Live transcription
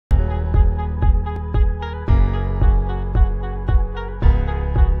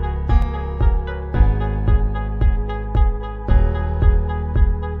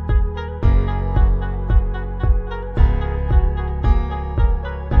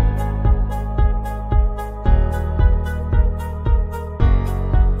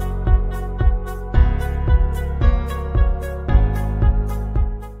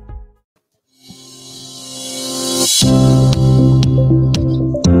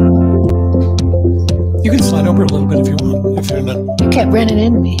You can slide over a little bit if you want. If you're not. You kept running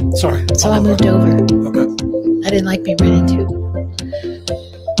into me. Sorry. So I moved over. Okay. I didn't like being run into.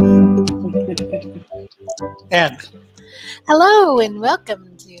 And hello and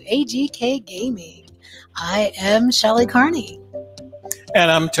welcome to AGK Gaming. I am Shelley Carney. And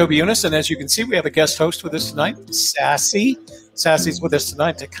I'm Toby Younis, and as you can see, we have a guest host with us tonight, Sassy. Sassy's with us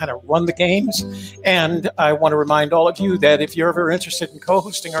tonight to kind of run the games. And I want to remind all of you that if you're ever interested in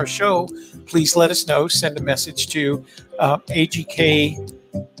co-hosting our show, please let us know. Send a message to AGK.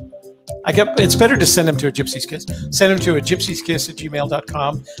 It's better to send them to a Gypsy's Kiss. Send them to a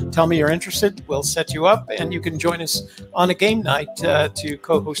gypsyskiss@gmail.com. Tell me you're interested. We'll set you up, and you can join us on a game night to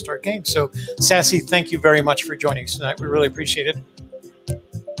co-host our game. So, Sassy, thank you very much for joining us tonight. We really appreciate it.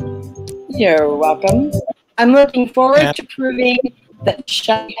 You're welcome. I'm looking forward to proving that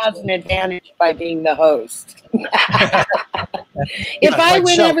Shelley has an advantage by being the host. If I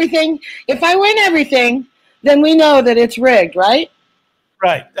win everything, then we know that it's rigged, right?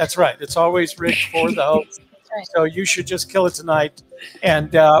 Right, that's right. It's always rigged for the host. So you should just kill it tonight.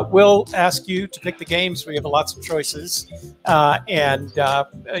 And we'll ask you to pick the games. We have lots of choices.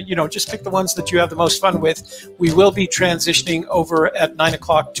 Just pick the ones that you have the most fun with. We will be transitioning over at 9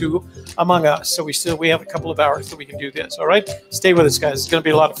 o'clock to Among Us. So we have a couple of hours that we can do this. All right? Stay with us, guys. It's going to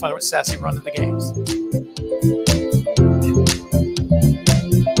be a lot of fun with Sassy running the games.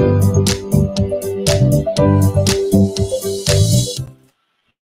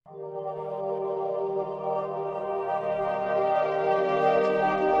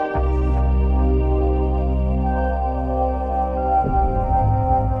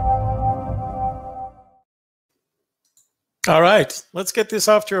 All right, let's get this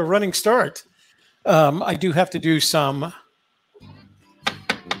off to a running start. I do have to do some.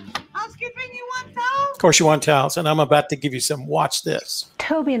 Housekeeping, you want towels? Of course, you want towels, and I'm about to give you some. Watch this.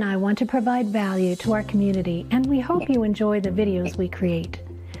 Toby and I want to provide value to our community, and we hope you enjoy the videos we create.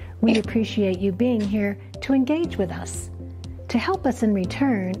 We appreciate you being here to engage with us. To help us in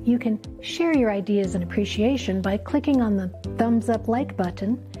return, you can share your ideas and appreciation by clicking on the thumbs up like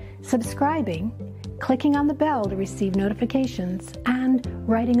button, subscribing, clicking on the bell to receive notifications, and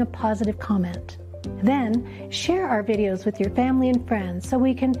writing a positive comment. Then, share our videos with your family and friends so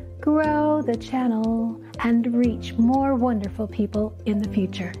we can grow the channel and reach more wonderful people in the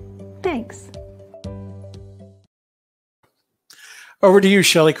future. Thanks. Over to you,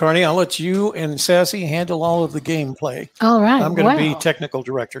 Shelley Carney. I'll let you and Sassy handle all of the gameplay. All right. I'm going to be technical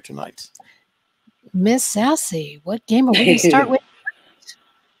director tonight. Miss Sassy, what game are we going to start with?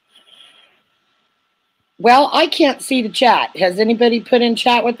 Well, I can't see the chat. Has anybody put in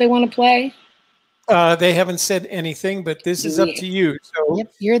chat what they want to play? They haven't said anything, but this is up to you. So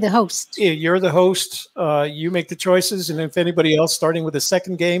yep, you're the host. You're the host. You make the choices, and if anybody else, starting with the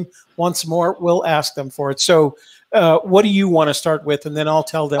second game, wants more, we'll ask them for it. So what do you want to start with, and then I'll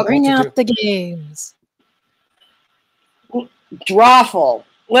tell them Bring what to out do. the games. Drawful.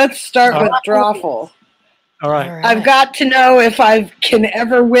 Let's start with Drawful. All right. I've got to know if I can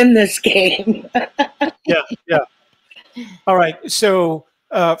ever win this game. Yeah. All right. So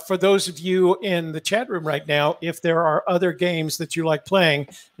for those of you in the chat room right now, if there are other games that you like playing,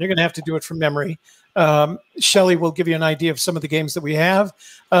 you're going to have to do it from memory. Shelley will give you an idea of some of the games that we have,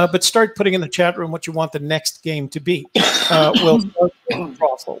 but start putting in the chat room what you want the next game to be. We'll start with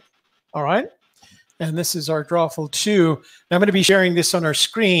Drawful. All right. And this is our Drawful 2. Now I'm going to be sharing this on our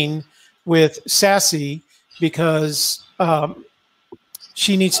screen with Sassy, because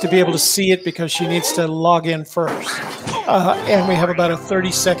she needs to be able to see it because she needs to log in first. And we have about a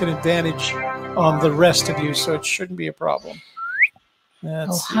 30-second advantage on the rest of you, so it shouldn't be a problem.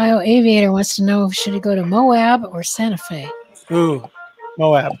 Ohio Aviator wants to know, should it go to Moab or Santa Fe? Ooh,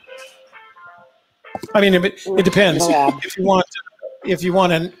 Moab. I mean, it depends. If you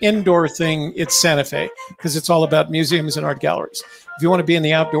want an indoor thing, it's Santa Fe, because it's all about museums and art galleries. If you want to be in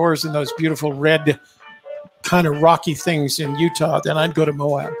the outdoors in those beautiful red kind of rocky things in Utah, then I'd go to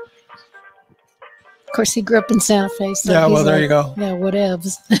Moab. Of course, he grew up in Santa Fe. So yeah, well, there you go. Yeah,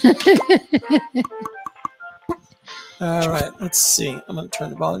 whatevs. All right, let's see. I'm going to turn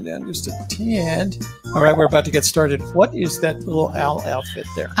the volume down just a tad. All right, we're about to get started. What is that little owl outfit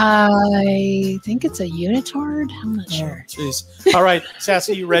there? I think it's a unitard. I'm not sure. Jeez. All right,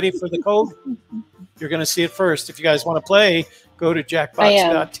 Sassy, you ready for the code? You're going to see it first. If you guys want to play, go to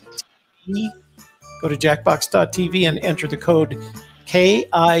jackbox.tv. Go to jackbox.tv and enter the code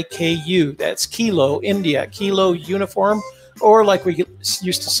KIKU. That's Kilo India, Kilo Uniform, or like we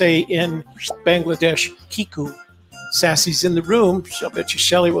used to say in Bangladesh, Kiku. Sassy's in the room. I bet you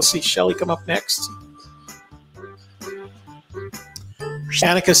Shelley will see Shelley come up next.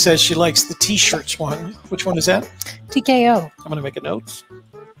 Annika says she likes the T-shirts one. Which one is that? TKO. I'm going to make a note.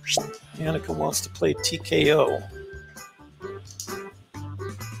 Annika wants to play TKO.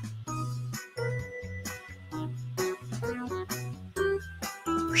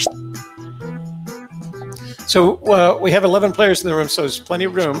 So we have 11 players in the room, so there's plenty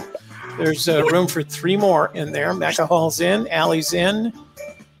of room. There's room for 3 more in there. Macahall's in, Allie's in,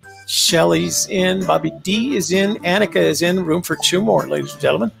 Shelley's in, Bobby D is in, Annika is in. Room for 2 more, ladies and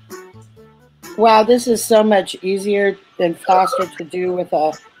gentlemen. Wow, this is so much easier than faster to do with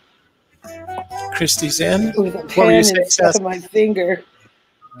a Christy's in. With a pen instead of my finger.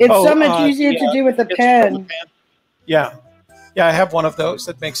 It's so much easier to do with a pen. Yeah. Yeah, I have one of those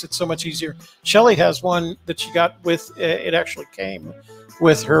that makes it so much easier. Shelley has one that she got with, it actually came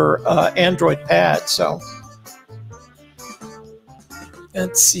with her Android pad. So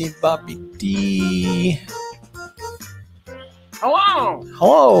let's see, Bobby D. Hello.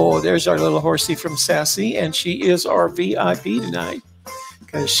 Hello, there's our little horsey from Sassy, and she is our VIP tonight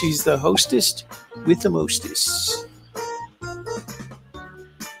because she's the hostess with the mostest.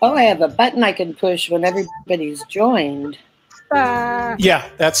 Oh, I have a button I can push when everybody's joined. Yeah,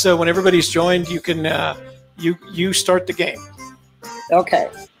 that's when everybody's joined. You can you start the game. Okay.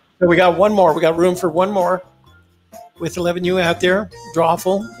 So we got one more. We got room for one more with 11U out there.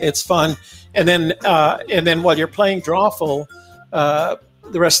 Drawful. It's fun. And then while you're playing Drawful, the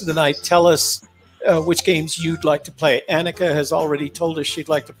rest of the night, tell us which games you'd like to play. Annika has already told us she'd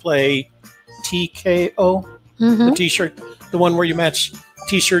like to play TKO, the T-shirt, the one where you match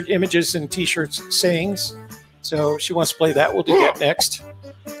T-shirt images and T-shirts sayings. So she wants to play that. We'll do that next.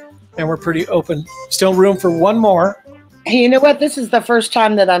 And we're pretty open. Still room for one more. Hey, you know what? This is the first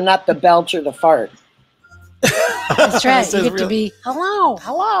time that I'm not the belch or the fart. That's right. You get to be, hello.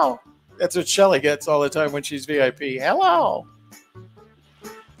 Hello. That's what Shelley gets all the time when she's VIP. Hello.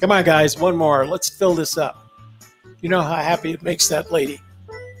 Come on, guys. One more. Let's fill this up. You know how happy it makes that lady.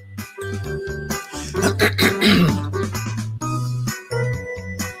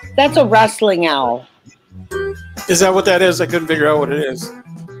 That's a wrestling owl. Is that what that is? I couldn't figure out what it is.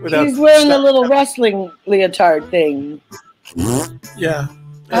 He's wearing the little wrestling leotard thing. Yeah.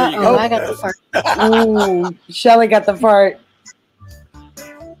 Uh-oh, I got the fart. Ooh, Shelley got the fart.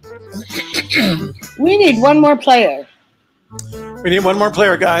 We need one more player. We need one more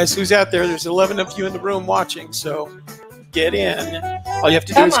player, guys. Who's out there? There's 11 of you in the room watching, so get in. All you have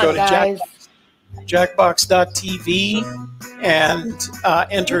to do is go to jackbox.tv and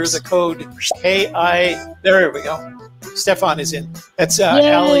enter the code KI. There we go. Stefan is in. That's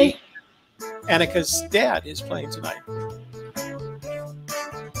Allie. Annika's dad is playing tonight.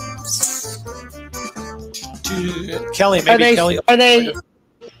 Kelly, maybe Kelly. Are they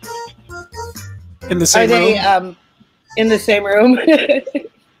in the same room? Are they in the same room?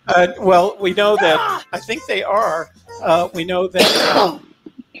 Well, we know that. I think they are. We know that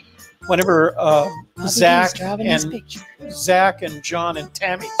whenever Zach and John and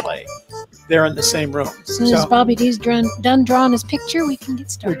Tammy play, they're in the same room. As soon as Bobby D's done drawing his picture, we can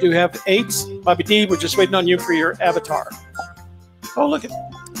get started. We do have 8. Bobby D, we're just waiting on you for your avatar. Oh, look at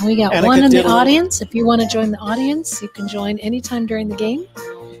we got Annika one in the audience. If you want to join the audience, you can join anytime during the game.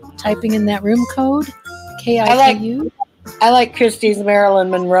 Typing in that room code, KIKU. I like Christy's Marilyn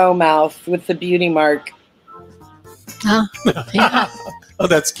Monroe mouth with the beauty mark. Yeah. Oh,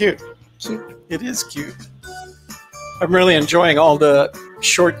 that's cute. It is cute. I'm really enjoying all the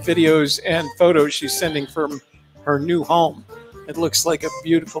short videos and photos she's sending from her new home. It looks like a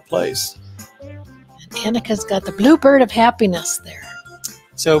beautiful place. And Annika's got the blue bird of happiness there.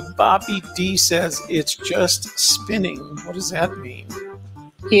 So Bobby D says it's just spinning. What does that mean?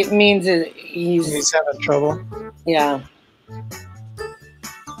 It means he's having trouble. Yeah.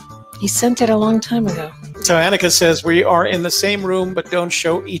 He sent it a long time ago. So Annika says we are in the same room, but don't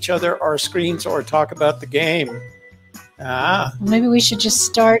show each other our screens or talk about the game. Well, maybe we should just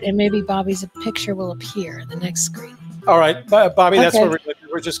start, and maybe Bobby's picture will appear in the next screen. All right, Bobby, that's what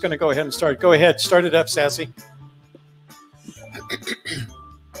we're just going to go ahead and start. Go ahead, start it up, Sassy.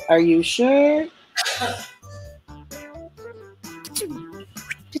 Are you sure?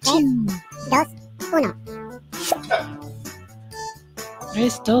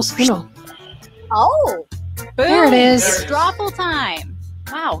 Dos uno. Oh, there it is. Drawful time.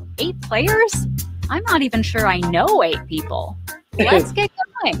 Wow, 8 players? I'm not even sure I know 8 people. Let's get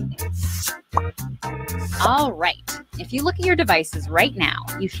going. All right. If you look at your devices right now,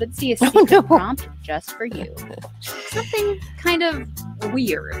 you should see a secret prompt just for you. Something kind of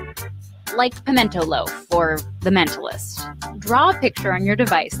weird, like Pimento Loaf or The Mentalist. Draw a picture on your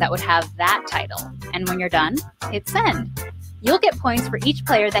device that would have that title, and when you're done, hit send. You'll get points for each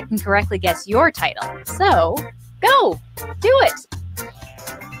player that can correctly guess your title. So, go! Do it!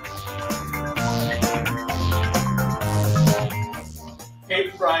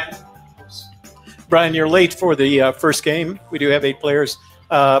 Hey, Brian. Brian, you're late for the first game. We do have 8 players,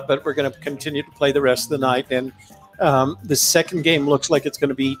 but we're going to continue to play the rest of the night. And the second game looks like it's going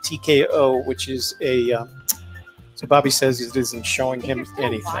to be TKO, which is a... so Bobby says it isn't showing him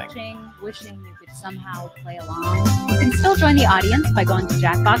anything. Watching, wishing you could somehow play along, you can still join the audience by going to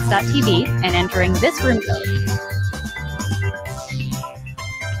jackbox.tv and entering this room code.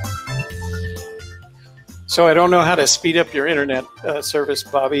 So I don't know how to speed up your internet service,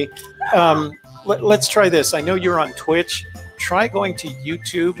 Bobby. Let's try this. I know you're on Twitch. Try going to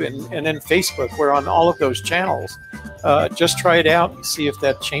YouTube and then Facebook. We're on all of those channels. Just try it out and see if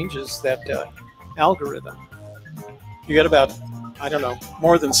that changes that algorithm. You got about, I don't know,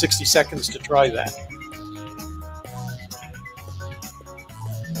 more than 60 seconds to try that.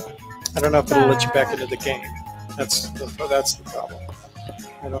 I don't know if it'll let you back into the game. That's the problem.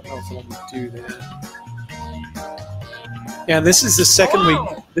 I don't know if it'll do that. Yeah, this is the second week.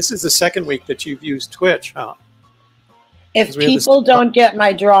 This is the second week that you've used Twitch, huh? If people don't get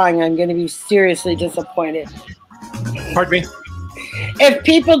my drawing, I'm going to be seriously disappointed. Pardon me? If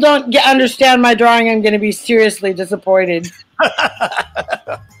people don't understand my drawing, I'm going to be seriously disappointed.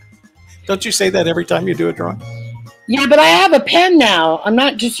 Don't you say that every time you do a drawing? Yeah, but I have a pen now. I'm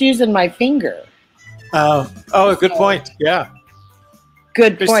not just using my finger. Oh, good point. Yeah.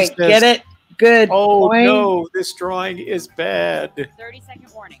 Good point. Get it? Good point. Oh, no, this drawing is bad. 30-second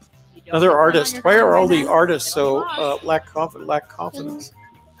warning. Another artist. Why are all the artists so lack confidence?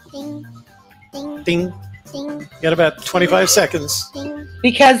 Ding, ding, Ding. ding, Got about 25 seconds. ding,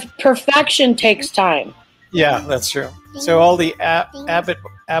 Because perfection takes time. Yeah, that's true. So all the Abbott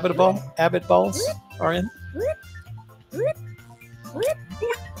balls are in.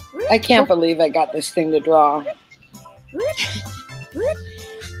 I can't believe I got this thing to draw.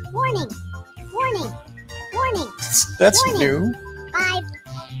 warning, warning, warning. That's Warning. new. 5,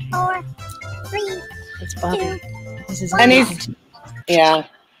 4, 3, It's Bobby. This is And he's, yeah.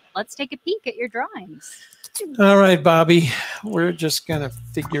 Let's take a peek at your drawings. All right, Bobby. We're just gonna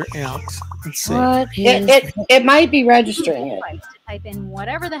figure out. Let's see. What is It might be registering it. To type in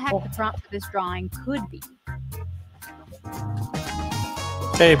whatever the heck the prompt for this drawing could be.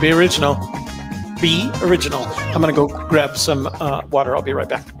 Hey, be original. Be original. I'm gonna go grab some water. I'll be right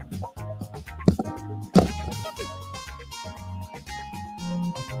back.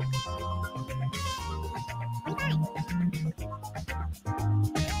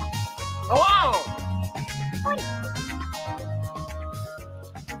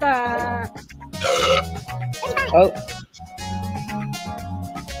 Oh.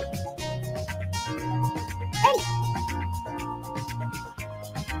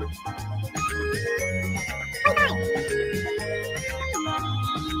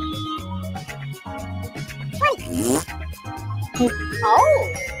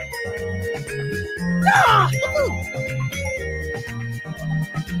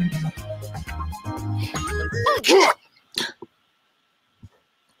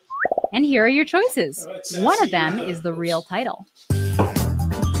 And here are your choices. One of them is the real title.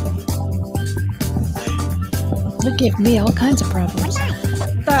 Look, give me all kinds of problems.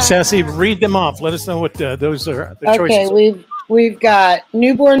 Sassy, read them off. Let us know what those are. The Okay, choices. we've got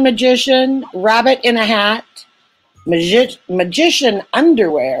newborn magician, rabbit in a hat, magician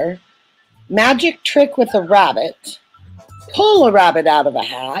underwear, magic trick with a rabbit, pull a rabbit out of a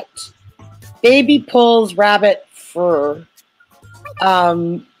hat, baby pulls rabbit fur,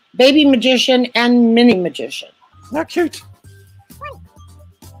 baby magician, and mini magician. Not cute.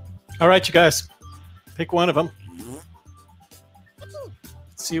 All right, you guys, pick one of them.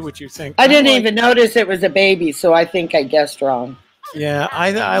 See what you think. I didn't even notice it was a baby, so I think I guessed wrong. Yeah,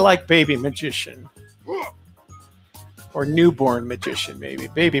 I like baby magician. Or newborn magician, maybe.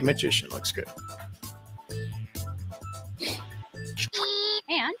 Baby magician looks good.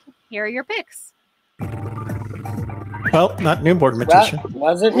 And here are your picks. Well, not newborn magician. Well,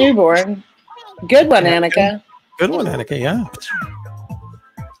 wasn't newborn. Good one, Annika. Good one, Annika, yeah.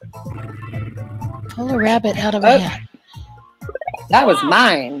 Pull a rabbit out of a hat. That was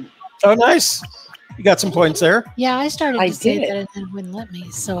mine. Oh, nice. You got some points there. Yeah, I started to I say did. that and then it wouldn't let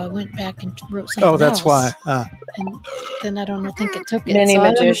me, so I went back and wrote something Oh, that's else. why. And then I don't think it took it. Mini so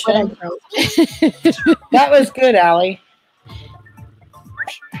I don't know what I magician. wrote. That was good, Allie.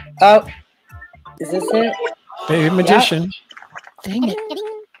 Oh, is this it? Baby magician. Dang it.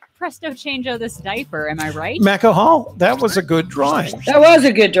 Presto changeo this diaper, am I right? Macca Hall, that was a good drawing. That was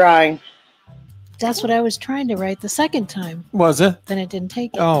a good drawing. That's what I was trying to write the second time. Was it? Then it didn't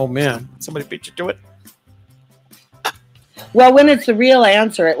take it. Oh, man. Somebody beat you to it. Well, when it's the real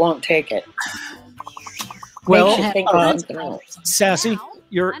answer, it won't take it. Well, Makes you think of something else. Sassy,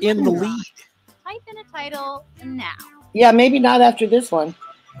 you're in the lead. Type in a title now. Yeah, maybe not after this one.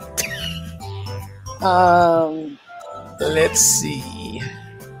 Let's see.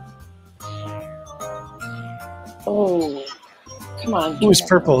 Oh, come on. Who's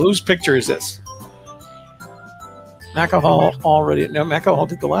purple? Whose picture is this? Macahall already. No, Macahall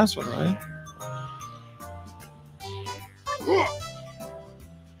did the last one, right?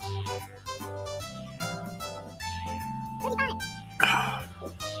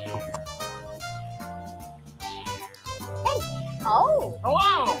 Oh.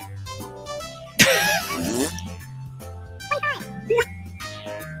 Wow.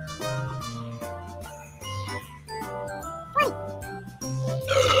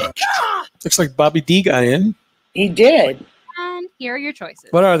 Looks like Bobby D got in. He did. And here are your choices.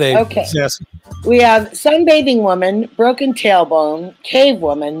 What are they? Okay. Sassy? We have sunbathing woman, broken tailbone, cave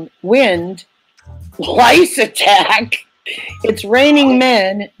woman, wind, lice attack, it's raining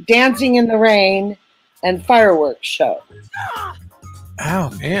men, dancing in the rain, and fireworks show. Oh,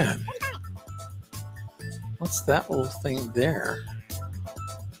 man. What's that little thing there?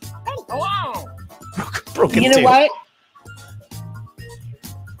 Wow. Broken You know tail. what?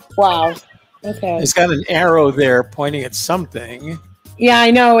 Wow. Okay. It's got an arrow there pointing at something. Yeah, I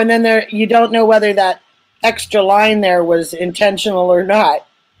know. And then there, you don't know whether that extra line there was intentional or not.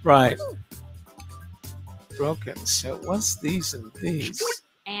 Right. Broken. So what's these and these?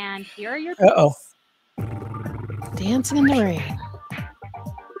 And here are your Uh-oh. Dancing in the rain.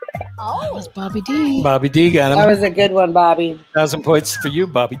 That was Bobby D. Bobby D got him. That was a good one, Bobby. 1,000 points for you,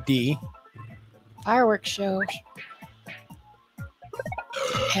 Bobby D. Fireworks show.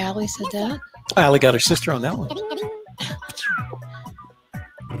 Allie said that. Allie got her sister on that one.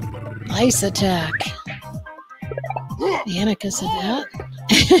 Lice attack. Annika said that.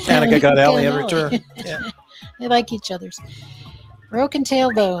 Annika got Allie in Allie. return. Yeah. They like each other's. Broken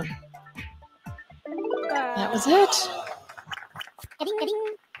tailbone. That was it.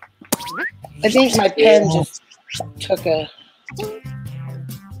 I think my pen just took a...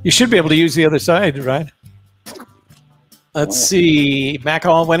 You should be able to use the other side, right? Let's see.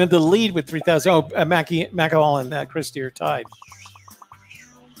 Macahall went into the lead with 3,000. Oh, Macahall and Christy are tied.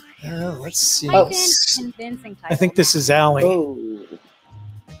 Let's see. type in convincing title. I think this is Allie. Oh.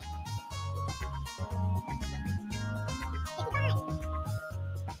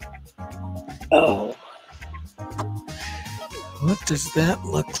 Oh. What does that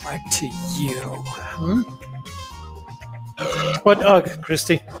look like to you? Hmm? What,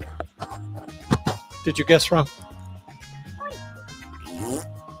 Christy? Did you guess wrong?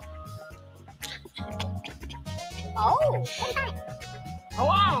 Oh.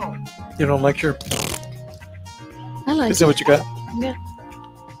 Wow. You don't like your... I like Is that what you got? Yeah,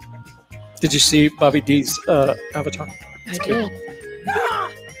 Did you see Bobby D's avatar? I did.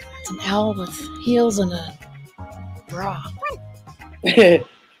 It's an owl with heels and a bra. Here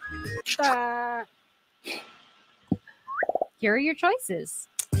are your choices.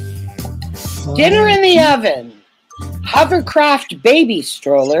 Dinner in the oven. Hovercraft baby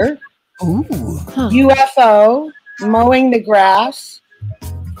stroller. Ooh. UFO. Mowing the grass.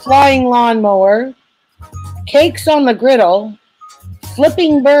 Flying lawnmower. Cakes on the griddle.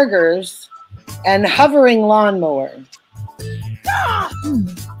 Flipping burgers. And hovering lawnmower.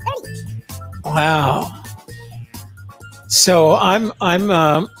 Wow. So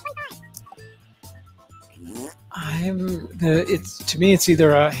it's to me it's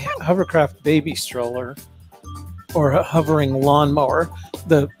either a hovercraft baby stroller or a hovering lawnmower.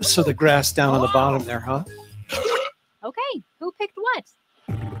 So the grass down on the bottom there, huh? Okay, who picked what?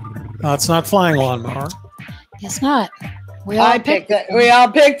 No, it's not flying lawnmower. Guess not. We all I picked it. We all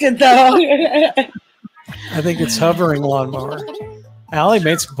picked it though. I think it's hovering lawnmower. Allie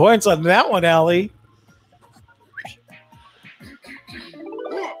made some points on that one, Allie.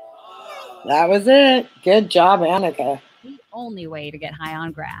 That was it. Good job, Annika. The only way to get high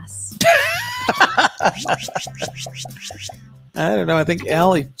on grass. I don't know. I think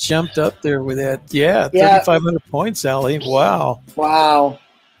Allie jumped up there with that. Yeah, Yeah. 3,500 points, Allie. Wow. Wow.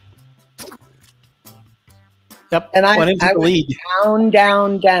 Yep. And went into the was lead.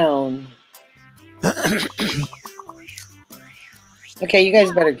 down. Okay, you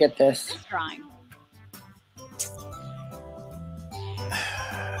guys better get this. Drawing.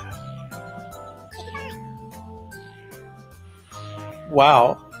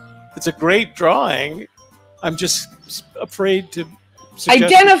 Wow. It's a great drawing. I'm just afraid to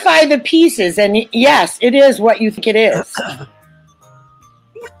Identify the pieces, and yes, it is what you think it is.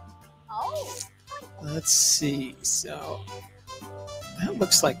 Let's see. So that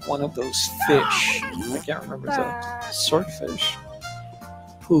looks like one of those fish. I can't remember. Is that swordfish?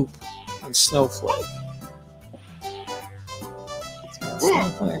 Poop on snowflake.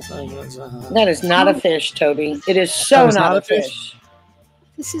 That is not a fish, Toby. It is so not a fish.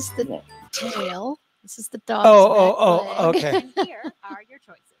 This is the tail. This is the dog. Okay. And here are your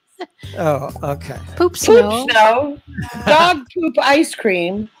choices. Oh, okay. Poop snow. Poop snow, dog poop ice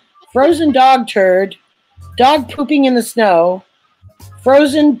cream, frozen dog turd, dog pooping in the snow,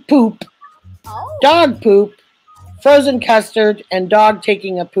 frozen poop, dog poop, frozen custard, and dog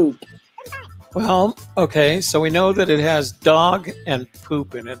taking a poop. Well, okay, so we know that it has dog and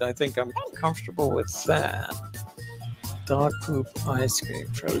poop in it. I think I'm comfortable with that. Dog poop ice cream,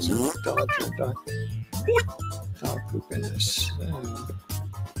 frozen dog poop in the snow.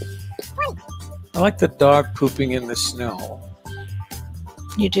 I like the dog pooping in the snow.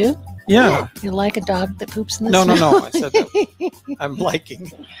 You do? Yeah. You like a dog that poops in the snow? No. I said that. I'm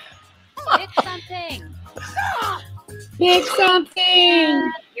liking. Pick something. Pick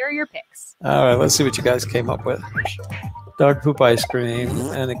something. Here are your picks. All right, let's see what you guys came up with. Dog poop ice cream,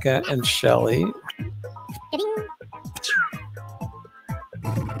 Annika and Shelley.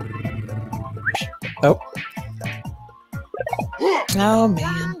 Oh. Oh,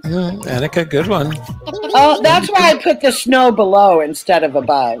 man. Annika, good one. Oh, that's why I put the snow below instead of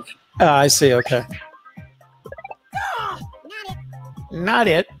above. I see, okay. Not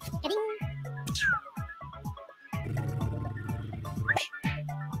it.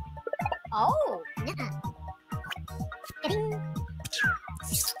 Oh.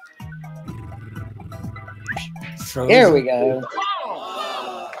 There we go.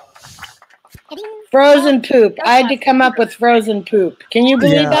 Frozen poop. I had to come up with frozen poop. Can you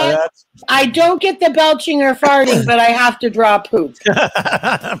believe that? I don't get the belching or farting, but I have to draw poop.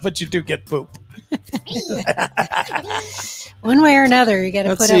 But you do get poop. One way or another, you got to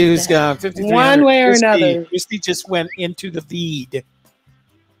put up. Let's see who's got 53. One way or another. Christy just went into the feed.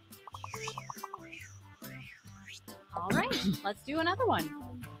 All right, let's do another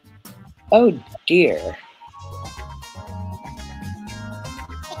one. Oh, dear.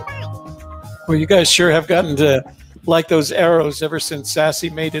 Well, you guys sure have gotten to like those arrows ever since Sassy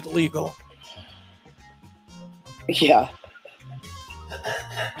made it legal. Yeah.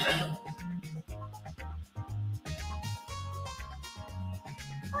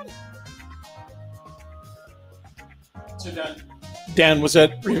 So Dan, was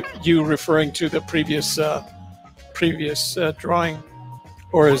that you referring to the previous drawing,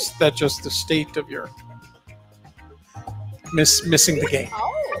 or is that just the state of your missing the game?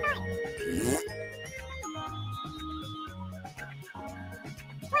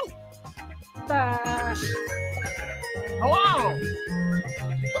 Hello.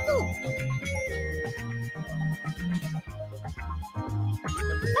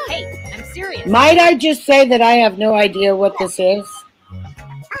 Hey, I'm serious. Might I just say that I have no idea what this is?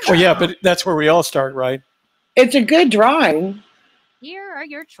 Well, yeah, but that's where we all start, right? It's a good drawing. Here are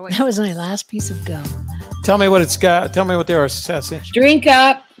your choices. That was my last piece of gum. Tell me what it's got. Tell me what they are, Sassy. Drink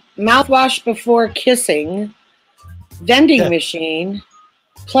up, mouthwash before kissing, vending machine,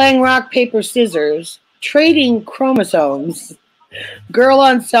 playing rock, paper, scissors, trading chromosomes, girl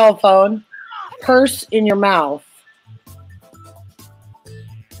on cell phone, purse in your mouth.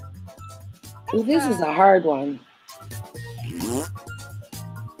 Ooh, this is a hard one.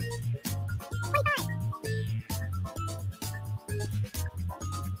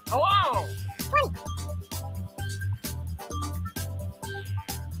 Hello.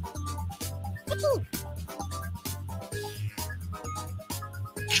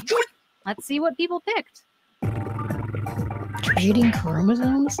 Let's see what people picked. Trading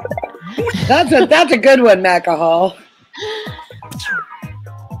chromosomes? That's a good one, Macahall.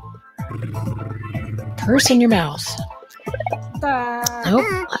 Purse in your mouth.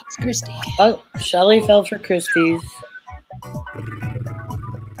 Nope, that's Christy. Oh, Shelley fell for Christie's.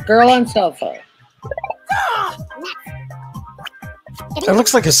 Girl on cell phone. That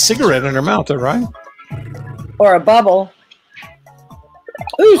looks like a cigarette in her mouth, though, right? Or a bubble.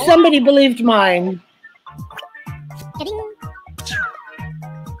 Ooh, somebody believed mine.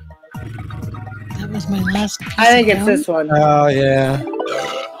 That was my last piece I think of it's gum. this one. Oh, yeah.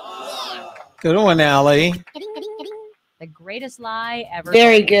 Good one, Allie. The greatest lie ever.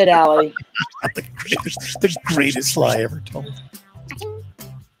 Very good, Allie. the greatest lie ever told.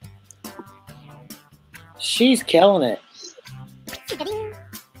 She's killing it.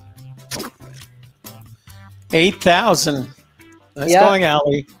 8,000. Nice going,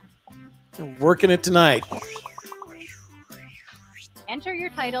 Allie. You're working it tonight. Enter your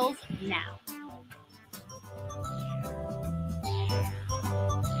titles now.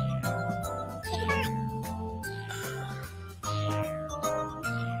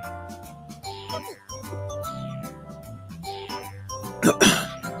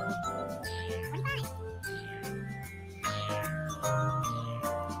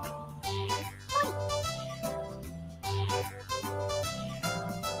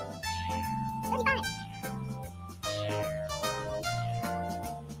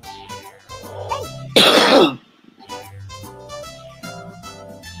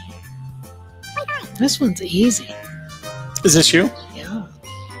 This one's easy. Is this you? Yeah.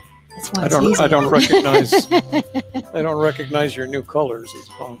 I don't recognize. I don't recognize your new colors as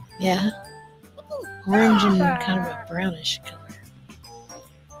well. Yeah. Orange and kind of a brownish color.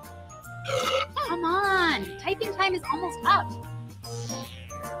 Come on. Typing time is almost up.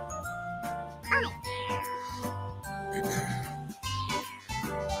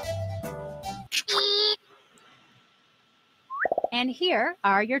 And here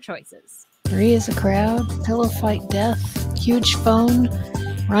are your choices. 3 is a crowd, pillow fight death, huge phone,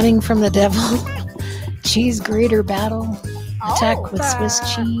 running from the devil, cheese grater battle, attack with Swiss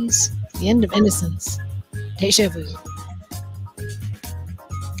cheese, the end of innocence, deja vu.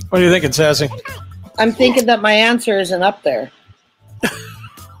 What are you thinking, Sassy? I'm thinking that my answer isn't up there.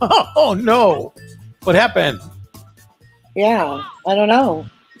 Oh, no. What happened? Yeah, I don't know.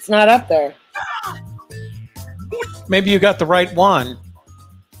 It's not up there. Maybe you got the right one.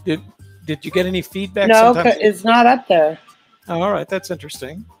 Did you get any feedback? No, sometimes? it's not up there. Oh, all right, that's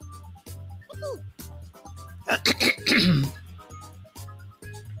interesting. Oh,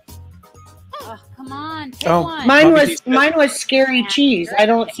 come on. Pick Oh, one. Mine was scary cheese. I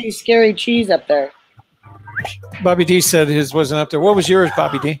don't see scary cheese up there. Bobby D said his wasn't up there. What was yours,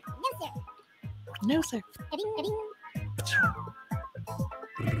 Bobby D? No, sir.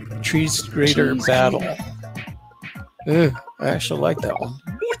 Cheese grater Cheese battle. grater. Ugh, I actually like that one.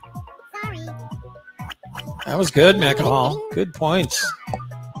 That was good, Macahall. Good points.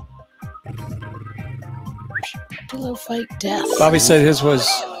 Pillow fight death. Bobby said his was.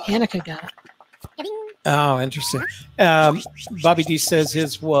 Annika got it. Oh, interesting. Bobby D says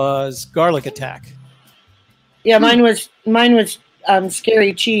his was garlic attack. Yeah, mine was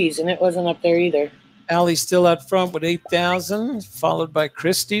scary cheese, and it wasn't up there either. Allie's still out front with 8,000, followed by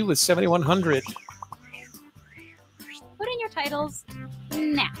Christy with 7,100. Put in your titles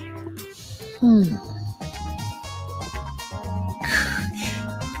now.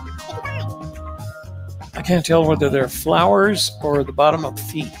 I can't tell whether they're flowers or the bottom of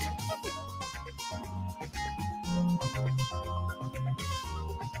feet.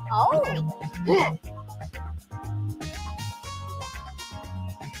 Oh.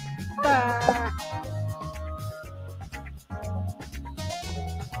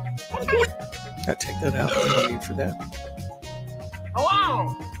 Gotta take that out. No need for that.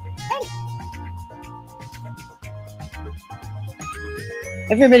 Hello.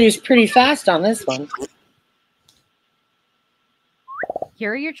 Everybody's pretty fast on this one.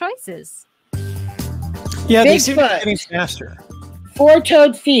 Here are your choices. Yeah, they seem to be Bigfoot. getting faster.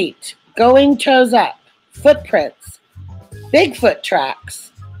 4-toed feet, going toes up, footprints, Bigfoot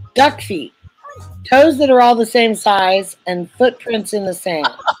tracks, duck feet, toes that are all the same size, and footprints in the sand.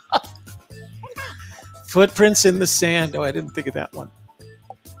 Footprints in the sand. Oh, I didn't think of that one.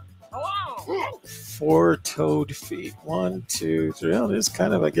 Hello. 4-toed feet. 1, 2, 3. Well, it is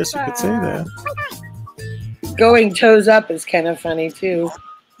kind of, I guess you could say that. Going toes up is kind of funny too.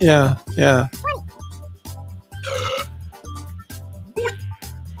 Yeah, yeah.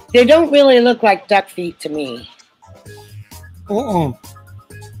 They don't really look like duck feet to me. No,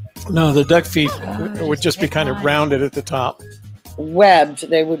 the duck feet would just be kind of rounded at the top. Webbed,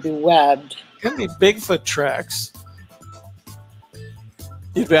 they would be webbed. Could be Bigfoot tracks.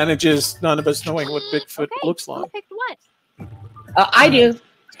 The advantage is none of us knowing what Bigfoot looks Who like. picked what? I do.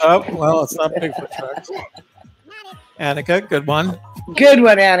 Oh, well, it's not Bigfoot tracks. Annika, good one. Good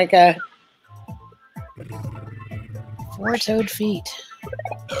one, Annika. 4-toed feet.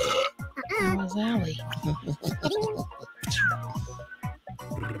 That was Allie.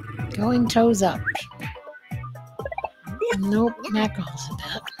 Going toes up. Nope, Macahall said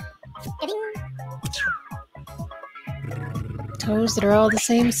that. Toes that are all the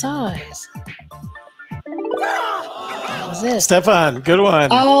same size. That was it. Stefan, good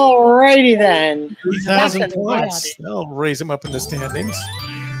one. Alrighty then. 3,000 That's points. That'll raise him up in the standings.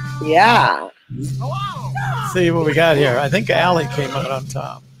 Yeah. Let's see what we got here. I think Allie came out on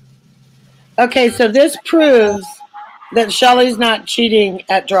top. Okay, so this proves that Shelley's not cheating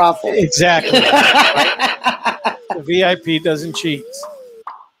at Drawful. Exactly. The VIP doesn't cheat.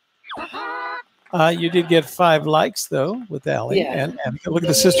 You did get 5 likes, though, with Allie. Yeah. And look at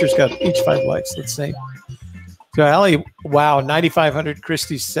the sisters got each 5 likes. Let's see. So Allie, wow, 9,500.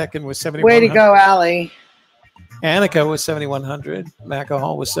 Christy's second was 7,100. Way to go, Allie. Annika was 7,100.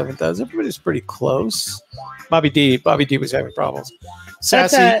 Macahall was 7,000. Everybody's pretty close. Bobby D was having problems.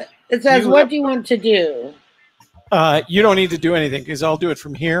 Sassy. It says, what do you want to do? You don't need to do anything because I'll do it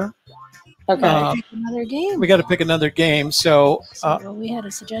from here. Okay. Pick another game. We got to pick another game. So we had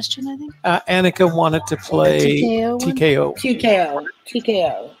a suggestion, I think. Annika wanted to play TKO.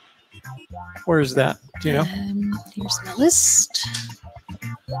 TKO. Where is that? Do you know? Here's the list.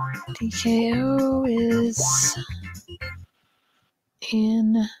 TKO is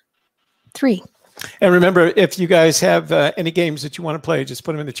in 3. And remember, if you guys have any games that you want to play, just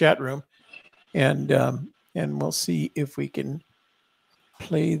put them in the chat room, and we'll see if we can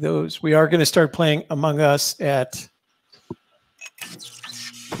play those. We are going to start playing Among Us at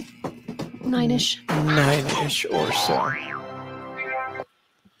 9-ish. 9-ish or so.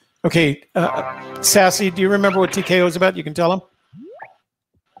 Okay, Sassy, do you remember what TKO is about? You can tell them.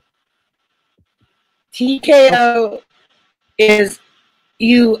 TKO is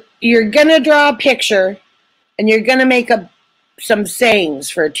you're gonna draw a picture and you're gonna make some sayings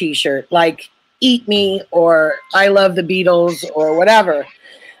for a t-shirt, like "Eat Me" or "I love the Beatles" or whatever.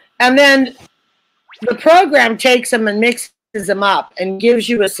 And then the program takes them and mixes them up and gives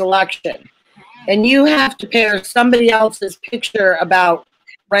you a selection. And you have to pair somebody else's picture about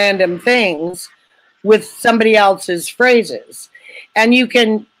random things with somebody else's phrases. And you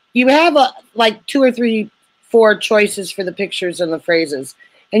have like 2 or 3, 4 choices for the pictures and the phrases.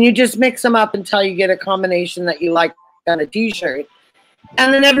 And you just mix them up until you get a combination that you like on a t-shirt.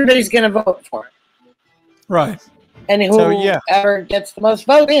 And then everybody's going to vote for it. Right. And whoever gets the most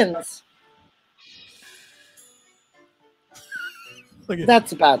vote wins.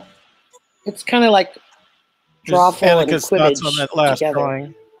 That's about. It's kind of like Drawful and Quidditch on that last together.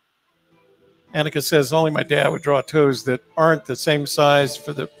 drawing. Annika says only my dad would draw toes that aren't the same size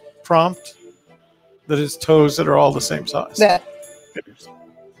for the prompt. That is toes that are all the same size. Right.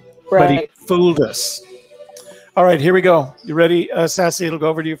 But he fooled us. All right, here we go. You ready, Sassy? It'll go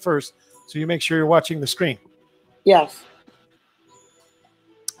over to you first. So you make sure you're watching the screen. Yes.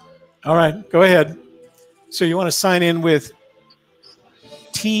 All right, go ahead. So you want to sign in with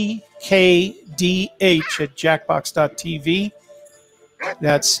TKDH at jackbox.tv.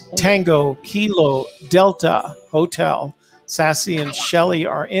 That's Tango, Kilo, Delta, Hotel. Sassy and Shelley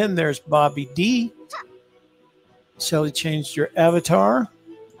are in. There's Bobby D. Shelley changed your avatar.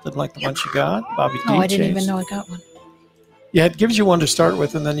 Didn't like the one she got. Bobby D. I didn't even know I got one. Yeah, it gives you one to start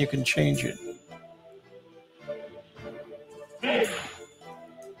with, and then you can change it.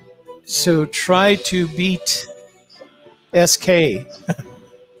 So try to beat SK.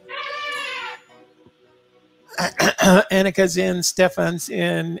 Annika's in, Stefan's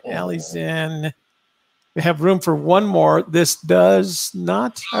in, Allie's in. We have room for one more. This does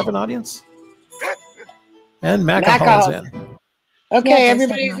not have an audience. And Macahall's in. Okay,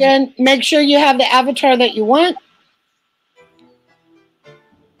 everybody's in. Make sure you have the avatar that you want.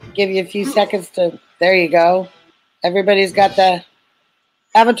 Give you a few seconds to, there you go. Everybody's got the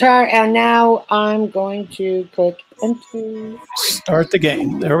avatar, and now I'm going to click enter. Start the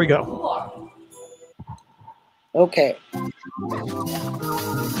game. There we go. Okay.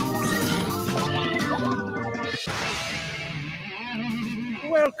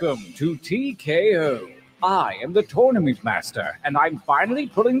 Welcome to TKO. I am the tournament master, and I'm finally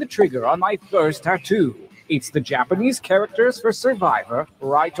pulling the trigger on my first tattoo. It's the Japanese characters for Survivor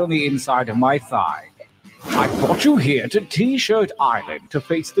right on the inside of my thigh. I brought you here to T-Shirt Island to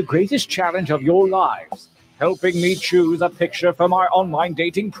face the greatest challenge of your lives, helping me choose a picture for my online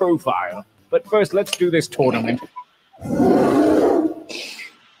dating profile. But first, let's do this tournament.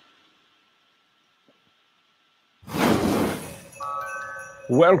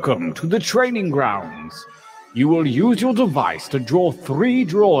 Welcome to the training grounds. You will use your device to draw 3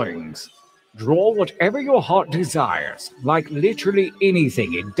 drawings. Draw whatever your heart desires, like literally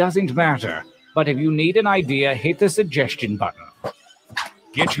anything, it doesn't matter. But if you need an idea, hit the suggestion button.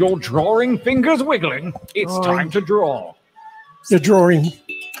 Get your drawing fingers wiggling. It's time to draw. The drawing.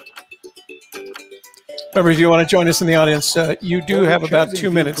 Remember, if you want to join us in the audience, you do have about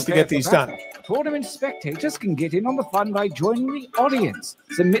 2 minutes to get these done. Tournament spectators can get in on the fun by joining the audience,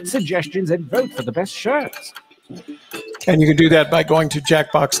 submit suggestions, and vote for the best shirts. And you can do that by going to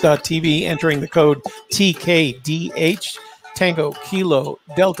jackbox.tv, entering the code TKDH, Tango, Kilo,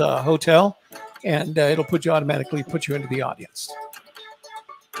 Delta, Hotel. and it'll automatically put you into the audience.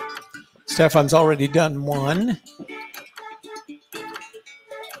 Stefan's already done one.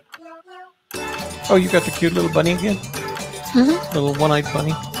 Oh, you got the cute little bunny again? Mm-hmm. Little one-eyed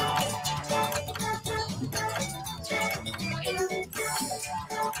bunny.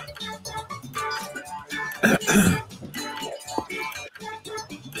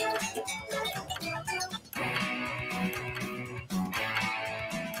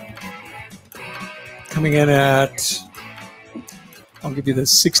 Coming in at, I'll give you the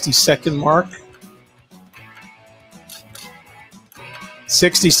 60-second mark.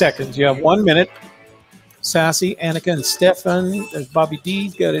 60 seconds. You have 1 minute. Sassy, Annika, and Stefan. There's Bobby D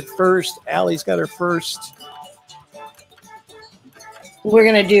got it first. Allie's got her first. We're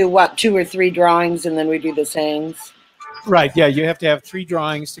going to do, what, 2 or 3 drawings, and then we do the sayings? Right, yeah, you have to have 3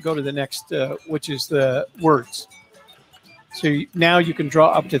 drawings to go to the next, which is the words. So now you can draw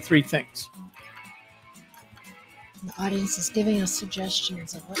up to 3 things. The audience is giving us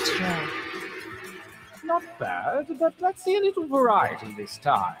suggestions of what to draw. Not bad, but let's see a little variety this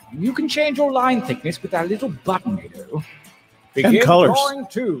time. You can change your line thickness with that little button, you know. Begin colors. Drawing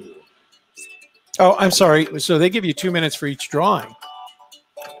 2. Oh, I'm sorry. So they give you 2 minutes for each drawing.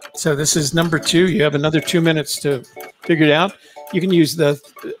 So this is number 2. You have another 2 minutes to figure it out. You can use the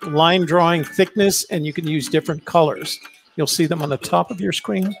line drawing thickness, and you can use different colors. You'll see them on the top of your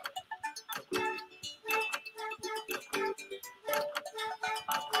screen.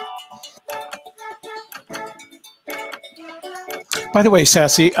 By the way,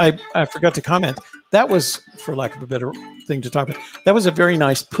 Sassy, I forgot to comment. That was, for lack of a better thing to talk about, that was a very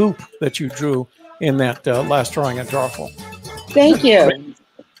nice poop that you drew in that last drawing at Drawful. Thank you.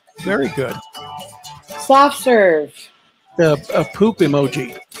 Very good. Soft serve. The poop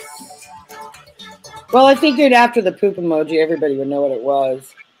emoji. Well, I figured after the poop emoji, everybody would know what it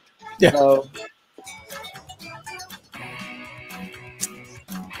was. Yeah.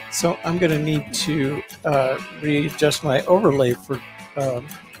 So I'm going to need to readjust my overlay for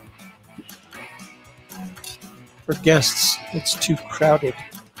guests. It's too crowded.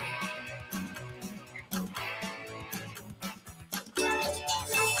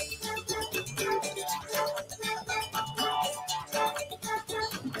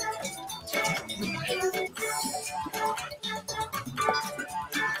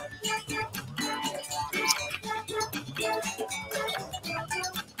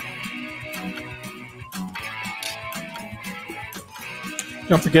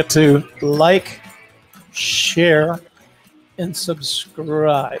 Don't forget to like, share, and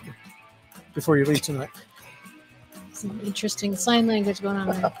subscribe before you leave tonight. Some interesting sign language going on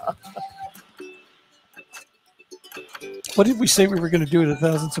there. What did we say we were going to do at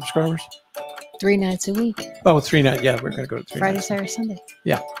 1,000 subscribers? 3 nights a week. Oh, 3 nights. Yeah, we're going to go to 3 Friday, nights. Saturday, Sunday.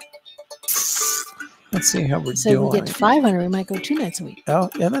 Yeah. Let's see how we're So doing. we get to 500, we might go 2 nights a week. Oh,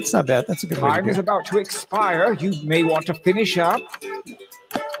 yeah, that's not bad. That's a good way to Time do is it. about to expire. You may want to finish up.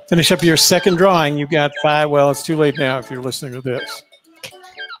 Finish up your second drawing. You've got 5. Well, it's too late now if you're listening to this.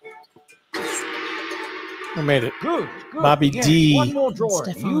 I made it. Good. Bobby Yes, D. One more drawing.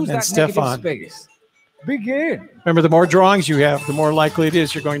 Stefan. Use And that Stefan. negative space. Begin. Remember, the more drawings you have, the more likely it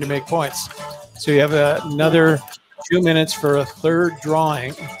is you're going to make points. So you have another 2 minutes for a third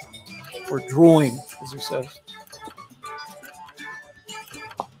drawing, or drawing, as he says.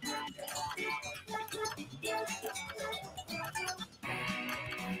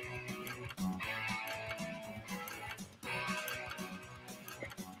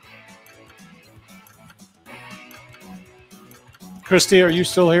 Christy, are you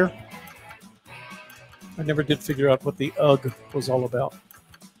still here? I never did figure out what the UGG was all about.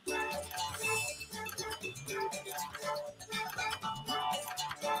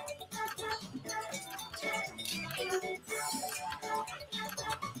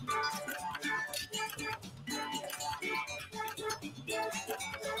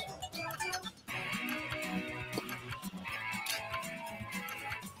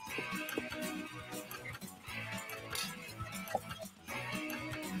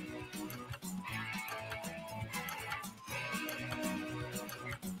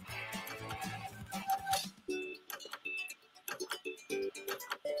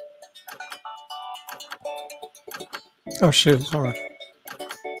 Oh, shit. All right.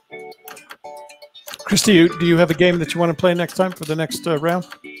 Christy, do you have a game that you want to play next time for the next round?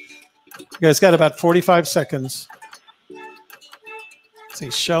 You guys got about 45 seconds. Let's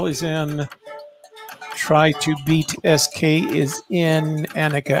see, Shelley's in. Try to beat SK is in.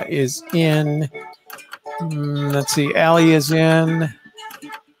 Annika is in. Let's see, Allie is in.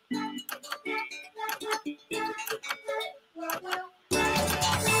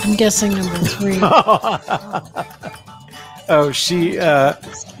 I'm guessing number 3. Oh, she. What?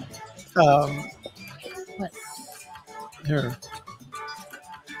 Here.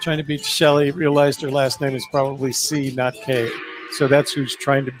 Trying to beat Shelley. Realized her last name is probably C, not K. So that's who's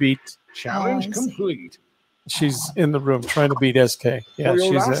trying to beat. Challenge I see. complete. She's in the room trying to beat SK. Yeah, For your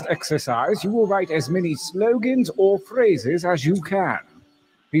she's last exercise, you will write as many slogans or phrases as you can.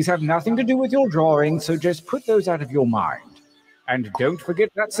 These have nothing to do with your drawing, so just put those out of your mind. And don't forget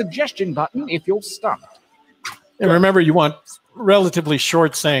that suggestion button if you're stumped. And remember, you want relatively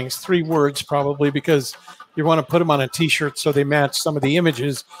short sayings, 3 words probably, because you want to put them on a T-shirt so they match some of the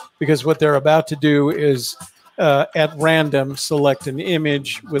images, because what they're about to do is at random select an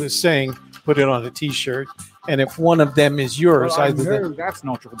image with a saying, put it on a T-shirt, and if one of them is yours, Well, I either know that's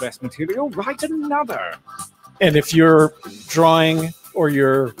not your best material. Write another. and if your drawing or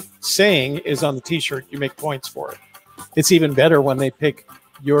your saying is on the T-shirt, you make points for it. It's even better when they pick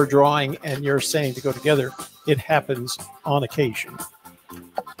your drawing and your saying to go together. It happens on occasion.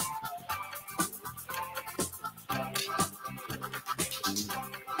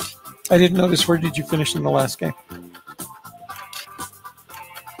 I didn't notice, where did you finish in the last game?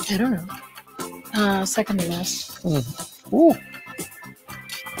 I don't know. Second to last. Ooh.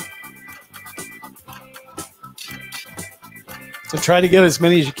 So try to get as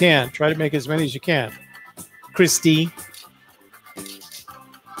many as you can. Try to make as many as you can. Christy.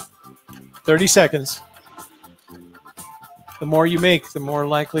 30 seconds. The more you make, the more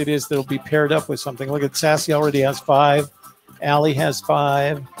likely it is that it'll be paired up with something. Look at Sassy already has 5. Allie has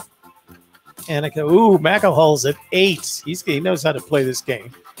 5. Annika. Ooh, Macahall's at 8. He knows how to play this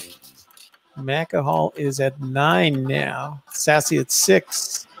game. Macahall is at 9 now. Sassy at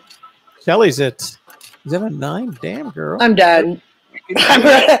 6. Shelley's at, is that a 9? Damn, girl. I'm done.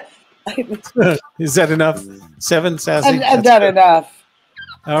 Is that enough? 7, Sassy? I've done enough.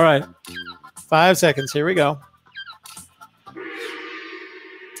 All right. 5 seconds. Here we go.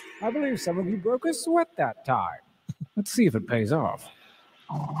 I believe some of you broke a sweat that time. Let's see if it pays off.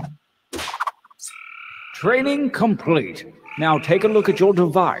 Training complete. Now take a look at your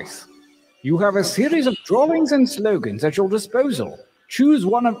device. You have a series of drawings and slogans at your disposal. Choose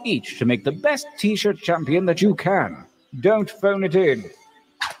one of each to make the best T-shirt champion that you can. Don't phone it in.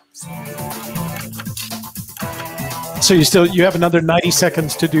 So you have another 90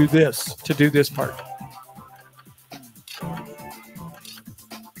 seconds to do this part.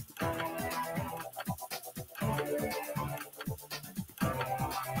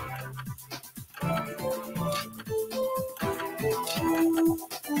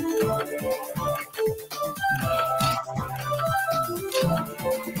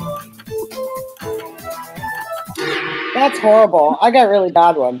 That's horrible. I got really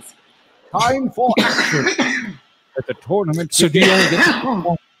bad ones. Time for action. At the tournament. So do you only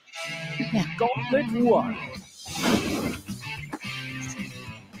get Gauntlet 1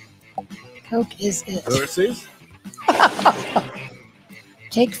 Coke is it. versus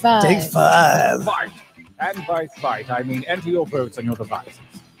Take 5. Take 5. fight. And by fight, I mean enter your votes on your devices.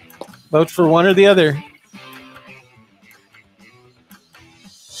 Vote for one or the other.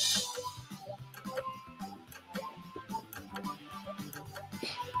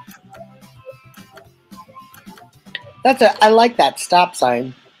 I like that stop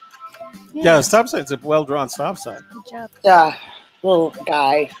sign. Yeah, stop sign's a well-drawn stop sign. Good job. Yeah, little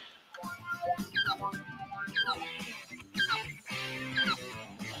guy.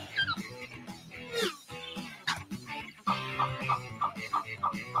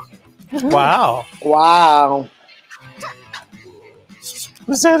 Wow. Wow.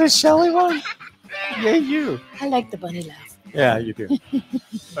 Was that a Shelley one? Yeah, you. I like the bunny laugh. Yeah, you do.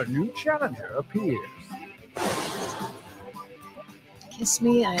 A new challenger appears. Kiss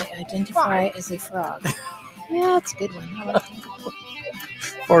me, I identify as a frog. Yeah, it's a good one. I like it.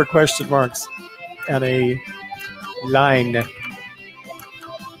 4 question marks and a line.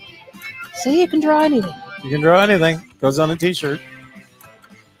 So you can draw anything. You can draw anything. Goes on a T-shirt.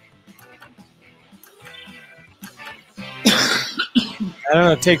 I don't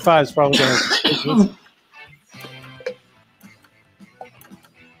know. Take 5 is probably going to.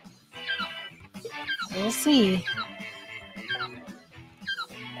 We'll see.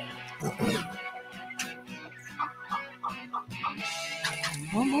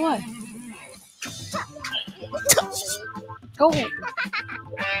 Oh boy. Go.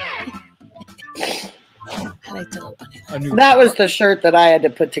 I like to open it. That was the shirt that I had to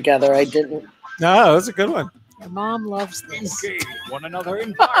put together. I didn't. No, that's a good one. Your mom loves this. Engage one another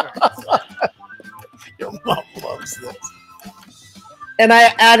in violence. Your mom loves this. And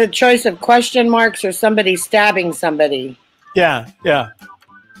I added choice of question marks or somebody stabbing somebody. Yeah, yeah.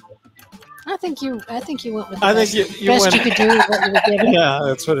 think you went with the I best, think you best went. you could do with what you were given. Yeah,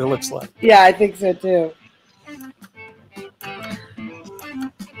 that's what it looks like. Yeah, I think so too.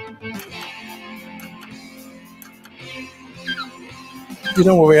 You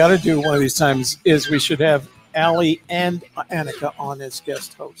know what we ought to do one of these times is we should have Allie and Annika on as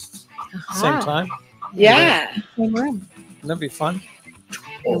guest hosts. Same Ah, time. Yeah. same room. Wouldn't that be fun?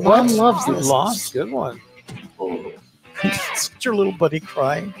 Your mom loves You this. lost. Good one. Is your little buddy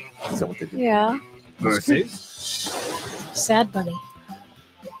crying? Is that what they do? Yeah, Versus sad bunny.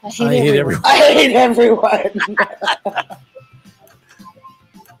 I I hate hate everyone. I hate everyone.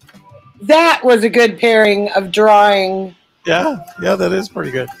 That was a good pairing of drawing Yeah, that is pretty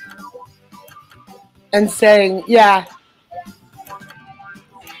good. and saying, yeah,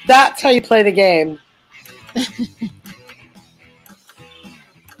 that's how you play the game.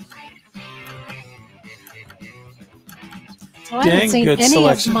 So I haven't Dang seen good any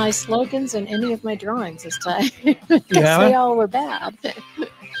selection. of my slogans and any of my drawings this time. Because haven't? they all were bad.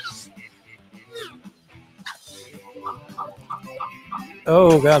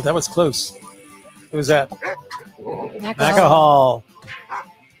 Oh God, that was close. Who was that? Alcohol. Alcohol.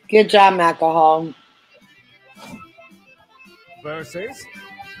 Good job, alcohol. versus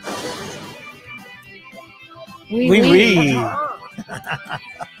Wee Wee wee. wee.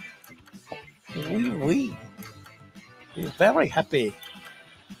 Wee wee. You're very happy.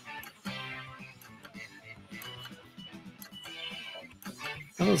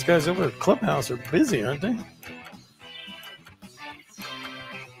 Some of those guys over at Clubhouse are busy, aren't they?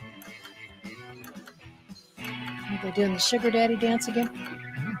 Are they doing the sugar daddy dance again?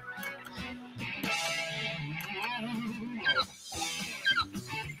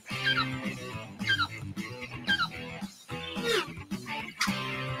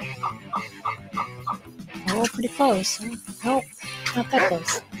 Oh, pretty close. Nope, not that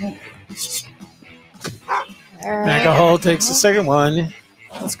close. All right. Alcohol takes the second one.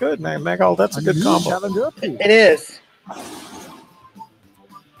 That's good, Alcohol. That's a good new combo. challenge up here. It is.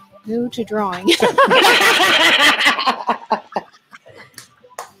 New to drawing.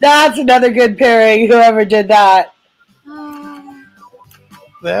 That's another good pairing, whoever did that.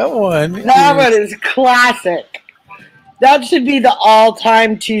 That one. That one is classic. That should be the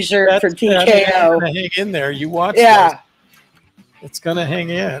all-time T-shirt for That's TKO. gonna hang in there. You watch. Yeah, this. It's gonna hang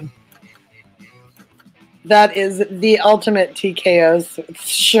in. that is the ultimate TKO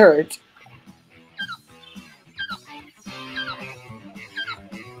shirt.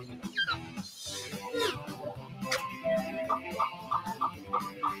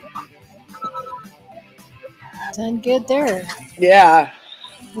 Done good there. Yeah.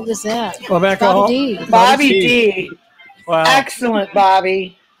 What was that? Well, Alcohol. Bobby D. Bobby D. Wow. Excellent,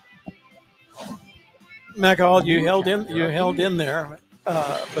 Bobby. Alcohol. You held in. You held in there.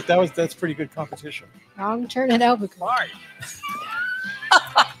 But that's pretty good competition. Wrong turn at Albuquerque.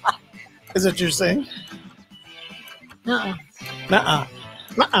 Is that what you're saying? Uh-uh. Nuh-uh.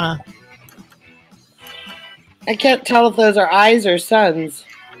 Nuh-uh. I can't tell if those are eyes or suns.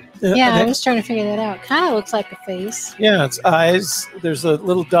 Yeah, I was trying to figure that out. Kind of looks like a face. Yeah, it's eyes. There's a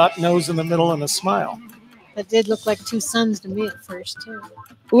little dot nose in the middle and a smile. That did look like two suns to me at first, too.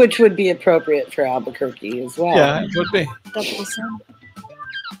 Which would be appropriate for Albuquerque as well. Yeah, it would be. Double the sun.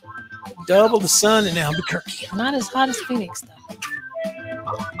 Double the sun in Albuquerque. Not as hot as Phoenix, though.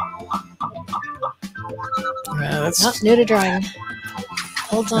 Yeah, that's Oh, new to drawing.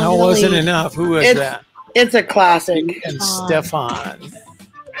 Holds on that to the wasn't lead. enough. Who was It's- that? It's a classic. And Stefan.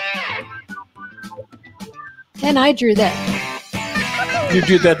 And I drew that You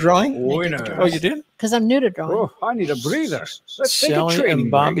did that drawing? Winner. Oh, you did? because I'm new to drawing. Oh, I need a breather. Let's take a Shelley training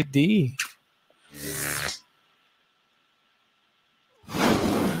and Bobby break. D.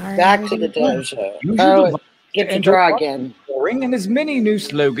 Back to the dojo. You Oh, should get to and draw what- again. Bring in as many new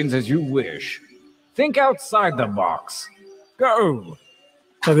slogans as you wish. Think outside the box. Go.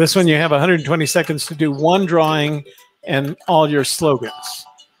 So this one you have 120 seconds to do one drawing and all your slogans.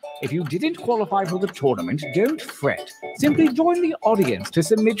 If you didn't qualify for the tournament, don't fret. Simply join the audience to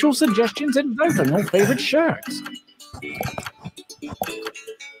submit your suggestions and vote on your favorite shirts.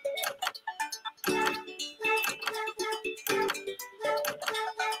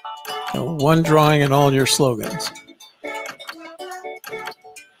 So one drawing and all your slogans.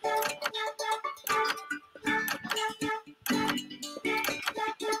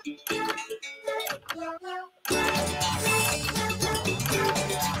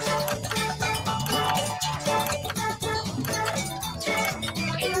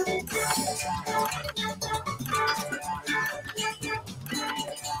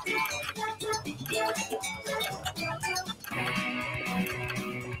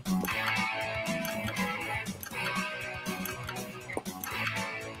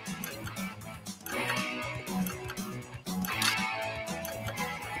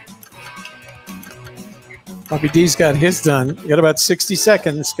 Bobby D's got his done. You got about 60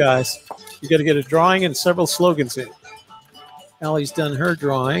 seconds, guys. You got to get a drawing and several slogans in. Allie's done her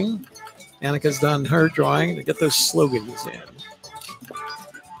drawing. Annika's done her drawing to get those slogans in.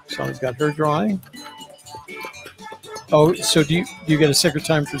 Shelley's got her drawing. Oh, so do you get a second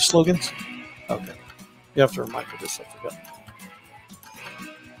time for slogans? Okay. You have to remind me this. I forgot.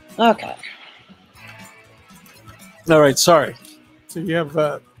 Okay. All right, sorry. So you have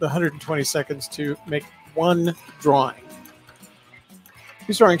the 120 seconds to make one drawing.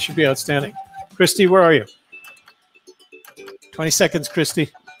 These drawings should be outstanding. Christy, where are you? 20 seconds, Christy.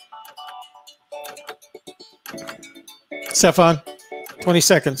 Stefan, 20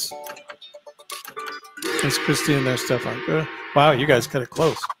 seconds. There's Christy in there, Stefan. Good. Wow, you guys cut it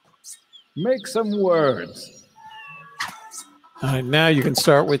close. Make some words. All right, now you can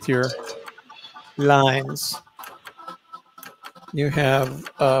start with your lines. You have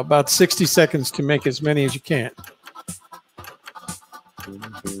about 60 seconds to make as many as you can.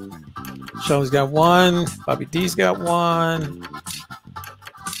 Shelley's got one. Bobby D's got one.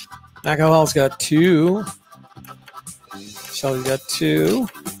 Alcohol's got two. Shelley's got two.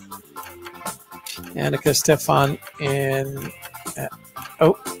 Annika, Stefan, and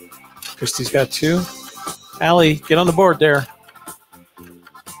Christy's got two. Allie, get on the board there.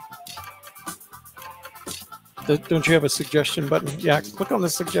 Don't you have a suggestion button? Yeah, click on the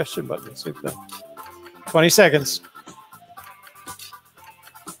suggestion button. See if that. 20 seconds.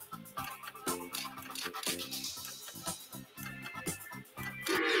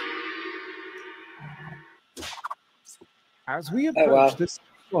 As we approach this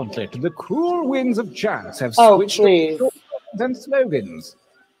conflict, the cruel winds of chance have Oh, switched please. and slogans.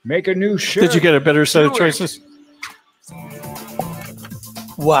 Make a new shirt. Did you get a better set of choices?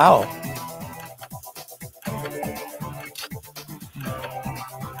 Wow.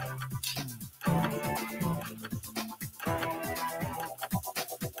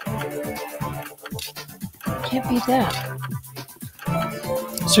 Can't beat that.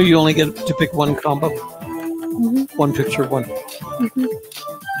 So you only get to pick one combo? Mm-hmm. One picture, one. Mm-hmm.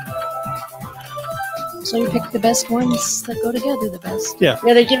 So you pick the best ones that go together the best. Yeah.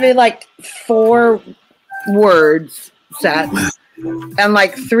 Yeah, they give you like 4 words sets and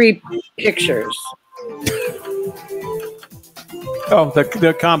like 3 pictures. Oh, the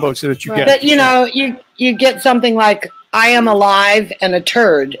combos that you get. But you know, you get something like I am alive and a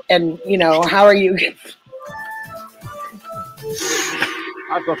turd, and you know, how are you?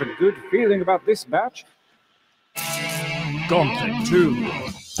 I've got a good feeling about this match. Gauntlet 2.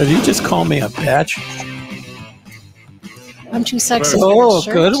 Did you just call me a batch? I'm too sexy. Oh, for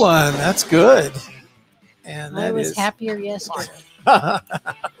a good shirt. one. That's good. And that I was is- happier yesterday. I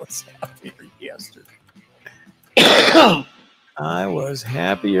was happier yesterday. I was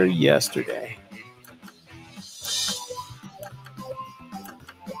happier yesterday.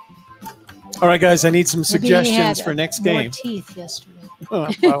 All right, guys, I need some Maybe he had suggestions for next more game. teeth yesterday.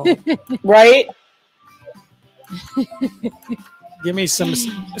 Well, Right? give me some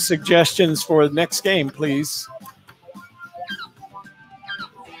suggestions for the next game, please.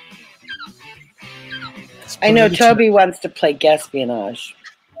 I know Toby wants to play Gaspionage.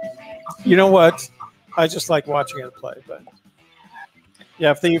 You know what? I just like watching it play, but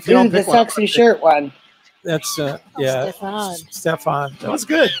yeah, if you Ooh, don't the pick one, sexy shirt one. that's yeah, Stefan. Stefan. That was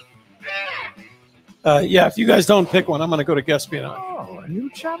good. Yeah, if you guys don't pick one, I'm going to go to Gaspionage. Oh, a new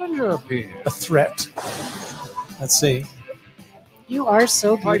challenger appears. A threat. Let's see. You are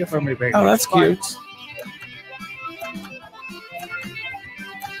so Fight beautiful. for me, baby. Oh, that's Fight. cute.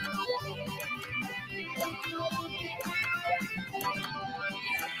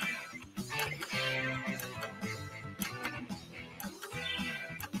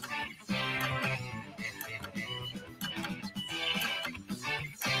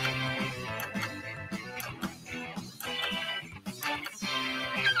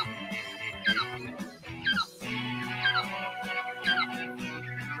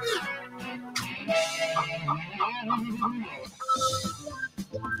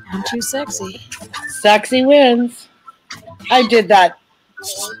 I'm too sexy. Sexy wins. I did that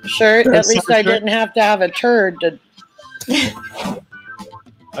shirt. At That's least our I shirt. didn't have to have a turd to.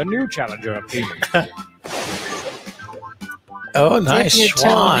 A new challenger appears. Oh, nice Dip your toe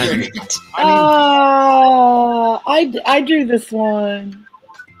swan. in it. Oh, I drew this one.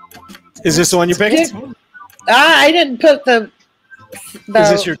 Is this the one you picked? I didn't put the Is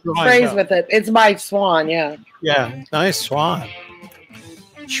this your drawing, phrase though? with it. It's my swan, yeah. Yeah, nice swan.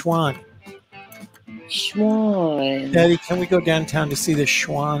 Schwan. Swan. Daddy, can we go downtown to see the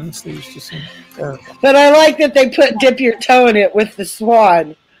schwans they used to see? But I like that they put dip your toe in it with the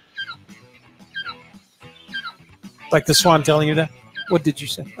swan. Like the swan telling you that? What did you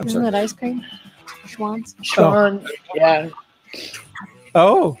say? I'm Isn't sorry. that ice cream? Schwans? Sean, yeah.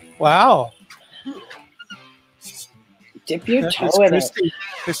 Oh, wow. Dip your That toe was in Christy.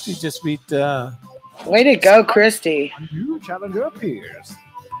 Christy just beat... it. Way to go, Christy. A new challenger appears.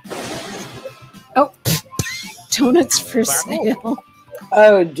 Oh, donuts for sale.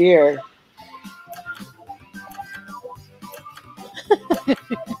 Oh, dear.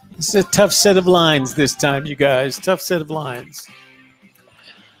 It's a tough set of lines this time, you guys. Tough set of lines.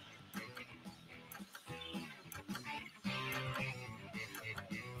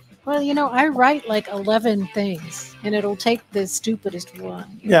 Well, you know, I write like 11 things, and it'll take the stupidest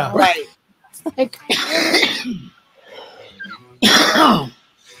one. you Yeah. know? Right. It's like,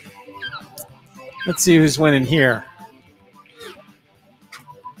 Let's see who's winning here.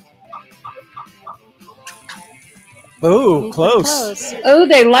 Oh, close. Oh,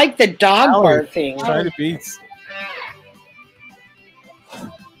 they like the dog Howard. barfing. Try to beat.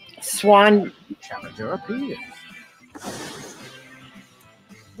 Swan, Challenger appears.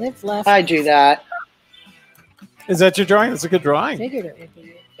 they've left. I do that. Is that your drawing? That's a good drawing. Figured it would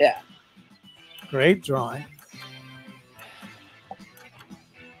be. Great drawing.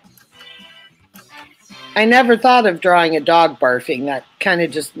 I never thought of drawing a dog barfing. That kind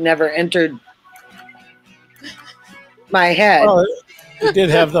of just never entered my head. Well, we did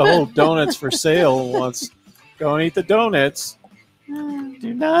have the whole donuts for sale once. Don't eat the donuts.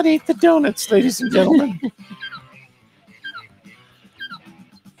 Do not eat the donuts, ladies and gentlemen.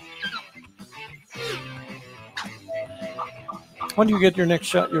 When do you get your next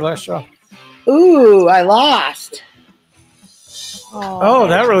shot, your last shot? Ooh, I lost. Oh,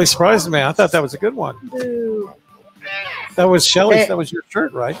 that really surprised me. I thought that was a good one. Boo. That was Shelley's. That was your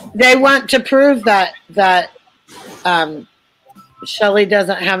shirt, right? They want to prove that Shelley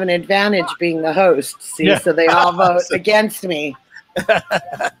doesn't have an advantage being the host. See, Yeah. so they all vote against me.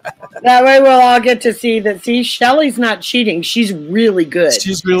 That way, we'll all get to see that. See, Shelley's not cheating. She's really good.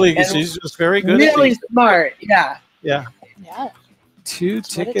 She's really, And she's just very good. really At smart. Yeah. yeah. Yeah. 2 what it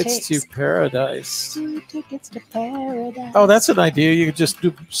tickets to takes. paradise. 2 tickets to paradise. Oh, that's an idea. You could just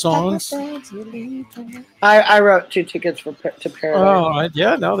do songs. I wrote 2 tickets to Paradise. Oh, right.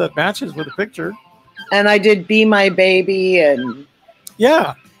 Yeah, no, that matches with the picture. And I did Be My Baby and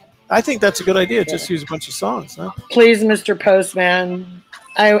Yeah, I think that's a good idea. Just use a bunch of songs. Huh? Please, Mr. Postman.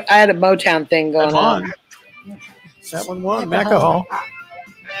 I had a Motown thing going on. That one won. Macahall.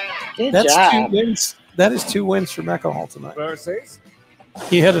 Good That's job. 2 wins. That is 2 wins for Macahall tonight. Versus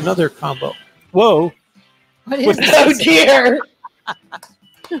He had another combo. Whoa. What is Oh, this? dear.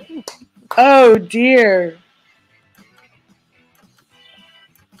 Oh, dear.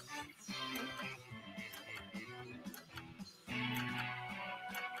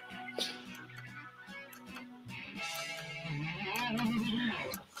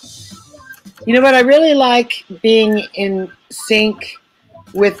 You know what? I really like being in sync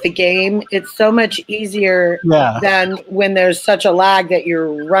with the game. It's so much easier Yeah. than when there's such a lag that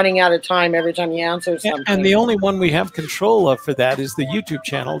you're running out of time every time you answer something. And the only one we have control of for that is the YouTube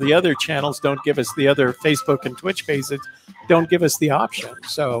channel. The other channels don't give us, the other Facebook and Twitch pages don't give us the option.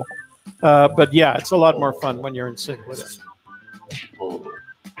 So, but yeah, it's a lot more fun when you're in sync with it.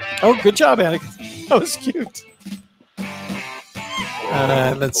 Oh, good job, Annika. That was cute.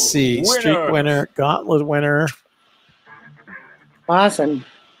 Let's see. Streak winner, gauntlet winner. Awesome.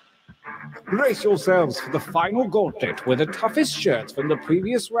 brace yourselves for the final gauntlet where the toughest shirts from the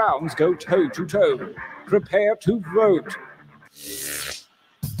previous rounds go toe to toe. Prepare to vote.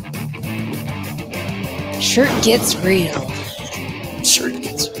 Shirt gets real. Shirt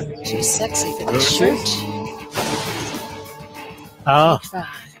gets real. Too sexy for this shirt. Ah, 5.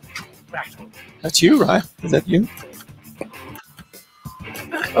 that's you, right? Is that you?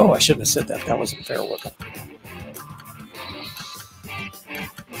 Oh, I shouldn't have said that. That wasn't fair looking.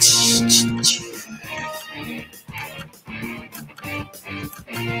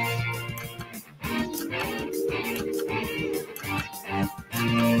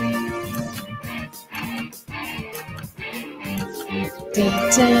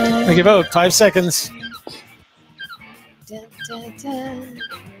 Dun, dun, Make a vote. 5 seconds. dun, dun, dun.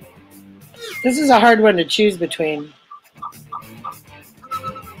 This is a hard one to choose between.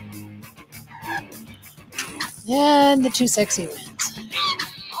 And the too sexy wins.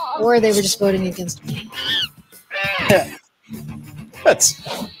 Or they were just voting against me. That's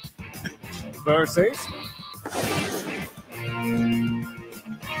Versus.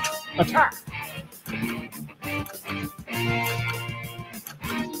 Attack.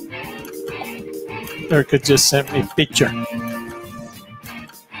 Erica just sent me a picture.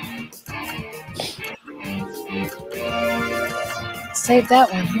 Save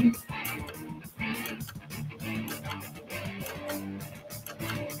that one.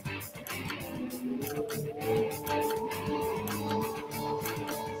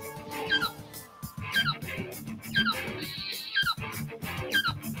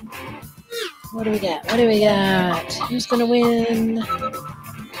 What do we got? What do we got? Who's going to win?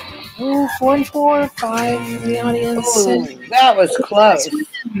 Oh, 4 and 4, 5 in the audience. Oh, that was close.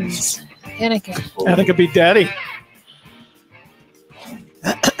 Annika. Annika beat Daddy.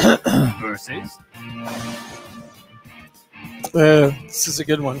 Versus This is a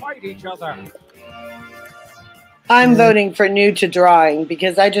good one. fight each other. I'm voting for new to drawing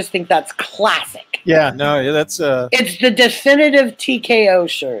because I just think that's classic. Yeah, no, that's It's the definitive TKO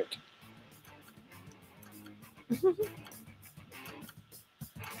shirt.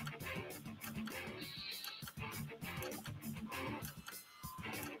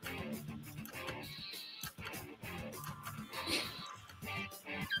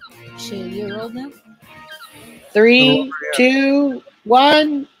 She a year old now? 3, 2,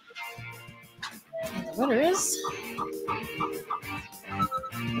 1. And the winner is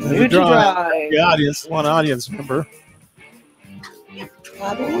New to drawing. the audience, one audience member.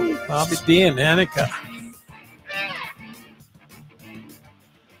 Bobby. Bobby D and Annika.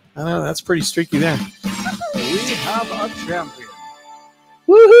 I know, that's pretty streaky there. We have a champion.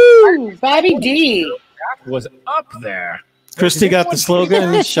 Woohoo! Bobby D. That was up there. Christy got the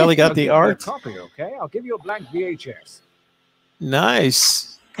slogan, Shelley got I'll the give you a art. copy, okay? I'll give you a blank VHS.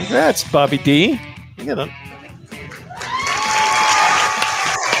 Nice. Congrats, Bobby D. You got a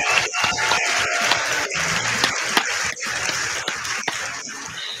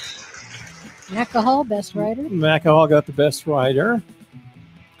Alcohol, best writer. Macahall got the best writer.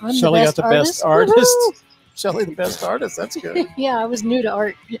 I'm Shelley got the best artist. Woohoo! Shelley the best artist. That's good. Yeah, I was new to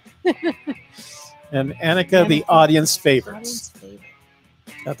art. And Annika, the audience favorites. Audience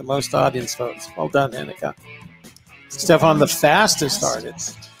favorite. Got the most audience votes. Well done, Annika. Stefan, the fastest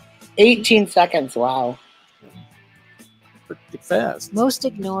artist. 18 seconds. Wow. Pretty fast. Most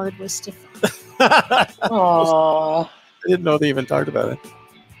ignored was Stefan. I Aww. didn't know they even talked about it.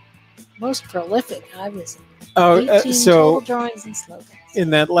 Most prolific. I was Oh, 18 total so drawings and slogans. in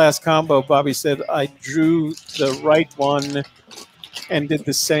that last combo, Bobby said, I drew the right one and did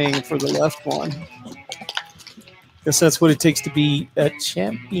the saying for the left one. Guess that's what it takes to be a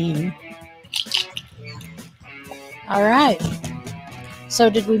champion. All right. So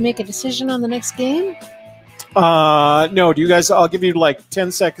did we make a decision on the next game? No, do you guys, I'll give you like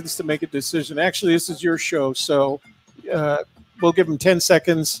 10 seconds to make a decision. Actually, this is your show, so we'll give them 10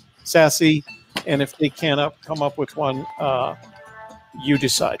 seconds, Sassy, and if they can't come up with one, you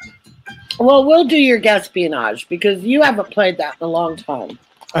decide. Well, we'll do your espionage because you haven't played that in a long time.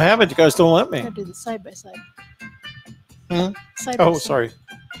 I haven't. You guys don't let I'm me. going to do the side by side. Hmm? Side by Oh, side. sorry.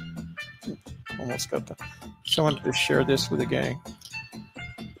 Almost got the. So I wanted to share this with the gang.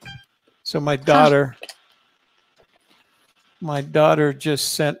 So my daughter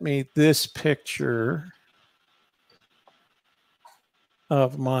just sent me this picture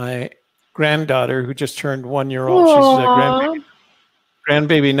of my granddaughter who just turned 1 year old. She's a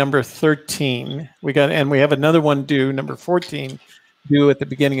grandbaby number 13. We have another one due, number 14, due at the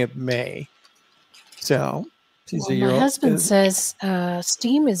beginning of May. So she's a year My old. husband says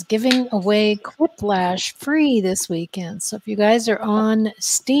Steam is giving away Quiplash free this weekend. So if you guys are on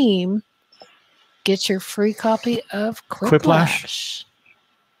Steam, get your free copy of Quiplash.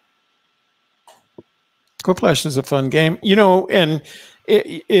 Quiplash is a fun game, and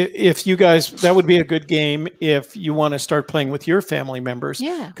if you guys, that would be a good game if you want to start playing with your family members.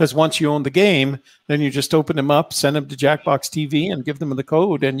 Yeah. Because once you own the game, then you just open them up, send them to Jackbox TV, and give them the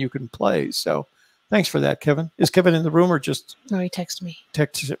code, and you can play. So, thanks for that, Kevin. Is Kevin in the room or just No, he texted me.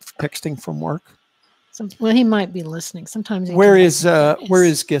 texting from work? Well, he might be listening. Sometimes he Where can- is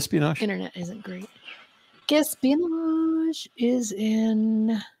Gaspionage? Internet isn't great. Gaspionage is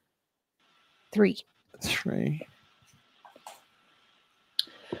in 3. 3.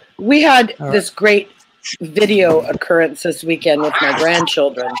 We had this great video occurrence this weekend with my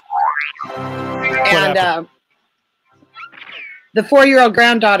grandchildren. And the 4-year-old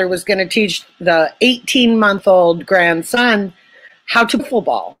granddaughter was going to teach the 18-month-old grandson how to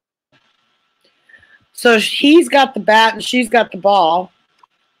football. So he's got the bat and she's got the ball.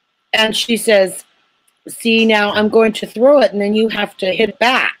 And she says, see, now I'm going to throw it and then you have to hit it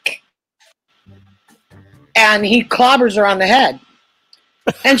back. And he clobbers her on the head.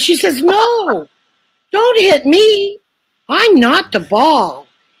 And she says, no, don't hit me. I'm not the ball.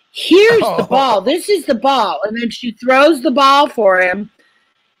 Here's the ball. This is the ball. And then she throws the ball for him.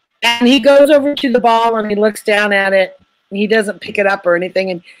 And he goes over to the ball and he looks down at it. he doesn't pick it up or anything,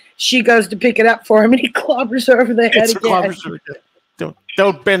 and she goes to pick it up for him, and he clobbers her over the head again.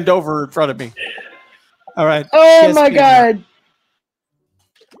 Don't bend over in front of me. All right. Oh my God.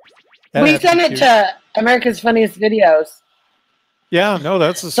 We sent it to America's Funniest Videos. Yeah, no,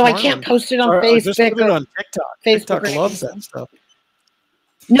 that's a so smart I can't one. post it on Or Facebook. just put it on TikTok. Facebook TikTok loves that stuff.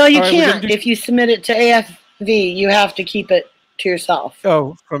 No, you All right, can't. If you submit it to AFV, you have to keep it to yourself.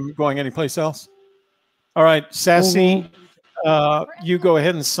 Oh, from going anyplace else? All right, Sassy, you go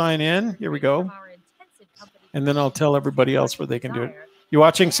ahead and sign in. Here we go. And then I'll tell everybody else where they can do it. You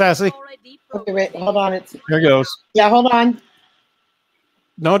watching, Sassy? Okay, wait, hold on. Here it goes. Yeah, hold on.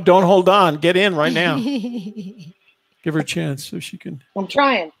 No, don't hold on. Get in right now. Give her a chance so she can. I'm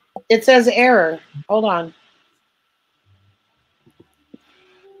trying. It says error. Hold on.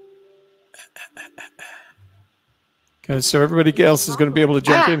 Okay, so everybody else is going to be able to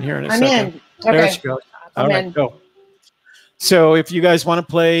jump in here in a I'm second. in. There Okay. she goes. I'm All right, in. go. So if you guys want to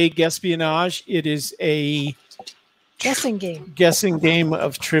play Guespionage, it is a Guessing game. guessing game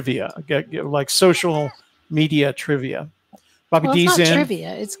of trivia, like social media trivia. Bobby Well, D's it's not in.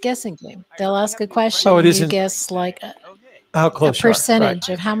 trivia. It's guessing game. They'll ask a question. Oh, it and you isn't- guess like How a close you are. percentage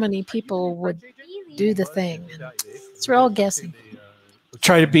of how many people would do the thing. And it's all guessing. Right.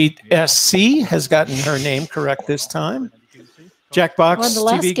 Try to beat SC has gotten her name correct this time. Jackbox Well, the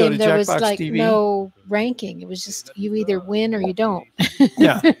last TV, go to game there was Jackbox like TV. no ranking. It was just you either win or you don't.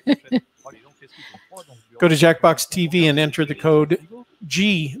 Yeah. Go to Jackbox TV and enter the code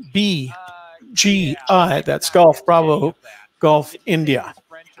GBGI. That's Golf Bravo Golf India.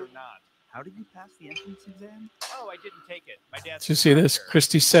 How did you pass the entrance exam? Oh, I didn't take it. My dad. Did you see this?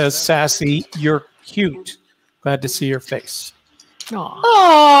 Christy says, Sassy, you're cute. Glad to see your face. Aw.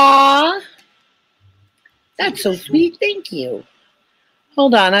 Aww. That's so sweet. Thank you.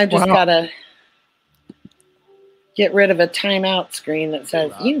 Hold on. I just Wow. got to get rid of a timeout screen that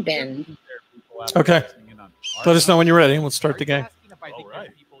says, you've been. Okay. Let us know when you're ready. We'll start the game. All right.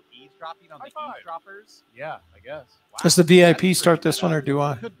 Yeah, I guess. Does the VIP start this one or do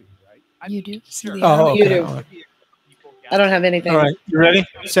I? You do? Oh, okay. You do. All right. I don't have anything. All right. You ready,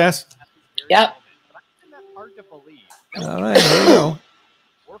 Sass? Yep. All right. Here we go.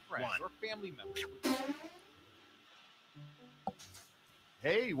 We're friends. We're family members.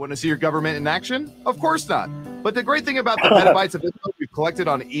 Hey, want to see your government in action? Of course not. But the great thing about the petabytes of info we've collected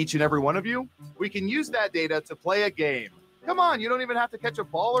on each and every one of you, we can use that data to play a game. Come on, you don't even have to catch a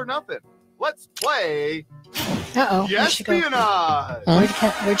ball or nothing. Let's play Uh-oh. Where'd she go? Espionage.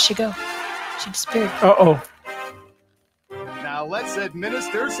 Where'd she go? She disappeared. Uh-oh. Now let's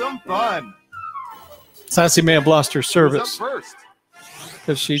administer some fun. Sassy may have lost her Who's up service first?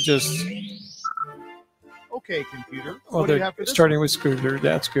 because she just, Okay, computer. well, What do you they're have for this? starting with Scooter.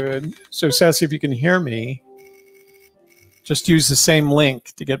 That's good. So, Sassy, if you can hear me, just use the same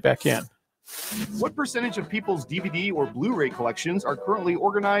link to get back in. What percentage of people's DVD or Blu-ray collections are currently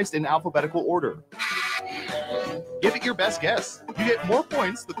organized in alphabetical order? Give it your best guess. You get more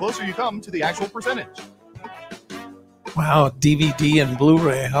points the closer you come to the actual percentage. Wow, DVD and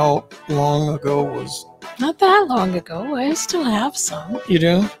Blu-ray. How long ago was Not that long ago. I still have some. you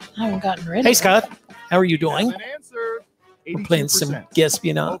do? I haven't gotten rid of Hey, them. Scott. How are you doing? That's an answer. We're playing some 82%.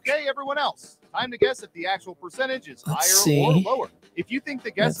 Guespionage. Okay, everyone else. Time to guess if the actual percentage is Let's higher or see. lower. If you think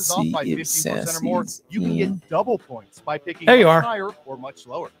the guess Let's is off by see if 15% or more, Sassy's you can in. get double points by picking There you much are. higher or much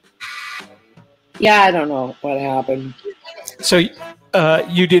lower. Yeah, I don't know what happened. So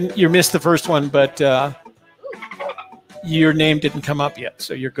you missed the first one, but your name didn't come up yet,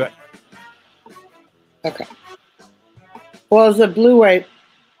 so you're good. Okay. Well, it's a Blu-ray.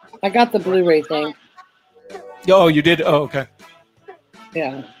 I got the Blu-ray thing. Oh, you did? Oh, okay.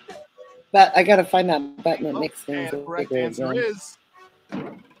 Yeah. But I got to find that button that makes And things the correct bigger answer again. is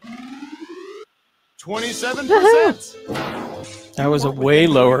 27%. That was a way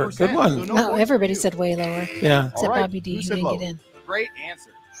lower. Good one. No, everybody said way lower. Yeah. Except All right, Bobby D. who He said didn't low? get in. Great answer.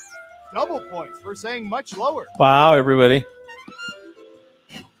 Double points for saying much lower. Wow, everybody.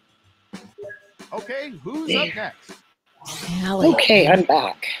 Okay, who's up next? Allie. Okay, I'm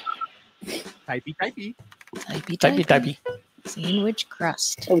back. Typey, typey. Typey. Sandwich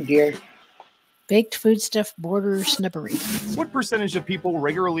crust. Oh, dear. Baked foodstuff border snubbery. What percentage of people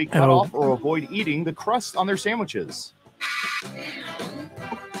regularly cut Oh. off or avoid eating the crust on their sandwiches?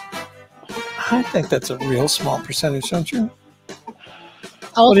 I think that's a real small percentage, don't you?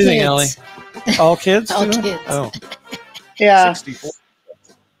 All What do you kids. think, Ellie? All kids? All do it? kids. Oh. Yeah. 64.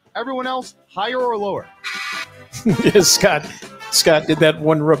 Everyone else, higher or lower? Yes, Scott. Scott, did that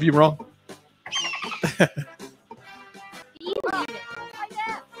one rub you wrong?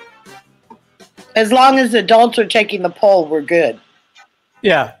 As long as adults are taking the poll, we're good.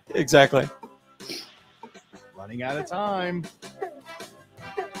 Yeah, exactly. Running out of time.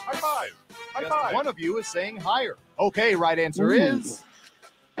 High five. High five. One of you is saying higher. Okay, right answer is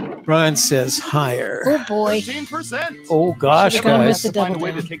Brian says higher. Oh boy. 13%. Oh gosh, Should've gone with guys. the Find a double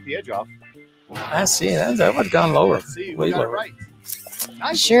way to down. take the edge off. I see. That would have gone lower. Let's see. Way We got it lower. right.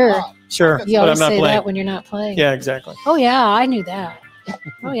 Nice Sure. job. Sure, You but I'm always not say playing. that when you're not playing. Yeah, exactly. Oh yeah, I knew that.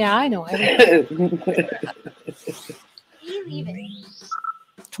 Oh yeah, I know everything.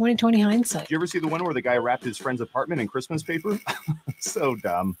 2020 hindsight. Did you ever see the one where the guy wrapped his friend's apartment in Christmas paper? So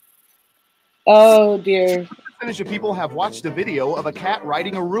dumb. Oh dear. What percentage of people have watched a video of a cat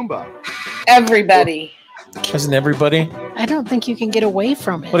riding a Roomba? Everybody. Isn't everybody? I don't think you can get away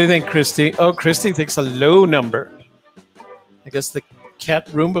from What do it. you think, Christy? Oh, Christy thinks a low number. I guess the cat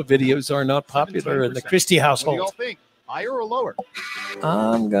Roomba videos are not popular in the 17%. Christie What do household. y'all think? Higher or lower?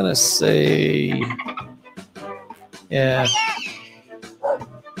 I'm gonna say, yeah.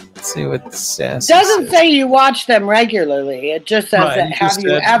 Let's see what says. Doesn't say you watch them regularly. It just says Right, that he have just you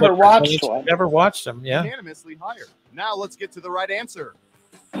said ever what watched percentage one? Never watched them. Yeah. Unanimously higher. Now let's get to the right answer.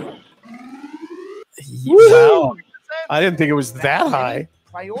 Wow. I didn't think it was that high.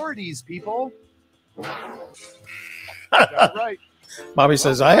 Priorities, people. Got it right. Bobby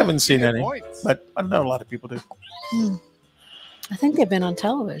says I haven't seen any, Points. but I know a lot of people do. I think they've been on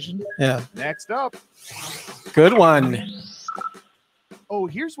television. Yeah. Next up. Good one. Oh,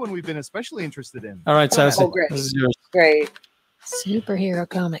 here's one we've been especially interested in. All right, Sassy. Oh, great. This is yours. Great. Superhero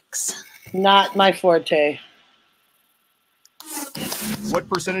comics. Not my forte. What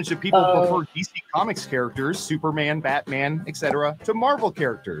percentage of people prefer DC Comics characters, Superman, Batman, etc., to Marvel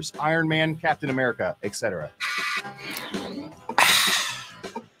characters, Iron Man, Captain America, etc.?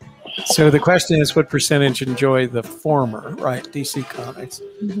 So the question is, what percentage enjoy the former, right? DC Comics.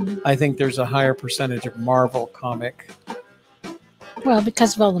 Mhm. I think there's a higher percentage of Marvel comic. Well,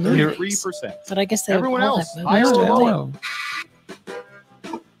 because of all the movies. 33%. But I guess they Everyone all else, have higher movies. or don't they?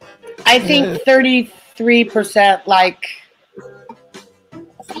 lower? I think 33% like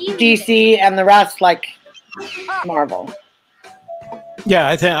DC and the rest like Marvel. Yeah,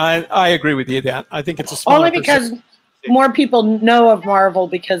 I think I agree with you that. I think it's a smaller Only because more people know of Marvel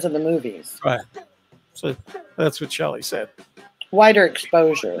because of the movies. Right. So that's what Shelley said. Wider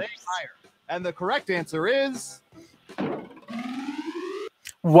exposure. Say higher. And the correct answer is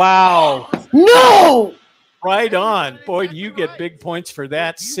Wow. No! Right on. Boy, do you get big points for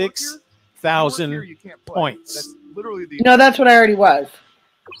that. If you work here, 6,000 you can't play. points. That's literally the No, that's what I already was.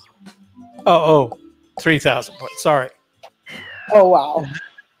 Oh, 3,000 points. Sorry. Oh, wow.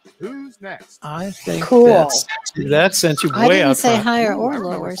 Who's next? I think Cool. that sent you I way didn't out say front. higher Ooh, or I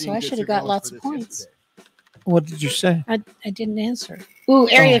remember lower, seeing so I good should have got surveillance lots for of this points. yesterday. What did you say? I didn't answer. Ooh,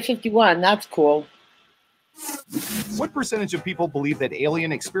 Area Oh. 51. That's cool. What percentage of people believe that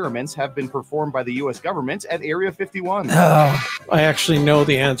alien experiments have been performed by the U.S. government at Area 51? Oh, I actually know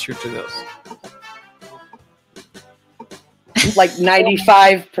the answer to this. Like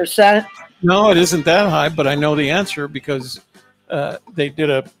 95%. No, it isn't that high, but I know the answer because they did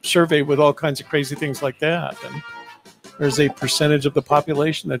a survey with all kinds of crazy things like that. And there's a percentage of the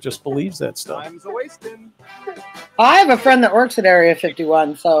population that just believes that stuff. Time's a wasting. I have a friend that works at Area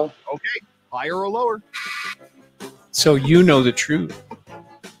 51, so Okay, higher or lower? So you know the truth.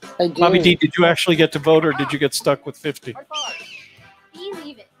 I do. Bobby D, did you actually get to vote or did you get stuck with 50? High five.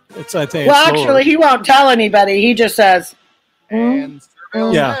 It's, I think, Well, it's lower. actually, he won't tell anybody. He just says, And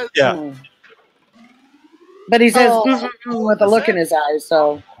surveillance Yeah, says yeah. "Mm." But he says Oh. with a look in his eyes,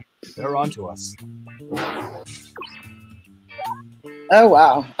 so. they're on to us. Oh,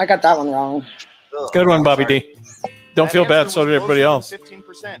 wow. I got that one wrong. Good one, Bobby D. Don't That feel bad, answer so did was everybody closer else. than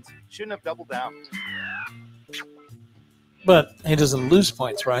 15%. Shouldn't have doubled down. But he doesn't lose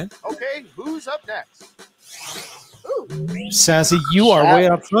points, right? Okay, who's up next? Sassy, you are way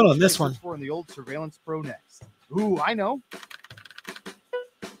up front on this one. For in the old Surveillance Pro next. Ooh, I know.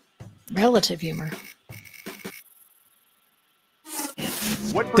 Relative humor.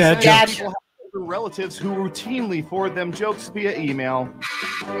 What Dad percentage jokes. of people have older relatives who routinely forward them jokes via email?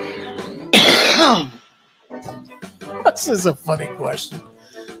 This is a funny question.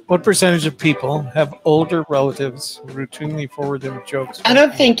 What percentage of people have older relatives who routinely forward them jokes? I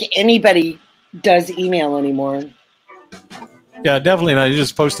don't think anybody does email anymore. Yeah, definitely not. You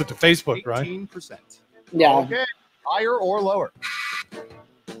just post it to Facebook, right? 18%. Yeah. Okay, higher or lower?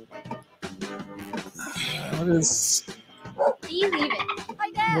 What is?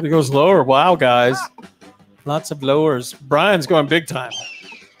 What goes lower? Wow, guys, lots of lowers. Brian's going big time,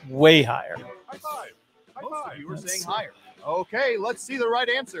 way higher. High five. High five. You were saying higher. Okay, let's see the right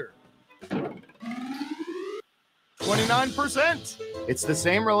answer. 29%. It's the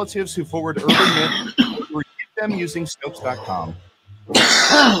same relatives who forward urban myths or get them using Snopes.com.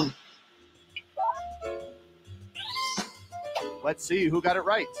 Let's see who got it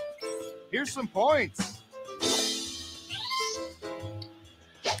right. Here's some points.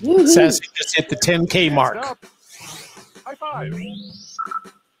 Sassy just hit the 10K mark. High five.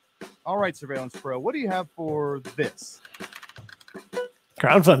 All right, Surveillance Pro, what do you have for this?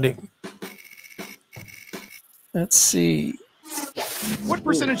 Crowdfunding. Let's see. What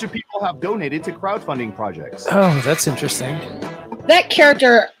percentage of people have donated to crowdfunding projects? Oh, that's interesting. That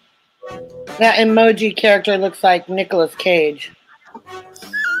character, that emoji character looks like Nicolas Cage.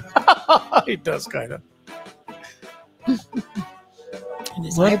 He does kind of.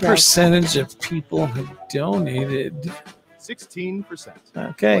 What percentage of people have donated? 16%.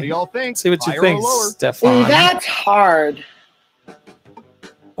 Okay. What do y'all think? See what you Higher think, or lower? Stefan. Ooh, that's hard.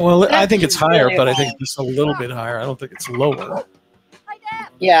 Well, I think That's it's higher, really but I hard. think it's a little bit higher. I don't think it's lower.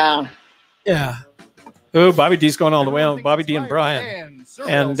 Yeah. Yeah. Oh, Bobby D's going all the way on. Everyone Bobby thinks D and it's Brian right. And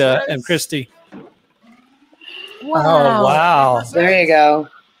Surveil and says Christy. Wow. Oh, wow. There you go.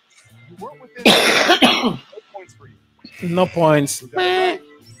 You weren't within no points for you. No points. You got it right.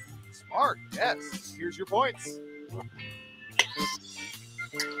 Smart. Yes. Here's your points.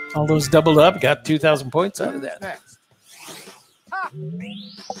 All those doubled up. Got 2,000 points out of that. Next.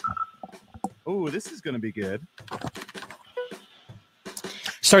 Oh, this is going to be good.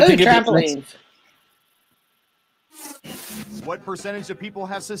 Start Ooh, thinking. trampolines. What percentage of people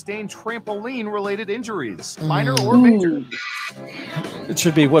have sustained trampoline-related injuries, minor or major? Ooh, It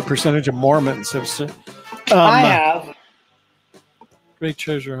should be what percentage of Mormons have. I have. Great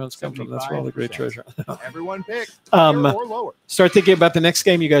treasure hunts come from. That's where all the great 75%. treasure. Everyone picked higher or lower. Start thinking about the next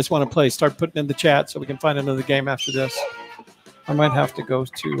game you guys want to play. Start putting in the chat so we can find another game after this. I might have to go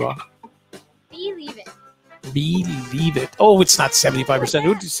to Believe it. Believe It. Oh, it's not 75%.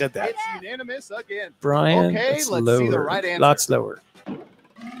 Who just said that? It's unanimous again. Brian. Okay, It's let's lower. see the right answer. Lots lower.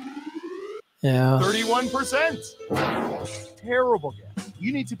 Yeah. 31%. Terrible guess.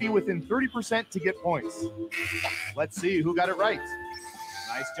 You need to be within 30% to get points. Let's see who got it right.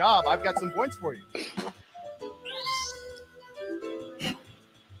 Nice job. I've got some points for you.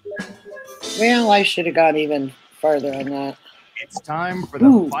 Well, I should have gone even further on that. It's time for the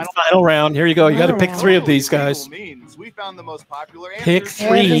Ooh. final round. Here you go. You got to pick Final three of these guys. Means we found the most popular Pick answers to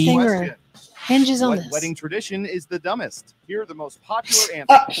three. the Everything question. hinges on What this. wedding tradition is the dumbest? Here are the most popular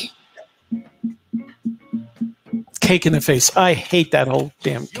answers. Cake in the face. I hate that whole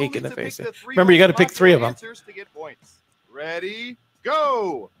damn You'll cake in need the to pick face. the three Remember, you got to most pick three of popular them. answers to get points. Ready,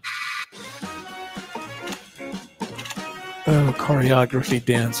 go. Oh, choreography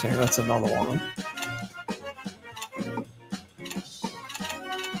dancing. That's another one.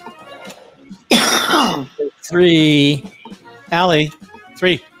 Three. Allie.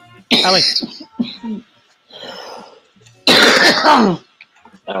 Three. Allie.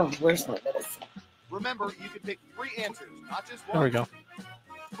 Oh, where's my medicine? Remember, you can pick three answers, not just one. There we go.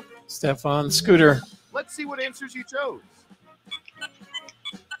 Stefan. Scooter. Let's see what answers you chose.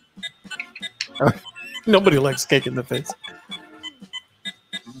 Nobody likes cake in the face.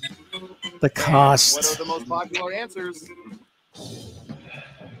 The What cost. are the most popular answers?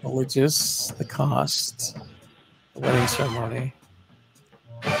 Religious. The cost. The wedding ceremony.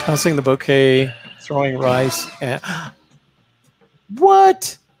 Tossing the bouquet. Throwing rice. And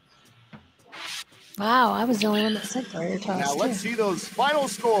what? Wow, I was the only one that said garter toss. Now let's see those final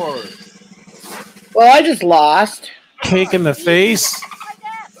scores. Well, I just lost. Cake in the face.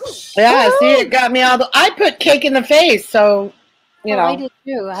 Yeah, see, it got me all the. I put cake in the face, so you I know. did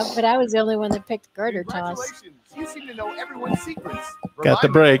too, but I was the only one that picked garter toss. Congratulations. You seem to know everyone's secrets. Got the Remind me to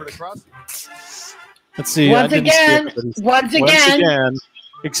break. put it across you. Let's see. I Once didn't see again, everybody's- once Once again, again.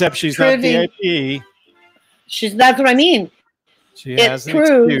 Except she's Privy. not VIP. she's. That's what I mean. She It has an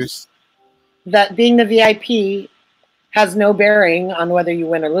proves- excuse. That being the VIP has no bearing on whether you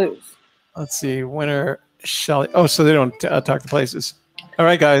win or lose. Let's see. Winner Shelley. Oh, so they don't talk the places. All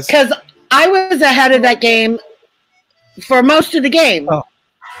right, guys. Because I was ahead of that game for most of the game, Oh.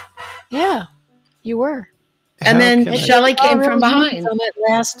 Yeah, you were. and How then can I- Shelley came Oh, from really? behind. On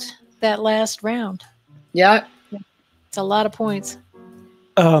that last round. Yeah. It's a lot of points.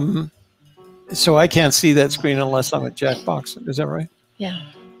 So I can't see that screen unless I'm at Jackbox. Is that right? Yeah.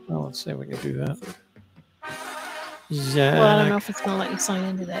 Well, let's see if we can do that. Well, I don't know Jack. if it's going to let you sign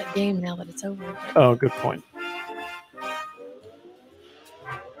into that game now that it's over. Oh, good point.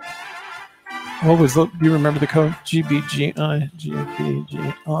 What was the? Do you remember the code? GBGI.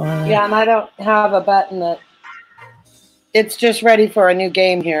 GBGI. Yeah, and I don't have a button that. It's just ready for a new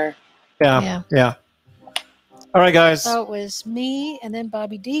game here. Yeah. Yeah. All right, guys. So it was me, and then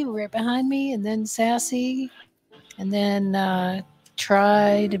Bobby D right behind me, and then Sassy, and then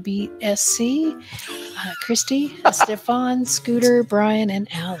Try to Beat SC, Christy, Stefan, Scooter, Brian, and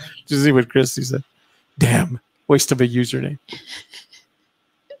Allie. Did you see what Christy said? Damn, waste of a username.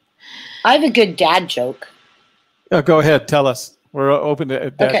 I have a good dad joke. Oh, go ahead. Tell us. We're open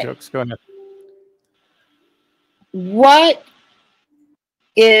to dad jokes. Go ahead. What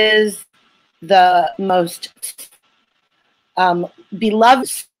is the most beloved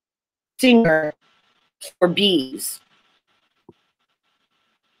singer for bees?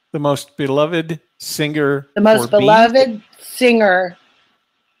 The most beloved singer. The most for beloved bees? singer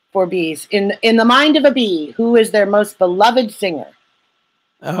for bees. In the mind of a bee, who is their most beloved singer?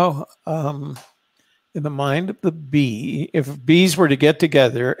 Oh, in the mind of the bee, if bees were to get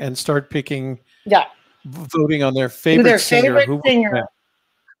together and start picking, voting on their favorite singer,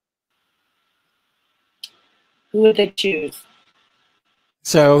 who would they choose?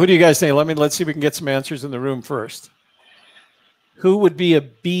 So, who do you guys think? Let's see if we can get some answers in the room first. Who would be a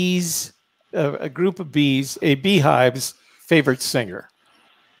group of bees, a beehive's favorite singer?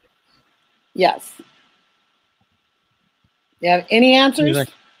 Yes. You have any answers?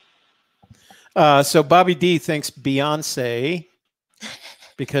 So Bobby D thinks Beyonce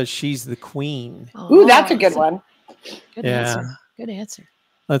because she's the queen. Ooh, that's a good one. Good answer. Good answer.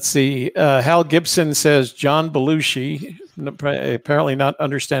 Let's see. Hal Gibson says John Belushi, apparently not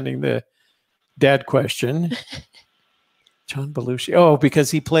understanding the dad question. John Belushi. Oh,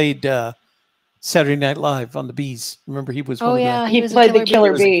 because he played Saturday Night Live on the Bees. Remember, he was. He played the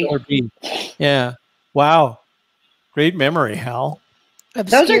killer bee. Yeah. Wow. Great memory, Hal.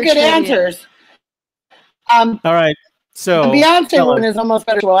 Those are good answers. All right. So the Beyonce one is almost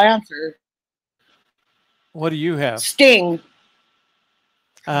better to answer. What do you have? Sting.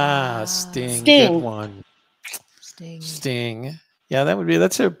 Sting. Good one. Sting. Yeah,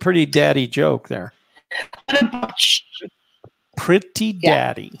 that's a pretty daddy joke there. Pretty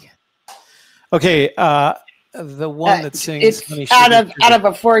daddy. Okay, the one that sings it's out of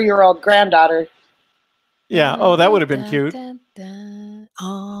a 4-year-old granddaughter. Yeah. Oh, that would have been cute.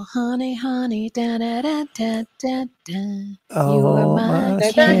 Oh, honey, honey, da da da da da da. Oh, you are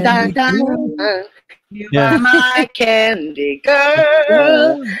my candy girl. You are my candy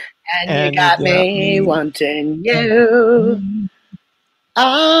girl, and you got me wanting you.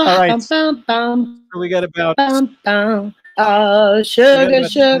 All right. Bum, bum, so we got about. Oh, sugar,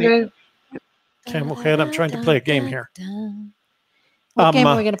 sugar. Camel Head. I'm trying to play a game here. What game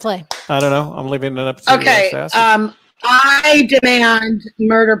are we going to play? I don't know. I'm leaving it up to okay. I demand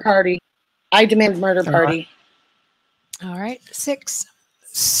murder party. I demand murder party. All right. 6.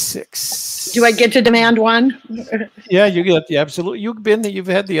 Do I get to demand one? Yeah, you get. Yeah, absolutely. You've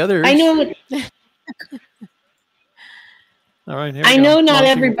had the others. I know. All right. I know not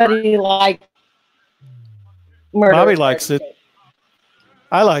everybody likes murder. Bobby likes it.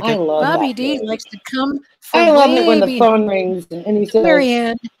 I like it. Bobby D likes to come. I love it when the phone rings and he says,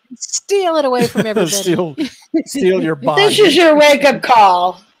 Marianne, steal it away from everybody. steal your body. This is your wake-up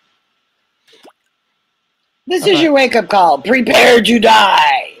call. This is your wake-up call. Prepare to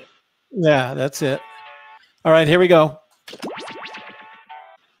die. Yeah, that's it. All right, here we go.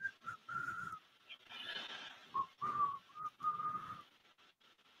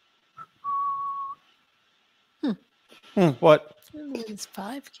 What? Where this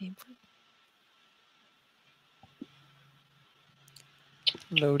 5 came from.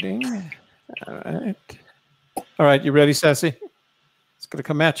 Loading. All right. All right, you ready, Sassy? It's going to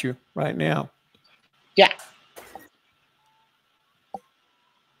come at you right now. Yeah.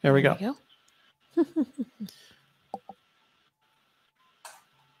 There we go.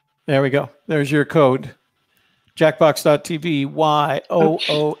 There we go. There's your code. Jackbox.tv,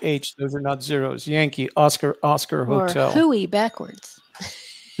 YOOH. Those are not zeros. Yankee, Oscar, Hotel. Or hooey backwards.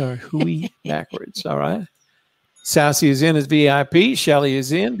 Or hooey backwards. All right. Sassy is in as VIP. Shelley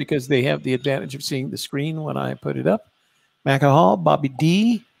is in because they have the advantage of seeing the screen when I put it up. Macahall, Bobby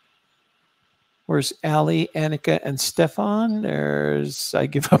D. Where's Allie, Annika, and Stefan? There's, I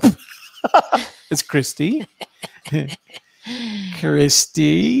give up. It's Christy.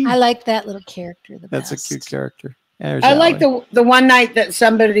 Christy. I like that little character the That's best. A cute character. There's I like the one night that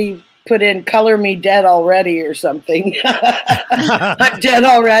somebody put in "Color Me Dead Already" or something. I'm dead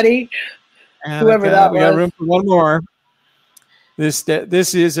already. Annika, whoever that was. We got room for one more. This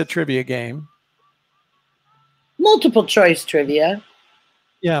is a trivia game. Multiple choice trivia.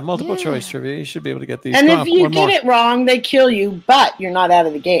 Yeah, multiple choice trivia. You should be able to get these. And if you get it wrong, they kill you, but you're not out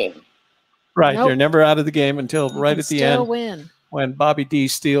of the game. Right. Nope. You're never out of the game until right at the end. Win. when Bobby D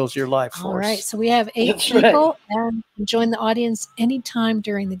steals your life force. All right, so we have 8 That's people, and you can join the audience anytime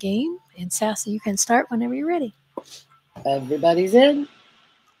during the game. And Sassy, you can start whenever you're ready. Everybody's in.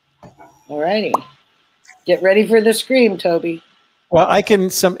 All righty. Get ready for the scream, Toby. Well, I can.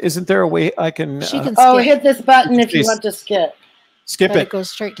 Isn't there a way I can? She can Oh, skip. hit this button if you Please. want to skip. Skip But it. it goes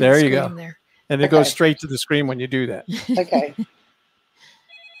straight to There the you screen go. there. And it Okay. goes straight to the screen when you do that. Okay.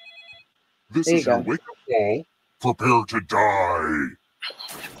 This There you is your go. wake-up call. Prepare to die.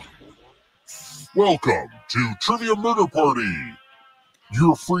 Welcome to Trivia Murder Party.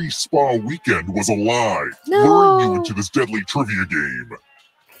 Your free spa weekend was a lie, luring you into this deadly trivia game.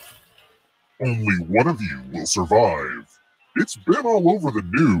 Only one of you will survive. It's been all over the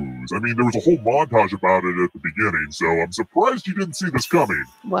news. I mean, there was a whole montage about it at the beginning, so I'm surprised you didn't see this coming.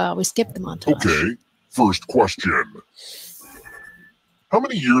 Well, we skipped the montage. Okay, first question. How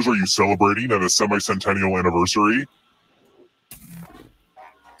many years are you celebrating at a semi-centennial anniversary?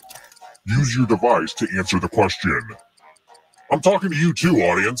 Use your device to answer the question. I'm talking to you too,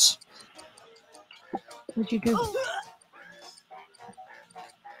 audience. What'd you do?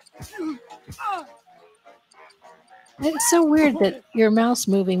 It's so weird that your mouse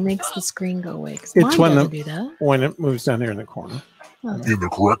moving makes the screen go away. 'Cause It's mine when doesn't do that. when it moves down here in the corner. Oh. And the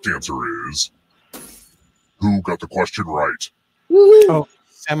correct answer is, who got the question right? Woohoo. Oh,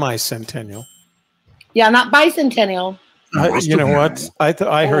 semi-centennial. Yeah, not bicentennial. The rest You know of what? I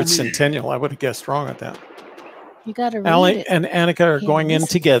follow heard me. centennial. I would have guessed wrong at that. You got to read Allie it. and Annika are Can't going in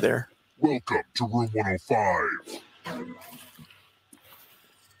listen. together. Welcome to room 105.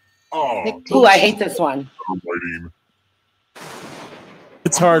 Ah, Dictate. Ooh, I hate this one. writing.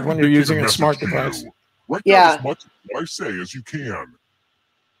 It's hard when you're Get using a message smart to you. device. Write Yeah. down as much of what I say as you can.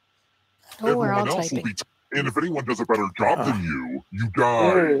 Oh, we're all Everyone else will typing. be and if anyone does a better job than you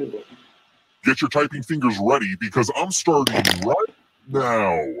die. Ooh. Get your typing fingers ready because I'm starting right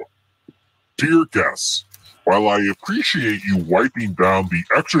now. Dear guests, while I appreciate you wiping down the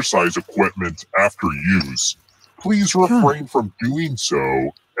exercise equipment after use, please refrain from doing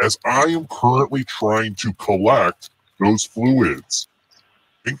so as I am currently trying to collect those fluids.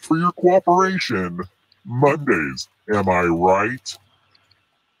 Thanks for your cooperation. Mondays, am I right?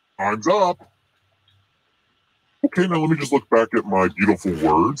 Time's up. Okay, now let me just look back at my beautiful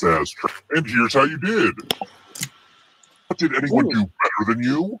words and here's how you did. Did anyone do better than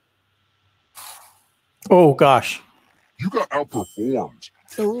you? Oh gosh. You got outperformed.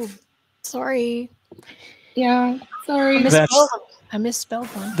 Oh, sorry. Yeah, sorry. I misspelled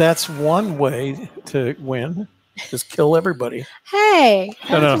one. That's one way to win. Just kill everybody. Hey,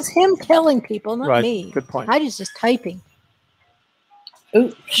 No, that no. was him killing people, not Right. me. Good point. I was just typing.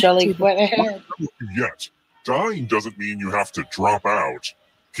 Ooh, Shelley went ahead. Yet, dying doesn't mean you have to drop out.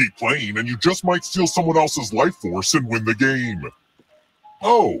 Keep playing and you just might steal someone else's life force and win the game.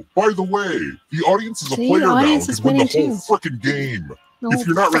 Oh, by the way, the audience is a See, player the now and audience can is win the winning whole too. frickin' game. No If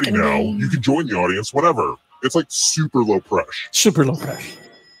you're not ready frickin' now, game. you can join the audience whenever. It's like super low pressure. Super low pressure.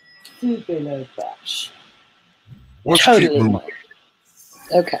 Super low crash. Let's Totally keep moving. won.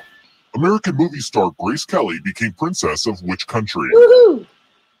 Okay. American movie star Grace Kelly became princess of which country? Woohoo!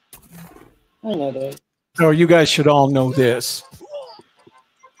 I know that. So you guys should all know this.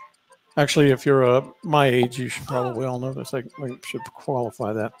 Actually, if you're my age, you should probably all know this. I should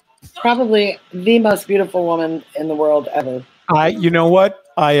qualify that. Probably the most beautiful woman in the world ever. You know what?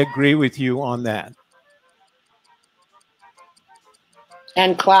 I agree with you on that.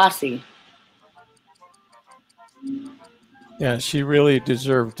 And classy. Yeah, she really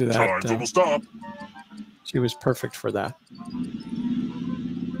deserved that. Time's almost up. She was perfect for that.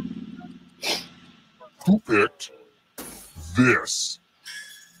 Who picked this?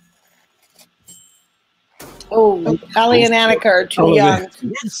 Oh, Allie and Annika are too Oh, young.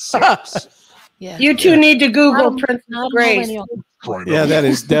 Yeah. You two need to Google Not Princess a Grace. millennial. Try Yeah, not. that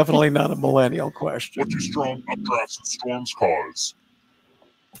is definitely not a millennial question. What do strong updrafts and storms cause?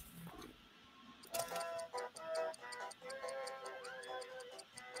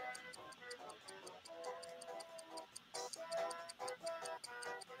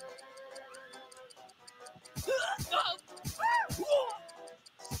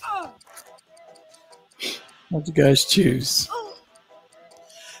 What do you guys choose?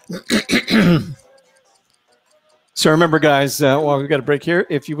 So remember, guys, while we've got a break here,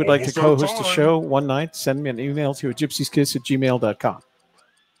 if you would like to Almost out of co-host a time. show one night, send me an email to gypsieskiss@gmail.com.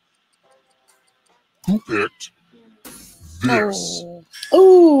 Who picked this?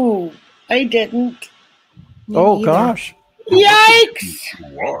 Oh. Ooh, I didn't. Me Oh, neither. gosh. Yikes!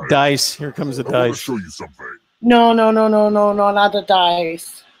 Why? Dice. Here comes the I want to dice. show you something. No, not the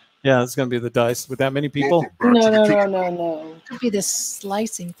dice. Yeah, it's going to be the dice with that many people. No. Could be this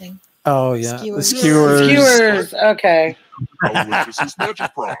slicing thing. Oh yeah, Skewers. the skewers. Skewers. Okay. Aloysius'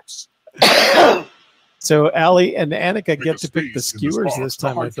 magic props. So Allie and Annika Make get a to pick the space in this skewers box this to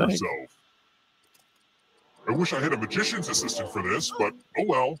time, I hide think. yourself. I wish I had a magician's assistant for this, but oh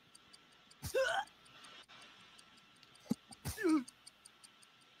well.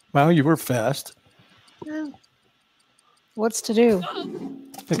 Wow, you were fast. What's to do?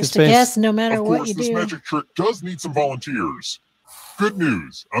 Pick a Just a space. guess, no matter Of what course, you this do. magic trick does need some volunteers. Good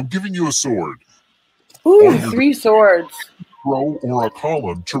news, I'm giving you a sword. Ooh, 3 swords. Throw or a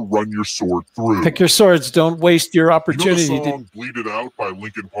column to run your sword through. Pick your swords. Don't waste your You know the opportunity. song Bleed It Out by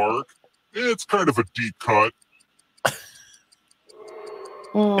Linkin Park? It's kind of a deep cut.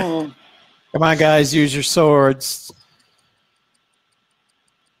 Mm. Come on, guys, use your swords.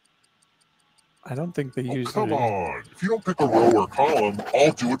 I don't think they use Come it. on. If you don't pick a row or column,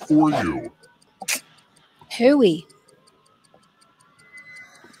 I'll do it for you. Hooey.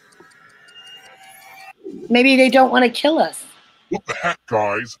 Maybe they don't want to kill us. What the heck,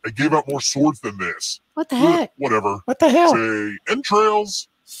 guys? I gave out more swords than this. What the heck? Whatever. What the hell? Say entrails.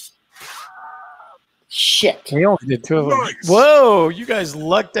 Shit. We only did 2 of them. Nice. Whoa, you guys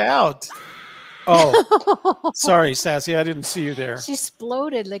lucked out. Oh, sorry, Sassy. I didn't see you there. She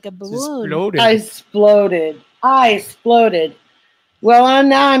exploded like a She balloon. exploded. I exploded. Well,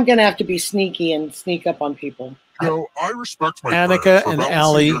 now I'm going to have to be sneaky and sneak up on people. You know, I respect my Annika friends for and balancing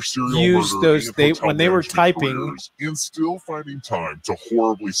Allie their serial used murder those- and they- hotel when they were management typing- careers and still finding time to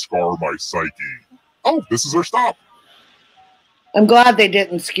horribly scar my psyche. Oh, this is our stop. I'm glad they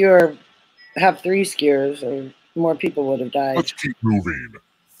didn't have 3 skewers, or more people would have died. Let's keep moving.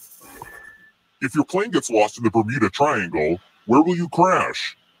 If your plane gets lost in the Bermuda Triangle, where will you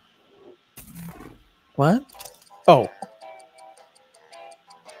crash? What? Oh.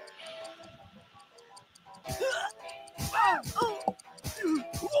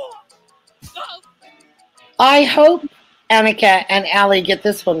 I hope Annika and Allie get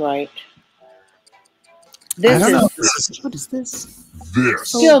this one right. I This don't know. is What is this? This.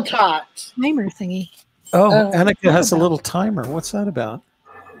 still taught. Timer thingy. Oh, Oh, Annika has a little timer. What's that about?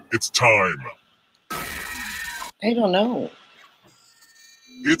 It's time. I don't know.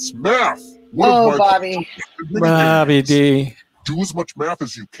 It's math. One Oh, of my Bobby. many Bobby games. D. Do as much math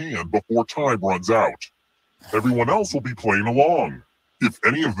as you can before time runs out. Everyone else will be playing along. If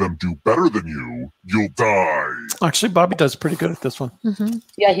any of them do better than you, you'll die. Actually, Bobby does pretty good at this one. Mm-hmm.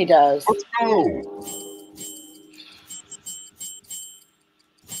 Yeah, he does. Let's go.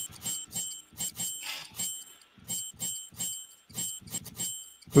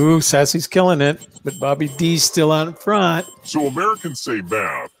 Ooh, Sassy's killing it, but Bobby D's still out in front. So Americans say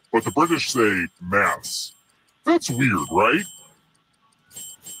math, but the British say maths. That's weird, right?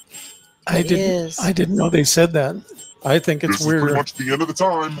 I didn't know they said that. I think it's This is pretty weird. much the end of the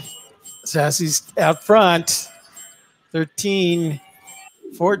time. Sassy's out front. 13,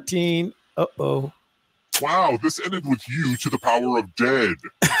 14. Uh-oh. Wow, this ended with you to the power of dead.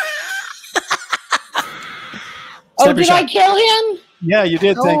 Oh, Step your did I shot. kill him? Yeah, you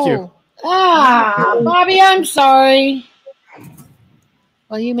did. Thank you. Ah, Bobby, I'm sorry.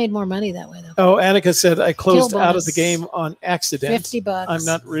 Well, you made more money that way, though. Oh, Annika said I closed Kill out of the bonus. game on accident. $50. I'm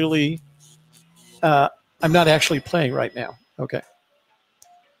not really, I'm not actually playing right now. Okay.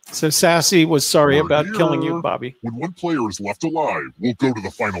 So Sassy was sorry We're about killing here. you, Bobby. When one player is left alive, we'll go to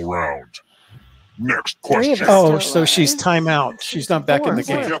the final round. Next Three of question. us. Oh, Still so she's alive. time out. She's not back in the Who's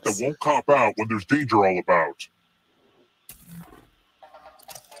the game. cat that won't cop out when there's danger all about?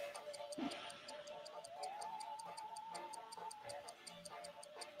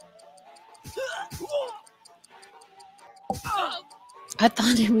 I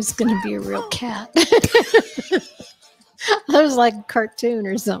thought it was going to be a real cat. That was like a cartoon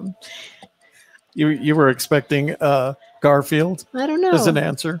or something. You were expecting Garfield I don't know. as an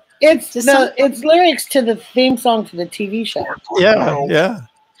answer. It's Just it's lyrics to the theme song to the TV show Yeah, yeah.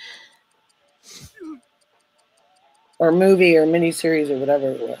 or movie or miniseries or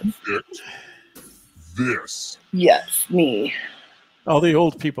whatever it was. Picked this. Yes, me. All the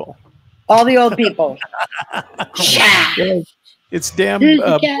old people. All the old people. Yeah, it's damn Who's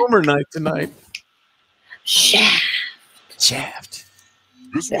the cat? boomer night tonight. Shaft. Shaft.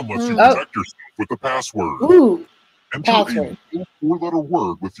 This one lets you Oh. protect yourself with the password. Ooh, Enter password. a four-letter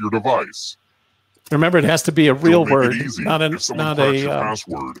word with your device. Remember, it has to be a real It'll make word, it easy. not If someone not cracks your a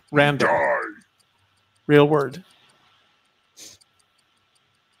password, you random die. real word.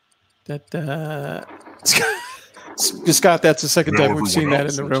 Da-da. Scott, that's the second Now time we've seen everyone that in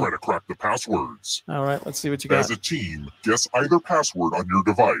else the will room. try to crack the passwords. All right, let's see what you As got. a team, guess either password on your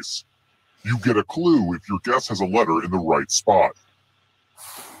device. You get a clue if your guess has a letter in the right spot.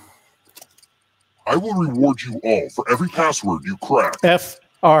 I will reward you all for every password you crack. F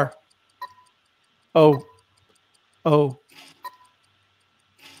R O O.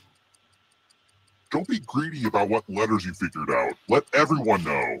 Don't be greedy about what letters you figured out. Let everyone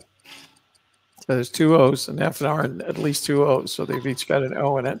know. So there's 2 O's, an F and R, and at least 2 O's. So they've each got an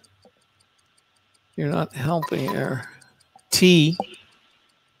O in it. You're not helping here. T.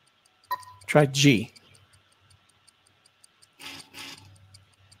 Try G.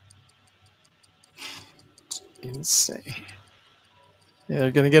 Insane. Yeah,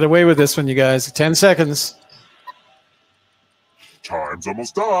 they're going to get away with this one, you guys. 10 seconds. Time's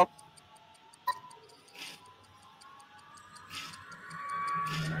almost up.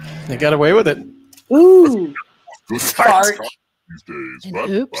 They got away with it. Ooh. Good Fart. these days, And but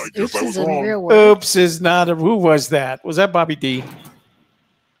oops, I guess oops I was is a wrong. real word. Oops is not a. Who was that? Was that Bobby D?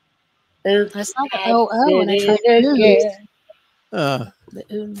 I saw the O and I tried oops.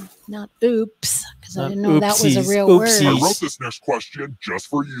 The not oops, because I didn't know that was a real word. I wrote this next question just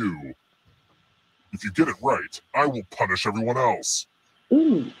for you. If you get it right, I will punish everyone else.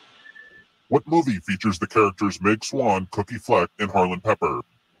 Ooh. What movie features the characters Meg Swan, Cookie Fleck, and Harlan Pepper?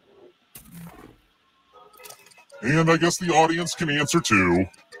 And I guess the audience can answer too.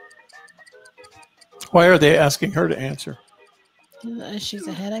 Why are they asking her to answer? She's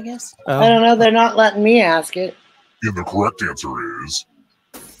ahead, I guess. I don't know. They're not letting me ask it. And the correct answer is...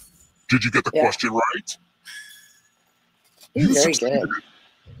 Did you get the question right? Very good.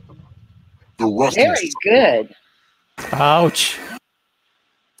 The rust Very good. Ouch.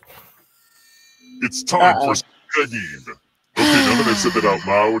 It's time for pegging. Okay, now that I said that out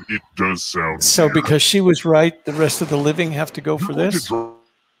loud, it does sound So weird. because she was right, the rest of the living have to go for this?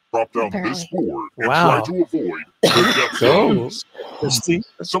 Drop down this board and Wow. try to avoid the death zones.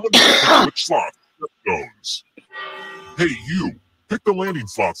 Someone pick which slot death zones. Hey, you, pick the landing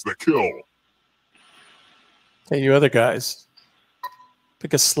slots that kill. Hey, you other guys.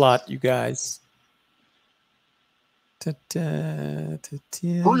 Pick a slot, you guys. Hurry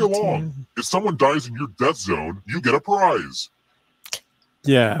along. If someone dies in your death zone, you get a prize.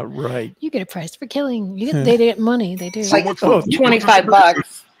 Yeah, right. You get a prize for killing. You get, they get money. They do. Like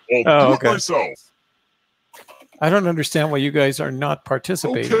 $25. Oh, okay. Myself. I don't understand why you guys are not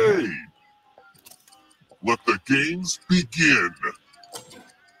participating. Okay. Let the games begin.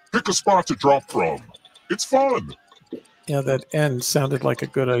 Pick a spot to drop from. It's fun. Yeah, that end sounded like a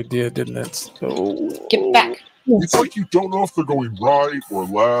good idea, didn't it? So Get back. It's like you don't know if they're going right or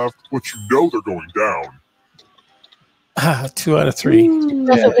left, but you know they're going down. 2 out of 3.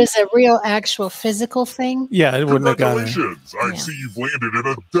 If it was a real, actual physical thing. Yeah, it wouldn't have gotten it. Congratulations. I see you've landed in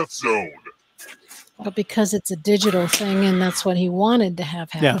a death zone. But because it's a digital thing, and that's what he wanted to have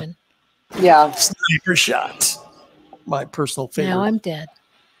happen. Yeah. Sniper shot. My personal favorite. Now I'm dead.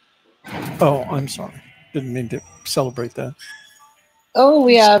 Oh, I'm sorry. Didn't mean to celebrate that. Oh,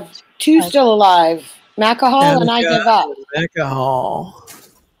 we have 2 still alive. Macahall and I give up. Alcohol.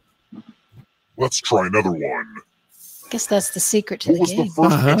 Let's try another one. I guess that's the secret to What the was game. the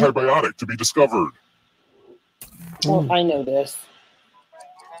first antibiotic to be discovered? Well, I know this.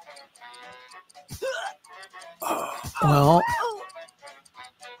 Well,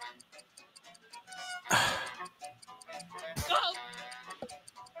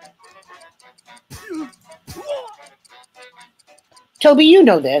 Toby, you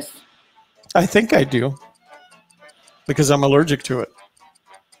know this. I think I do. Because I'm allergic to it.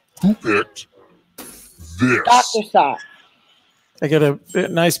 Who picked this? Dr. Sock. I get a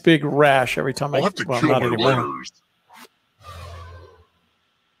nice big rash every time I'll have to kill not my anymore. letters.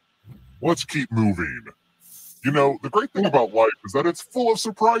 Let's keep moving. You know, the great thing about life is that it's full of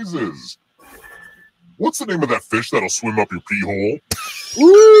surprises. What's the name of that fish that'll swim up your pee hole?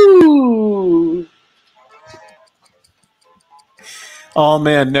 Ooh. All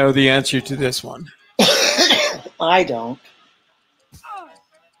men know the answer to this one. I don't.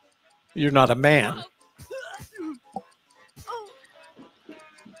 You're not a man.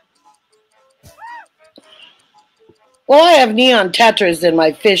 Well, I have neon tetras in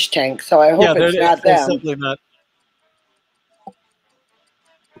my fish tank, so I hope it's not them. Simply not.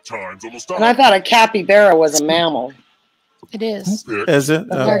 Time's almost up. And I thought a capybara was a mammal. It is. Is it?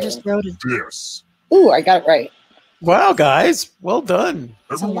 The largest rodent. This. Ooh, I got it right. Wow, guys. Well done.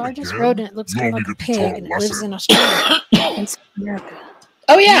 It's the Everyone largest again? rodent. It looks You kind all of like a need to be taught pig, a and it lives lesson. in Australia and South America.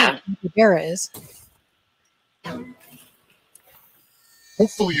 Oh, yeah. Capybara is.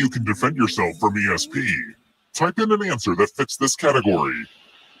 Hopefully you can defend yourself from ESP. Type in an answer that fits this category.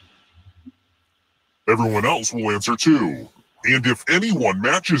 Everyone else will answer too. And if anyone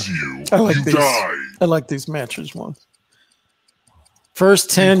matches you, you die. I like these matches ones. First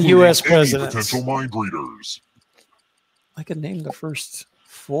 10 Including U.S. any presidents. potential mind readers. I could name the first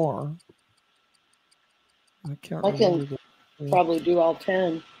 4. I can't I remember. can probably do all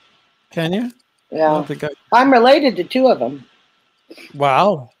 10. Can you? Yeah. I don't think I'm related to 2 of them.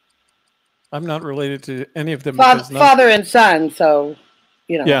 Wow. I'm not related to any of them. Father and son, so,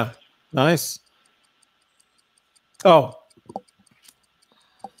 you know. Yeah. Nice. Oh.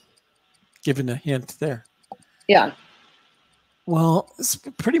 Given a hint there. Yeah. Well,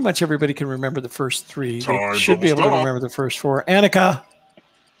 pretty much everybody can remember the first 3. They Time's should be able to almost up. remember the first 4. Annika.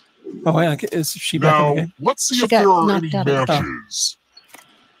 Oh, Annika, is she back in the game? Let's see She if there got are any knocked out. matches.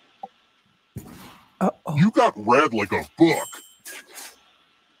 Uh-oh. You got read like a book.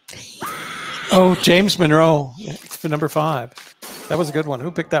 Oh, James Monroe for number 5. That was a good one.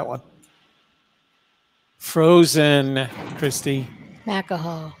 Who picked that one? Frozen, Christy.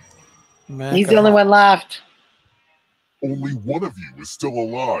 Alcohol. He's the only one left. Only one of you is still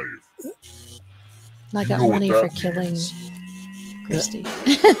alive. I You got know what money that for killing means. Christy.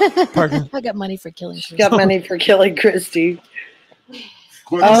 Pardon? I got money for killing Christy. Got money for killing Christy.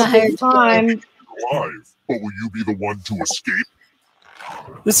 Glenn, Time. alive, but will you be the one to escape?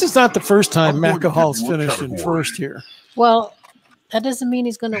 This is not the first time I'm going to Macahall's give you a finished in category. first here. Well, that doesn't mean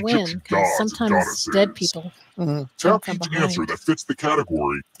he's going to win Egyptian because gods and sometimes goddesses. dead people. Mhm. Tap from each behind. answer that fits the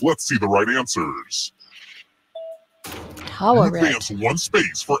category. Let's see the right answers. How You a red. advance 1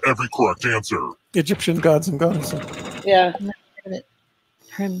 space for every correct answer. Egyptian gods and goddesses. Yeah.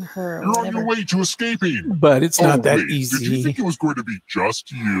 Him, her, or You're on whatever. your way to escaping. But it's not that Wait, Did you easy. think it was going to be just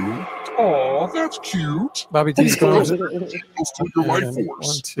you? Oh, that's cute. Bobby D's going. Let's take your life And force.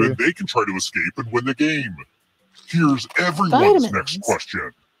 1, 2. Then they can try to escape and win the game. Here's everyone's Vitamins. next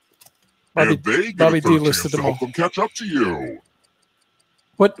question. Bobby- and they get Bobby a D third listed chance to them help all. them catch up to you.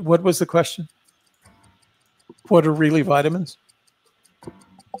 What was the question? What are really vitamins?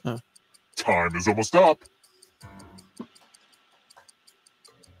 Time is almost up.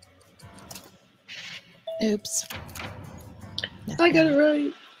 Oops. I got it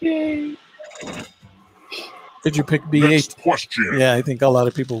right. Yay. Did you pick Next B8? question. Yeah, I think a lot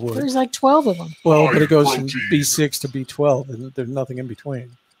of people would. There's like 12 of them. Well, High but it goes from protein. B6 to B12, and there's nothing in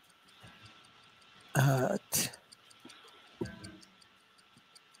between.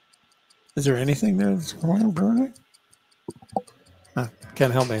 Is there anything there that's going burning?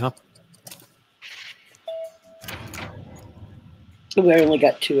 Can't help me, huh? We only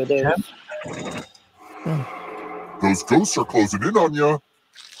got 2 of those. Those ghosts are closing in on you.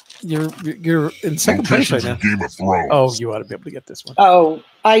 You're in second place right Locations now. in Game of Thrones. Oh, you ought to be able to get this one. Oh,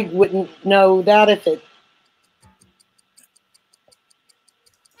 I wouldn't know that if it.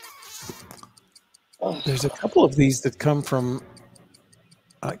 Oh, There's a couple of these that come from.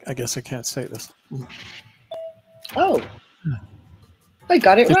 I guess I can't say this. oh. I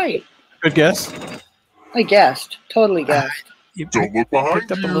got it right. Good guess. I guessed. Totally guessed. You Don't look behind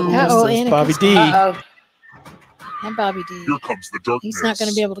picked up a you. little Uh-oh, list. Annika's Bobby D. Uh-oh. And Bobby D. Here comes the darkness. He's not going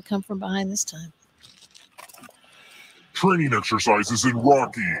to be able to come from behind this time. Training exercises in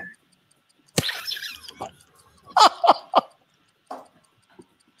Rocky.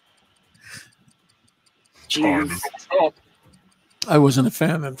 Time Jeez. is almost up. I wasn't a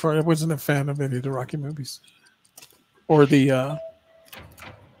fan. I wasn't a fan of any of the Rocky movies, or the.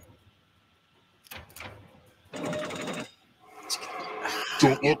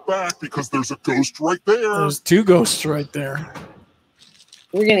 Don't look back because there's a ghost right there. There's 2 ghosts right there.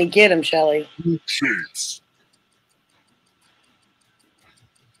 We're going to get him, Shelley. Shapes.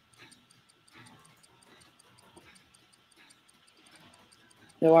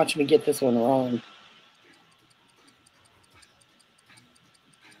 Now watch me get this one wrong.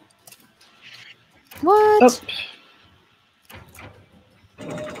 What?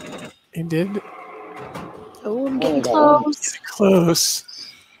 Oh, He did Oh, I'm Oh, getting that one. close. close.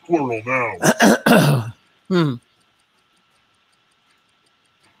 Plural now. Hmm.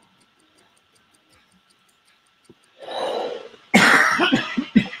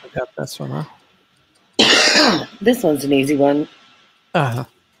 I got this one, huh? this one's an easy one. Uh-huh.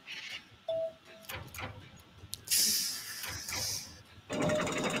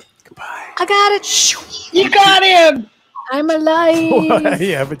 I got it. You got him! I'm alive.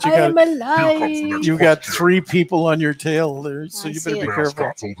 Yeah, but you I am got alive. you got 3 people on your tail there, so I you see better be it. careful.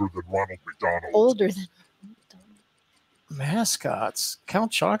 Mascot's older than Ronald McDonald. Older than. Mascots.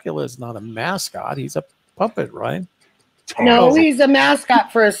 Count Chocula is not a mascot. He's a puppet, right? Time No, is he's a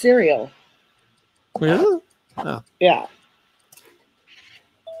mascot for a cereal. Really? Oh. Yeah.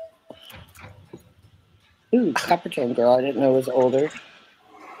 Ooh, Coppertone Girl. I didn't know was older.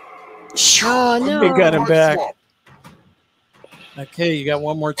 Oh, no. We got him back. Okay, you got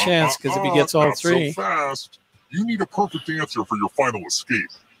one more chance because if he gets all not three. So fast. You need a perfect answer for your final escape.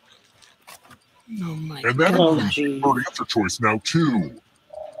 Oh, my And that God. includes your third answer choice now, too.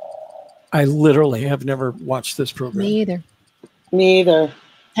 I literally have never watched this program. Me either. Me either.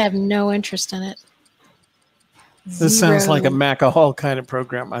 Have no interest in it. This sounds like a Zero. Macahall kind of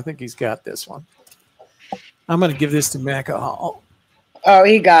program. I think he's got this one. I'm going to give this to Macahall. Oh,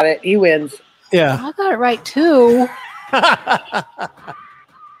 he got it. He wins. Yeah. I got it right, too.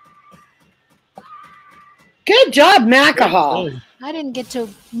 Good job, Macahall. I didn't get to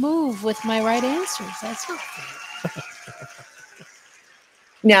move with my right answers. That's not fair.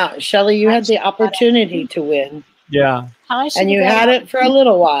 Now, Shelley, you had the opportunity to win, Yeah. and you had it for a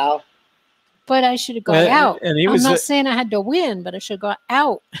little while. But I should have gone out. And he I'm was not saying I had to win, but I should have gone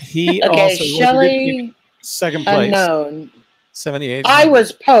out. He Okay, also Shelley, second place. unknown. 78. I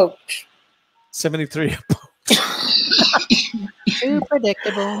was poked. 73. Too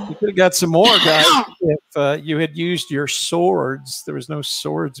predictable. You could have got some more, guys, if you had used your swords. There was no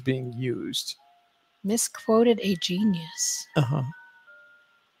swords being used. Misquoted a genius. Uh-huh.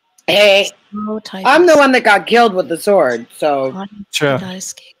 Hey, No type I'm of- the one that got killed with the sword, so Sure. Did I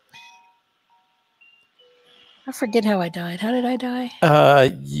escape? I forget how I died. How did I die?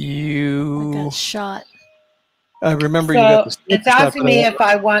 I You. got shot. I remember you got so the it's asking me if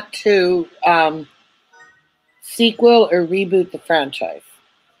I want to sequel or reboot the franchise.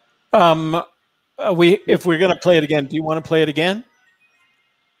 If we're gonna play it again, do you want to play it again?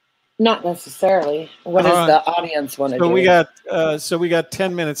 Not necessarily. What does the audience want to do? So we got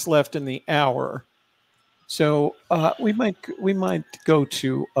 10 minutes left in the hour. So we might go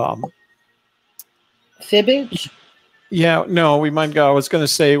to Fibbage? Yeah, no, we might go. I was going to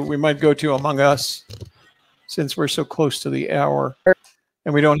say we might go to Among Us since we're so close to the hour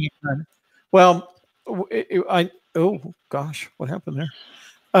and we don't have time. Well, oh gosh, what happened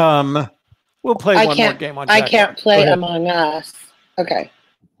there? We'll play one more game on Jackbox. I can't play Among Us. Okay.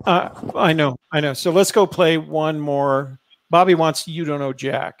 I know. So let's go play one more. Bobby wants You Don't Know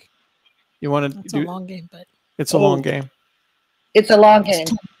Jack. You want to It's do a long game, but it's a long game. It's a long game.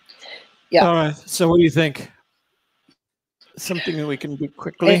 Yeah. All right. So what do you think? Something that we can do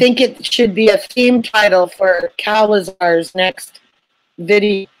quickly? I think it should be a theme title for Calazar's next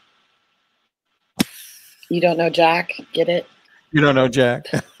video. You don't know Jack? Get it? You don't know Jack.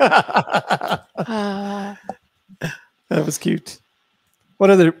 That uh, was cute.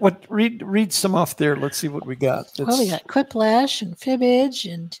 Read some off there. Let's see what we got. well, we got Quiplash and Fibbage,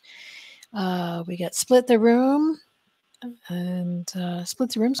 and we got Split the Room, and Split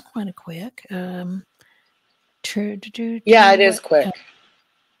the Room's kind of quick. Yeah, it is quick.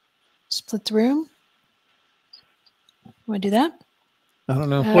 Split the Room. Want to do that? I don't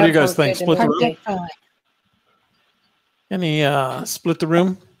know. What do you guys think? Split the Room? Five. Any Split the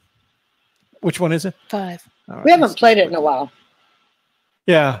Room? Which one is it? 5. Right, We haven't played it in a while.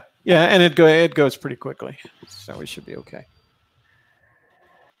 Yeah, and it goes pretty quickly, so we should be okay.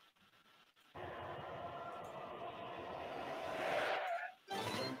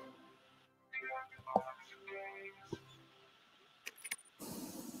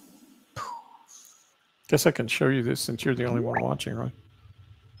 Guess I can show you this since you're the only one watching, right?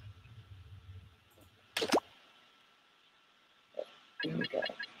 Here we go.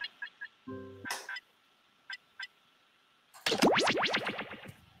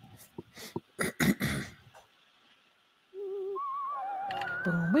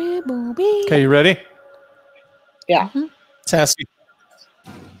 Okay, you ready? Yeah. Sassy.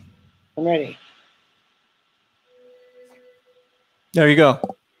 I'm ready. There you go.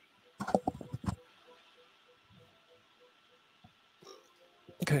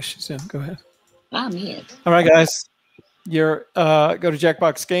 Okay, she's in. Go ahead. I'm in. All right, guys. You're go to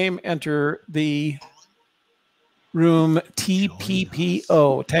Jackbox Game, enter the room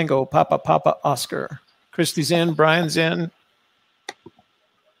TPPO, Tango Papa Papa Oscar. Christy's in, Brian's in.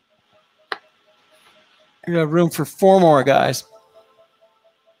 You have room for 4 more, guys.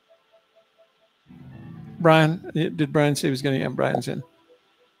 Brian, did Brian say he was going to? Yeah, Brian's in.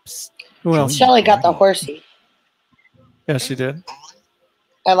 Who else? Shelley got the horsey. Yes, she did.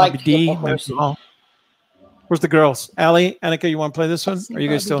 I like Bobby D, the horsey. Where's the girls? Allie, Annika, you want to play this one? Are you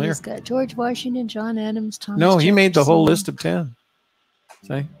guys still here? He's got George Washington, John Adams, Thomas No, he made the whole Jefferson. list of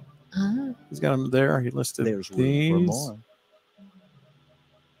 10. See? Huh? He's got them there. He listed There's room these. for more.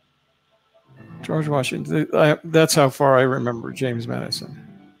 George Washington. That's how far I remember James Madison.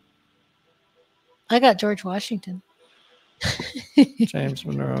 I got George Washington. James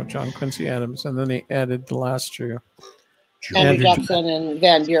Monroe, John Quincy Adams, and then he added the last two. Andrew Jackson and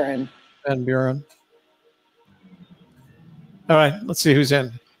Van Buren. Van Buren. All right, let's see who's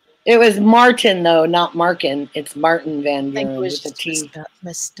in. It was Martin, though, not Markin. It's Martin Van Buren with a T.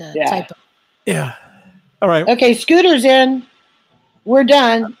 Missed Yeah. typo. Yeah. All right. Okay, Scooter's in. We're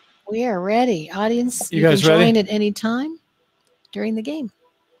done. We are ready. Audience, You guys can join ready? at any time during the game.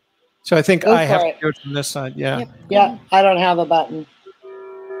 So I think Go I have for to it. do it from this side. Yeah. Yep. Yeah, I don't have a button.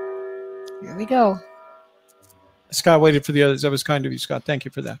 Here we go. Scott waited for the others. That was kind of you, Scott. Thank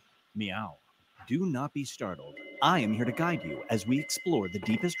you for that. Meow. Do not be startled. I am here to guide you as we explore the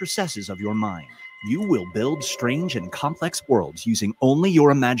deepest recesses of your mind. You will build strange and complex worlds using only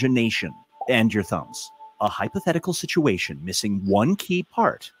your imagination and your thumbs. A hypothetical situation missing one key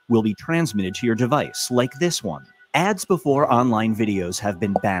part will be transmitted to your device, like this one. Ads before online videos have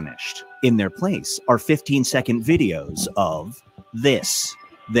been banished. In their place are 15-second videos of this.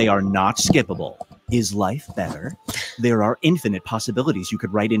 They are not skippable. Is life better? There are infinite possibilities you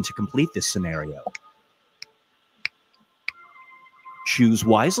could write in to complete this scenario. Choose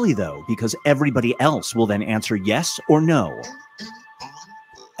wisely, though, because everybody else will then answer yes or no.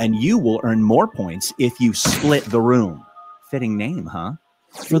 And you will earn more points if you split the room. Fitting name, huh?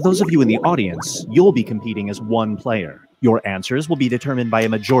 For those of you in the audience, you'll be competing as one player. Your answers will be determined by a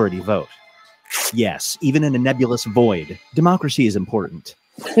majority vote. Yes, even in a nebulous void, democracy is important.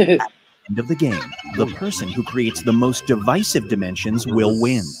 At the end of the game, the person who creates the most divisive dimensions will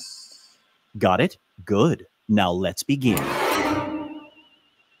win. Got it? Good. Now let's begin.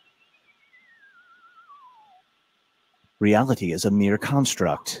 Reality is a mere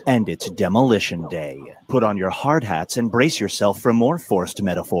construct, and it's demolition day. Put on your hard hats and brace yourself for more forced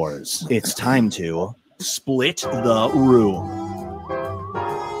metaphors. It's time to split the room.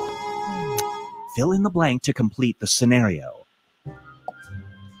 Fill in the blank to complete the scenario.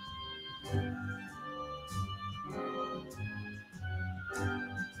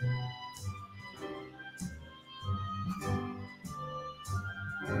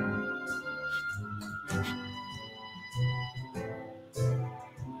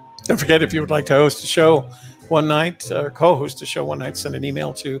 Don't forget, if you would like to host a show one night or co-host a show one night, send an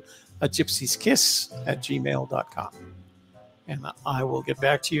email to agypsieskiss@gmail.com. And I will get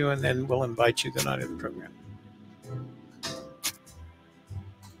back to you, and then we'll invite you the night of the program.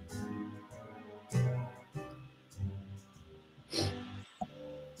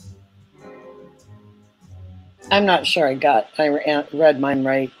 I'm not sure I read mine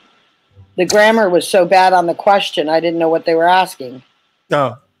right. The grammar was so bad on the question, I didn't know what they were asking.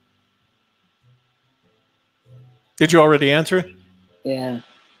 No. Did you already answer it? Yeah.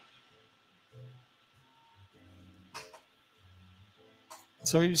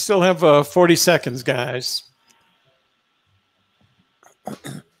 So you still have 40 seconds, guys.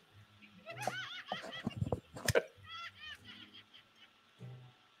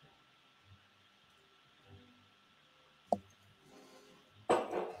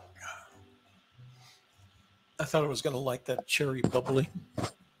 I thought I was going to like that cherry bubbly.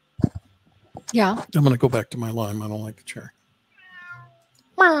 Yeah. I'm going to go back to my lime. I don't like the cherry.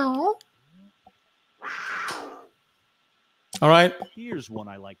 Meow. All right. Here's one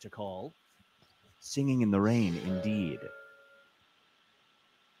I like to call Singing in the Rain, indeed.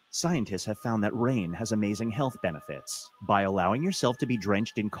 Scientists have found that rain has amazing health benefits. By allowing yourself to be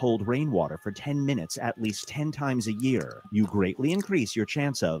drenched in cold rainwater for 10 minutes at least 10 times a year, you greatly increase your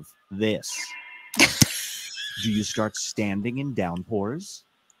chance of this. Do you start standing in downpours?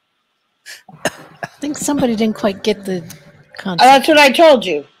 I think somebody didn't quite get the concept. That's what I told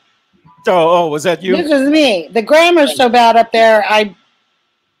you. Oh, was that you? This is me. The grammar's so bad up there,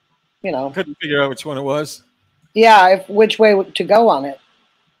 Couldn't figure out which one it was. Yeah, which way to go on it.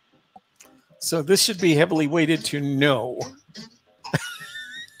 So this should be heavily weighted to no.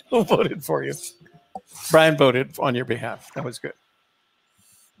 Who voted for you? Brian voted on your behalf. That was good.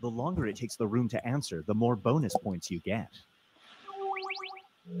 The longer it takes the room to answer, the more bonus points you get.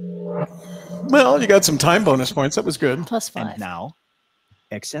 Well, you got some time bonus points. That was good. +5. And now,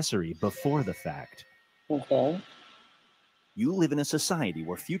 accessory before the fact. Okay. You live in a society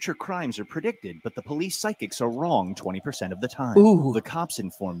where future crimes are predicted, but the police psychics are wrong 20% of the time. Ooh. The cops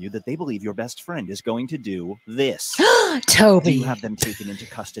inform you that they believe your best friend is going to do this. Toby. Do you have them taken into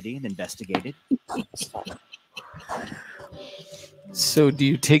custody and investigated? So do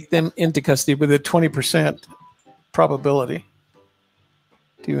you take them into custody with a 20% probability?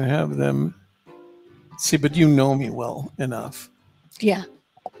 Do you have them? See, but you know me well enough. Yeah.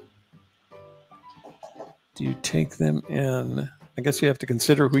 Do you take them in I guess you have to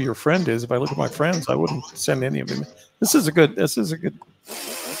consider who your friend is. If I look at my friends, I wouldn't send any of them. This is a good.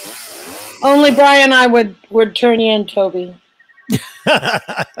 Only Brian and I would turn you in, Toby.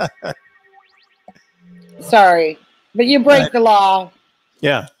 Sorry, but you break the law.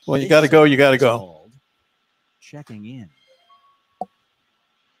 Yeah. Well, you got to go. You got to go. Checking in.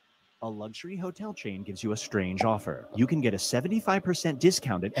 A luxury hotel chain gives you a strange offer. You can get a 75%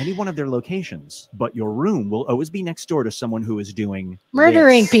 discount at any one of their locations, but your room will always be next door to someone who is doing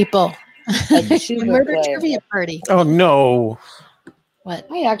Murdering this. people. Murder play. trivia party. Oh no. What?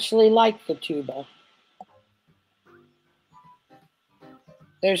 I actually like the tuba.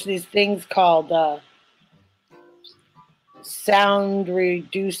 There's these things called sound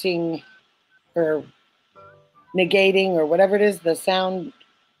reducing or negating or whatever it is, the sound.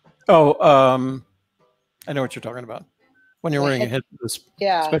 Oh, I know what you're talking about. When you're wearing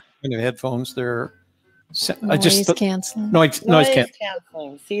Yeah. especially when you have headphones, they're Noise canceling. noise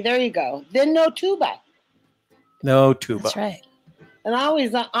canceling. See, there you go. Then no tuba. No tuba. That's right. And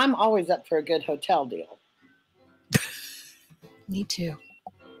I'm always up for a good hotel deal. Me too.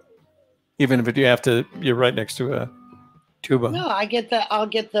 Even if you're right next to a tuba. No, I'll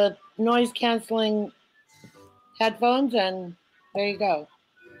get the noise canceling headphones, and there you go.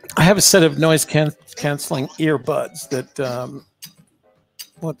 I have a set of noise canceling earbuds that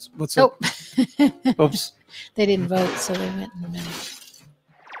what's Oh. Oops. They didn't vote, so they went in the middle.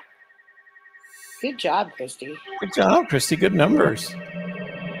 Good job, Christy. Good job, Christy. Good numbers.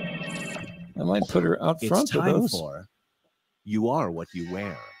 I might put her out front It's of time those. for You Are What You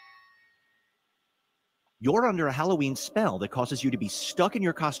Wear. You're under a Halloween spell that causes you to be stuck in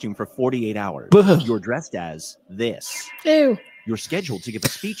your costume for 48 hours. You're dressed as this. Ew. You're scheduled to give a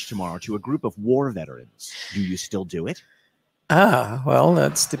speech tomorrow to a group of war veterans. Do you still do it? Ah, well,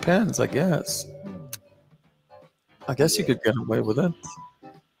 that depends, I guess. I guess you could get away with it.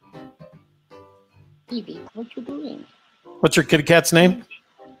 Phoebe, what you doing? What's your kitty cat's name?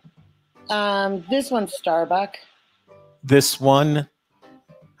 This one's Starbuck. This one.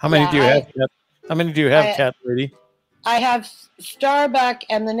 How many do you have? How many do you have, cat lady? I have Starbuck,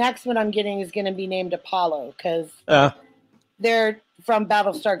 and the next one I'm getting is going to be named Apollo because they're from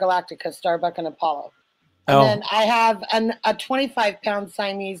Battlestar Galactica, Starbuck and Apollo. And then I have a 25-pound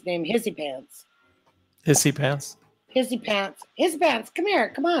Siamese named Hissy Pants. Hissy Pants? Hissy Pants. Hissy Pants, come here,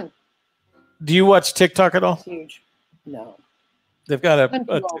 come on. Do you watch TikTok at all? It's huge. No. They've got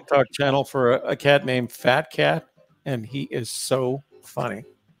a TikTok channel for a cat named Fat Cat, and he is so funny.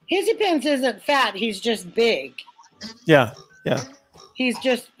 Hissy Pants isn't fat. He's just big. Yeah, yeah. He's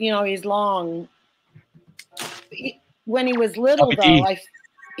just, he's long. When he was little, though,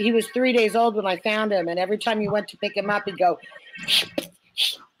 he was 3 days old when I found him, and every time you went to pick him up, he'd go.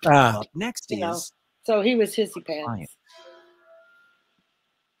 Up next is. So he was Hissy Pants.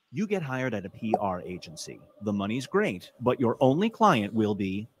 You get hired at a PR agency. The money's great, but your only client will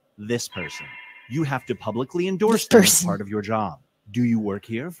be this person. You have to publicly endorse them as part of your job. Do you work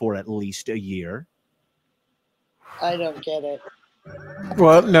here for at least a year? I don't get it.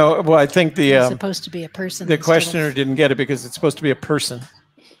 Well, no. Well, I think It's supposed to be a person. The questioner didn't get it because it's supposed to be a person.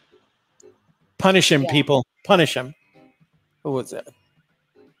 Punish him, people. Punish him. Who was that?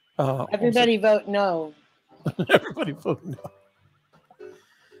 Everybody vote no. Everybody vote no.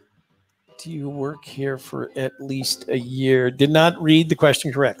 Do you work here for at least a year? Did not read the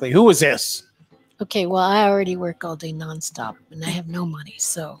question correctly. Who was this? Okay, well, I already work all day nonstop, and I have no money.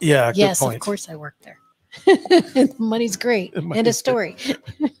 So, yeah, yes, good point. Of course I work there. The money's great. End of story.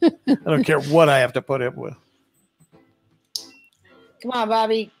 I don't care what I have to put up with. Come on,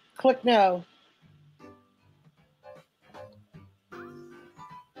 Bobby. Click no.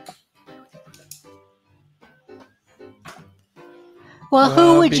 Well,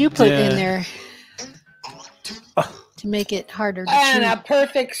 who would you put in there to make it harder to And choose? a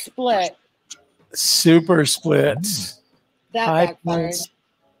perfect split. Super splits. That High backfired. points.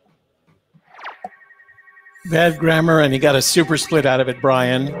 Bad grammar, and he got a super split out of it,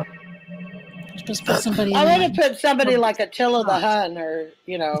 Brian. You're supposed to put somebody in I there. would have put somebody like Attila the Hun or,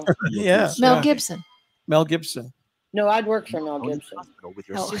 Yeah. Mel Gibson. Mel Gibson. No, I'd work for Mel Go to the Gibson. hospital with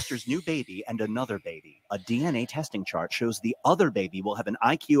your sister's new baby and another baby. A DNA testing chart shows the other baby will have an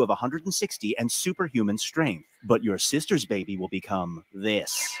IQ of 160 and superhuman strength, but your sister's baby will become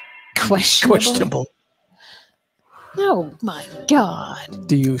this. Questionable. Oh my God.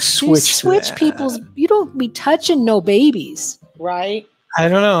 Do you switch? People's. You don't be touching no babies. Right? I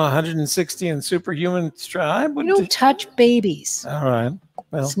don't know. 160 and superhuman strength. You don't touch babies. All right.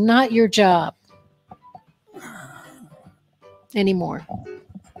 Well, it's not your job anymore.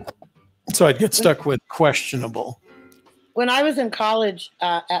 So I'd get stuck with questionable. when I was in college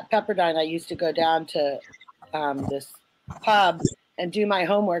at Pepperdine, I used to go down to this pub and do my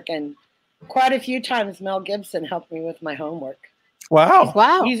homework, and quite a few times Mel Gibson helped me with my homework. Wow.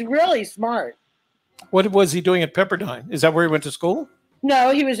 Wow. He's really smart. What was he doing at Pepperdine? Is that where he went to school?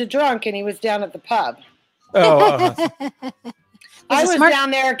 No, he was a drunk and he was down at the pub. Oh, I was down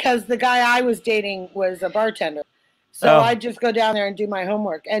there because the guy I was dating was a bartender. So I'd just go down there and do my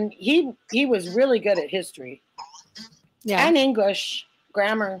homework. And he was really good at history. Yeah. And English,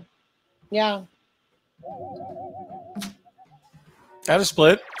 grammar. Yeah. got a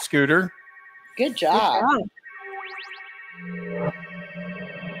split, Scooter. Good job.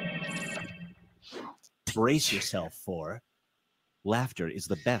 Brace yourself for laughter is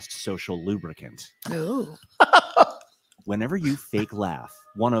the best social lubricant. Ooh. Whenever you fake laugh,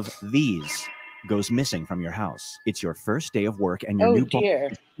 one of these goes missing from your house. It's your first day of work and your new boss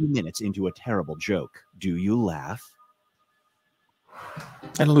is 2 minutes into a terrible joke. Do you laugh?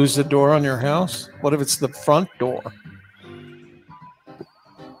 And lose the door on your house? What if it's the front door?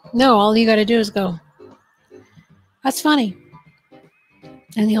 No, all you got to do is go, that's funny.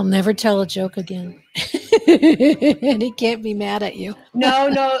 And he'll never tell a joke again. And he can't be mad at you.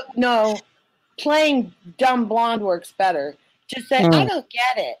 No. Playing dumb blonde works better. Just say, I don't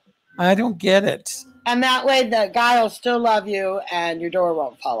get it. I don't get it. And that way the guy will still love you and your door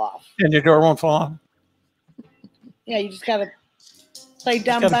won't fall off. And your door won't fall off? Yeah, you just got to play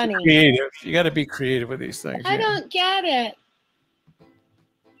dumb bunny. Creative. You got to be creative with these things. I don't get it.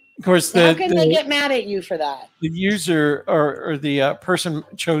 Of course, how can they get mad at you for that? The user or the person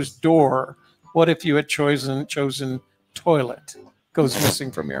chose door. What if you had chosen toilet? Goes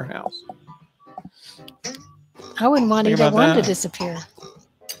missing from your house. I wouldn't want either one to disappear.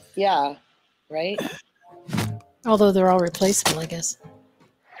 Yeah, right? Although they're all replaceable, I guess.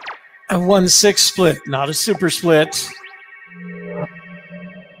 A 1-6 split, not a super split.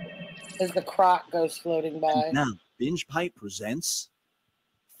 As the croc goes floating by. Now, Binge Pipe presents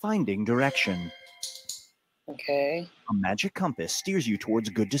Finding Direction. Okay. A magic compass steers you towards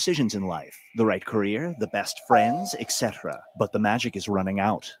good decisions in life. The right career, the best friends, etc. But the magic is running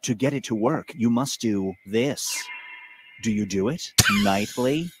out. To get it to work, you must do this. Do you do it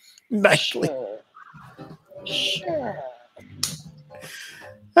nightly? Nightly. Sure.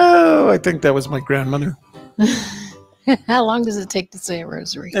 Oh, I think that was my grandmother. How long does it take to say a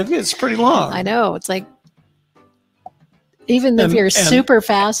rosary? It's pretty long. I know. It's like, even if you're super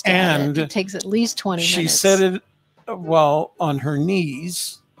fast at it takes at least 20 minutes. She said it while on her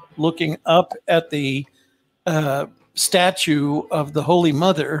knees, looking up at the statue of the Holy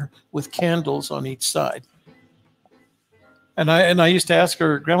Mother with candles on each side. And I used to ask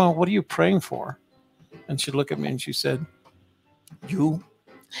her, Grandma, what are you praying for? And she'd look at me and she said, you.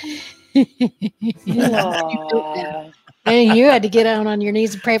 And you had to get down on your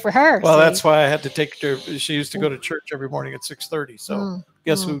knees and pray for her. Well, that's why I had to take her. She used to go to church every morning at 6:30. So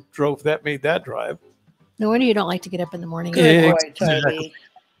guess who made that drive? No wonder you don't like to get up in the morning. Good boy, Toby.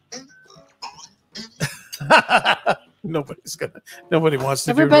 Nobody wants to.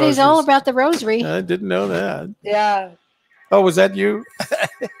 Everybody's all about the rosary. I didn't know that. Yeah. Oh, was that you?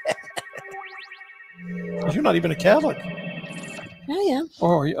 You're not even a Catholic. I am.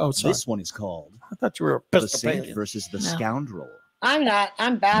 Oh, sorry. This one is called I thought you were a The Saint versus the Scoundrel. I'm not.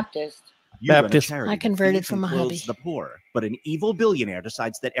 I'm Baptist. You run a Baptist. charity I converted that from a clothes hobby. the poor, but an evil billionaire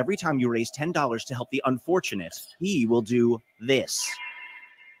decides that every time you raise $10 to help the unfortunate, he will do this.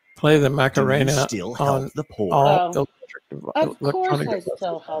 Play the Macarena. Do you still help on the poor? all Of course I electronic.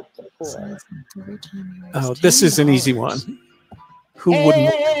 still help the poor. Oh, this is an easy one. Who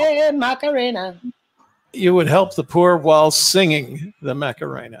wouldn't? Hey, Macarena. You would help the poor while singing the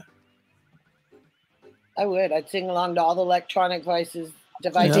Macarena. I would. I'd sing along to all the electronic devices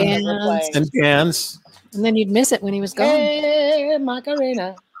that were playing. And dance. And then you'd miss it when he was gone. Hey,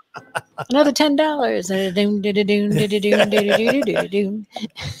 Macarena. Another $10.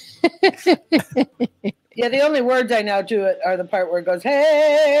 Yeah, the only words I know to it are the part where it goes,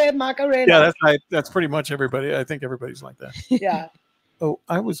 hey, Macarena. Yeah, that's right. That's pretty much everybody. I think everybody's like that. Yeah. Oh,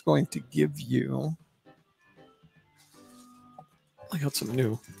 I was going to give you. I got some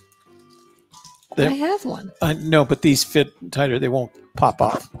new. I have one. No, but these fit tighter. They won't pop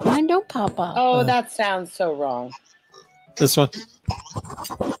off. Mine don't pop off. Oh, that sounds so wrong. This one.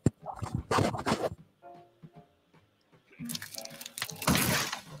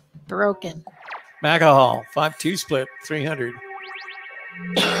 Broken. Macahall, 5-2 split, 300.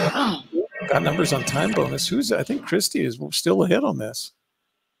 Got numbers on time bonus. I think Christy is still ahead on this.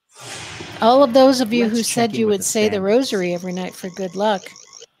 All of those of you who Let's said check in you with would the say the standings. rosary every night for good luck.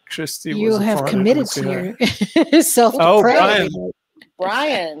 Christy You was a have foreigner. committed Let's see to her. your self-depravity.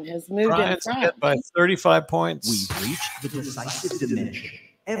 Brian has moved in Brian's front. ahead by 35 points. We've reached the decisive dimension.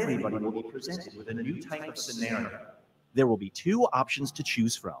 Everybody will be presented with a new type of scenario. There will be 2 options to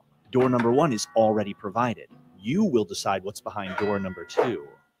choose from. Door number 1 is already provided. You will decide what's behind door number 2.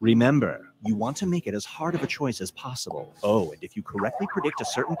 Remember, you want to make it as hard of a choice as possible. Oh, and if you correctly predict a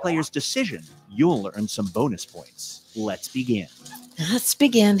certain player's decision, you'll earn some bonus points. Let's begin. Let's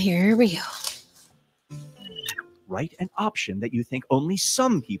begin. Here we go. Write an option that you think only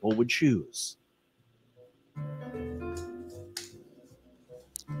some people would choose.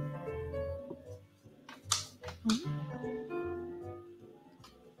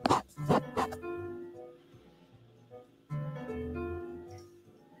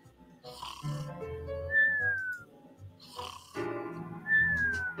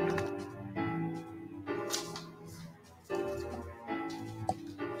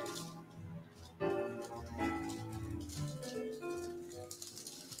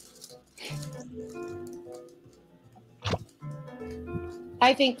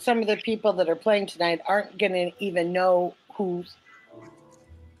 I think some of the people that are playing tonight aren't going to even know who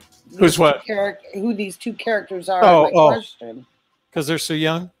these 2 characters are. My question. Because they're so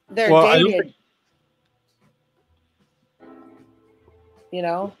young? They're dated. You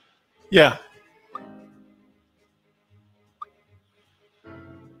know? Yeah.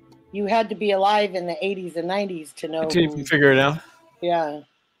 You had to be alive in the 80s and 90s to know. To even figure it out. Yeah.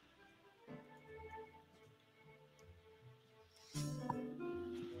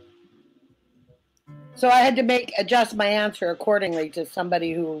 So I had to adjust my answer accordingly to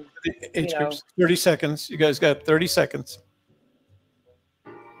somebody who. Age groups. 30 seconds. You guys got 30 seconds.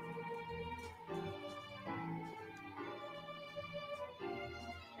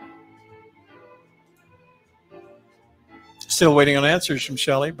 Still waiting on answers from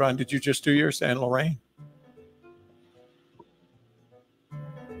Shelley. Brian, did you just do yours? And Lorraine?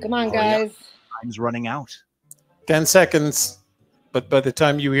 Come on, guys. Time's running out. 10 seconds. But by the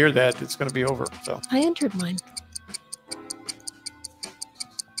time you hear that, it's going to be over. So I entered mine.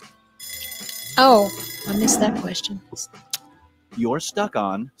 Oh, I missed that question. You're stuck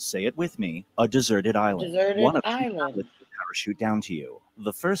on, say it with me, a deserted island. Deserted One of island. will parachute down to you.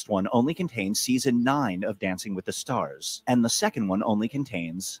 The first one only contains season 9 of Dancing with the Stars, and the second one only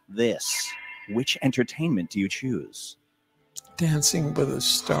contains this. Which entertainment do you choose? Dancing with the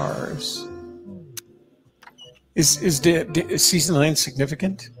Stars. Is season 9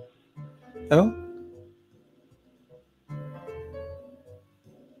 significant? No?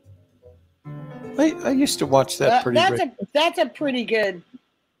 I used to watch that pretty regularly. That's a pretty good.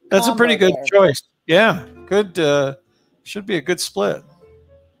 That's a pretty good choice. Yeah, good. Should be a good split.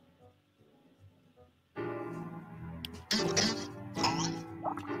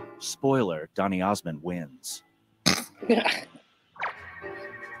 Spoiler, Donny Osmond wins.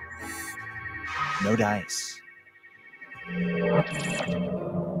 No dice.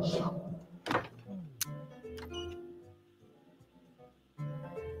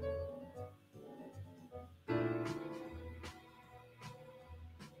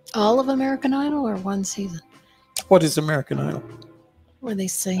 All of American Idol or one season? What is American Idol? Where they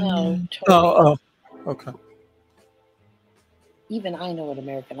sing. Okay. Even I know what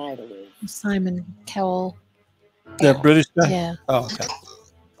American Idol is. Simon Cowell. The British guy? Yeah. Oh, okay.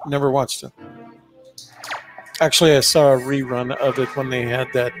 Never watched it. Actually, I saw a rerun of it when they had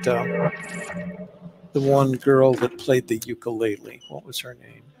that, the one girl that played the ukulele. What was her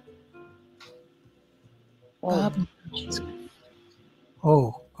name? Bob.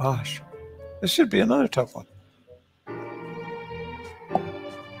 Oh, gosh. This should be another tough one.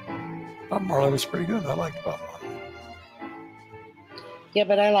 Bob Marley was pretty good. I liked Bob Marley. Yeah,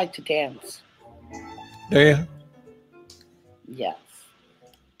 but I like to dance. Do you? Yes.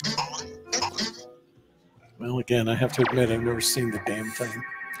 Well, again, I have to admit, I've never seen the damn thing.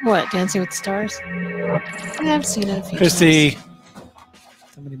 What, Dancing with the Stars? I've seen it a few Christy. times.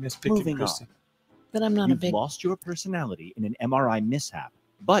 Somebody mispicking Christy. But I'm not You've a big... lost your personality in an MRI mishap,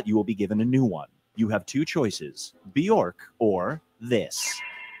 but you will be given a new one. You have 2 choices, Bjork or this.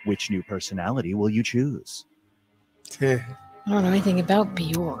 Which new personality will you choose? Okay. I don't know anything about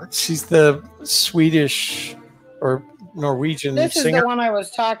Bjork. She's the Swedish or Norwegian This is singer. the one I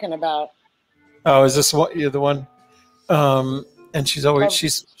was talking about. Oh, is this what you're the one? And she's always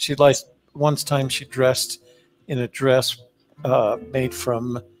she likes. Once time she dressed in a dress made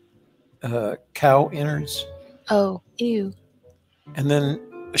from cow innards. Oh, ew. And then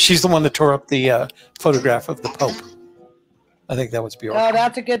she's the one that tore up the photograph of the Pope. I think that was Bjork. Oh,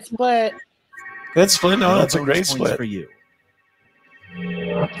 that's a good split. Good split. No, that's a great Bonus points split. for you.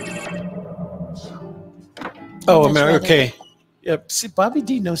 Oh, Much rather- okay. Yep. See, Bobby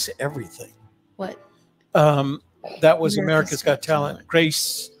D knows everything. What? That was America's America's Got Got Talent.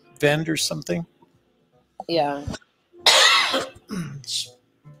 Grace Vend or something. Yeah.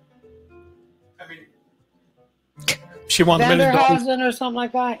 She won $1 million. Vanderhausen or something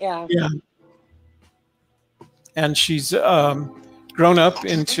like that. Yeah. Yeah. And she's grown up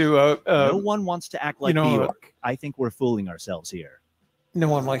into a no one wants to act like Bjork. I think we're fooling ourselves here. No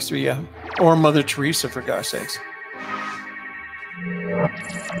one likes to, yeah. Or Mother Teresa, for God's sakes.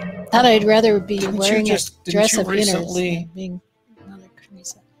 Thought I'd rather be Didn't you wearing just- a didn't dress you of recently- inners than being Mother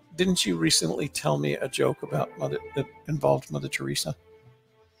Teresa. Didn't you recently tell me a joke about Mother that involved Mother Teresa?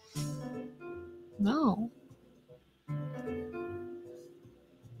 No.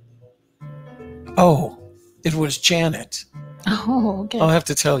 Oh, it was Janet. Oh, okay. I'll have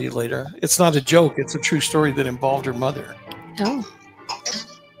to tell you later. It's not a joke. It's a true story that involved her mother. Oh.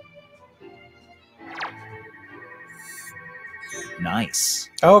 Nice.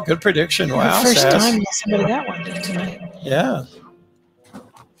 Oh, good prediction. Wow. First Sass. time somebody got one tonight. Yeah.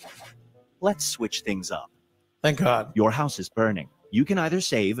 Let's switch things up. Thank God. Your house is burning. You can either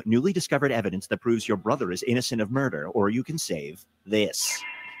save newly discovered evidence that proves your brother is innocent of murder, or you can save this.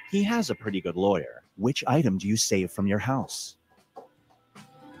 He has a pretty good lawyer. Which item do you save from your house?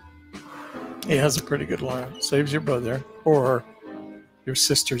 He has a pretty good lawyer. Saves your brother or your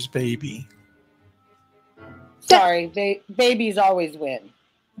sister's baby. Sorry, babies always win.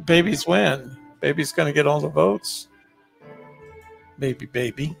 Babies win. Baby's going to get all the votes.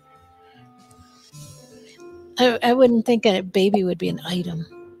 Baby. I wouldn't think a baby would be an item.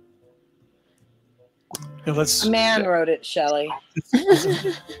 Yeah, let's. A man wrote it, Shelley.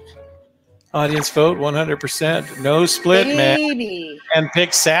 Audience vote 100%. No split, Baby. man. And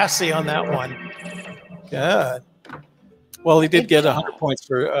pick Sassy on that one. Good. Well, he did get 100 points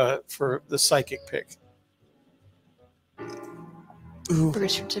for the psychic pick. Ooh.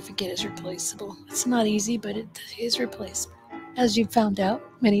 Birth certificate is replaceable. It's not easy, but it is replaceable, as you've found out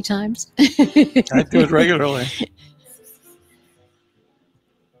many times. I do it regularly.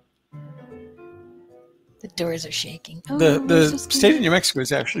 The doors are shaking. Oh, The state of New Mexico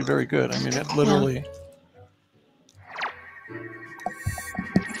is actually very good. I mean, it literally.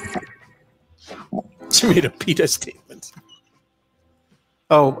 She made a PETA statement.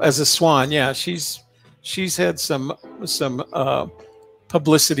 Oh, as a swan, yeah, she's had some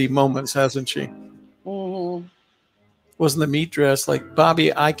publicity moments, hasn't she? Mm-hmm. Wasn't the meat dress like,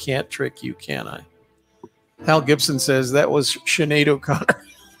 Bobby, I can't trick you, can I? Hal Gibson says that was Sinead O'Connor.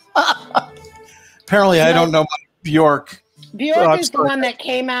 Apparently, I don't know Bjork. Bjork is the one that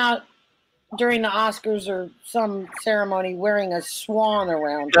came out during the Oscars or some ceremony wearing a swan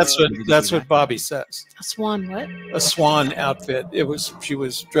around. That's what Bobby says. A swan what? A swan outfit. She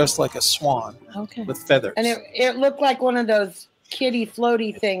was dressed like a swan. Okay. With feathers. And it looked like one of those kitty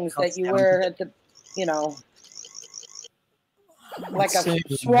floaty things that you wear at the, like a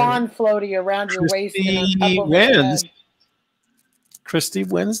swan floaty around your waist. Christy wins. Christy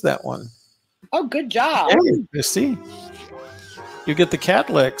wins that one. Oh, good job. Hey, Christy. You get the cat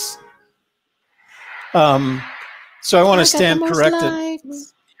licks. So I want to stand corrected. You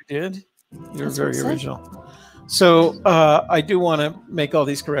did? You're very original. So I do want to make all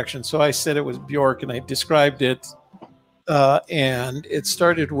these corrections. So I said it was Bjork, and I described it. And it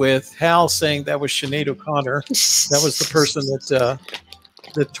started with Hal saying that was Sinead O'Connor. That was the person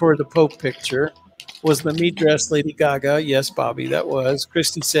that tore the Pope picture. Was the meat dress Lady Gaga? Yes, Bobby, that was.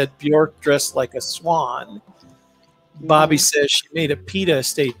 Christy said Bjork dressed like a swan. Bobby says she made a PETA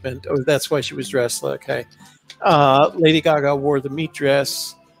statement. Oh, that's why she was dressed like, okay. Lady Gaga wore the meat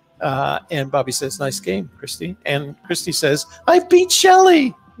dress. And Bobby says, nice game, Christy. And Christy says, I beat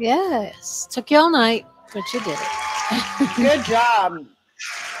Shelley. Yes. Took you all night, but you did it. Good job.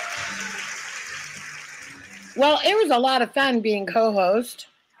 Well, it was a lot of fun being co-host.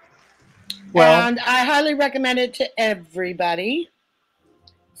 Well, and I highly recommend it to everybody.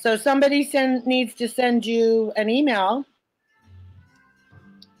 So somebody needs to send you an email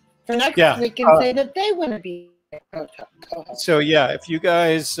for next week and say that they want to be co-host. So yeah, if you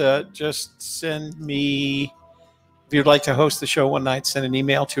guys just send me, if you'd like to host the show one night, send an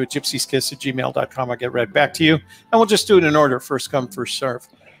email to gypsieskiss@gmail.com. I'll get right back to you. And we'll just do it in order, first come, first serve.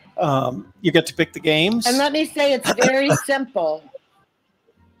 You get to pick the games. And let me say, it's very simple.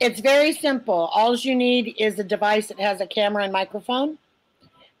 It's very simple. All you need is a device that has a camera and microphone.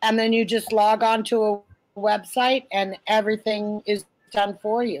 And then you just log on to a website and everything is done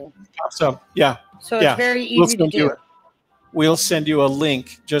for you. So, yeah. So it's very easy to do. We'll send you a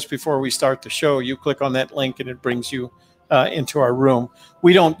link just before we start the show. You click on that link and it brings you into our room.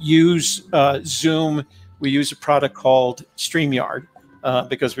 We don't use Zoom. We use a product called StreamYard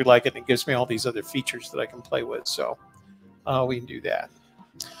because we like it. And it gives me all these other features that I can play with. So we can do that.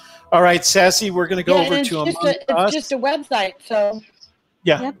 All right, Sassy, we're going to go over to it's just a website. So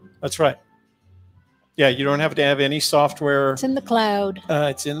yeah, that's right. Yeah, you don't have to have any software. It's in the cloud.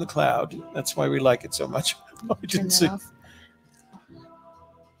 It's in the cloud. That's why we like it so much. I didn't see.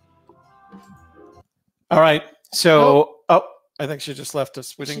 All right. So, I think she just left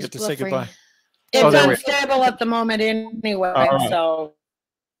us. We didn't get to say goodbye. It's unstable at the moment anyway. Right. So,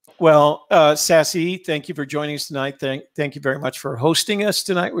 well, Sassy, thank you for joining us tonight. Thank you very much for hosting us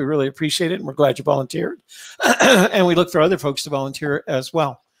tonight. We really appreciate it, and we're glad you volunteered. And we look for other folks to volunteer as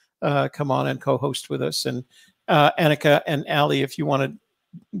well. Come on and co-host with us. And Annika and Allie, if you want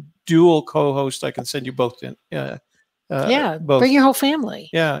to dual co-host, I can send you both in. Both. Bring your whole family.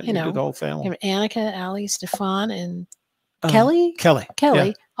 Yeah, you know, the whole family. Annika, Allie, Stefan, and Kelly. Kelly,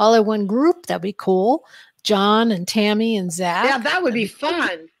 yeah. All in one group. That'd be cool. John and Tammy and Zach. Yeah, that would be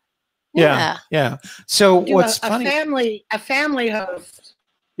fun. Yeah. So what's funny? A family host.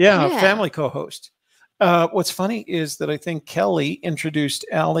 Yeah, a family co-host. What's funny is that I think Kelly introduced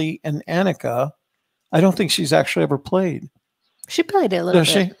Allie and Annika. I don't think she's actually ever played. She played it a little bit.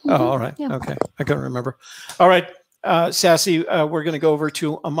 Does she? Oh, all right. Yeah. Okay. I couldn't remember. All right. Sassy, we're going to go over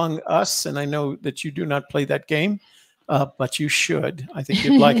to Among Us, and I know that you do not play that game, but you should. I think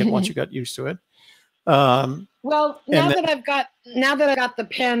you'd like it once you got used to it. Well, now that I got the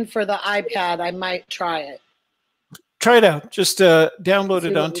pen for the iPad, I might try it. Try it out. Just download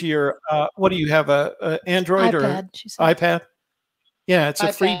it onto your. What do you have? A Android iPad, or iPad? Yeah, it's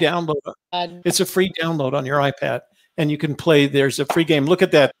a free download. It's a free download on your iPad, and you can play. There's a free game. Look at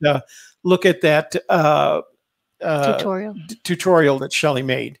that. Tutorial that Shelley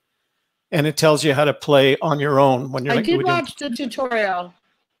made, and it tells you how to play on your own when you're. I did watch the tutorial.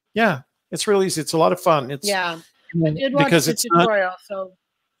 Yeah, it's really easy. It's a lot of fun. It's I did watch the tutorial. So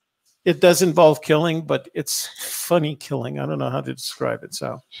it does involve killing, but it's funny killing. I don't know how to describe it.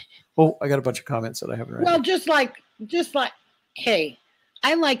 So, I got a bunch of comments that I haven't read. Well, just like, hey,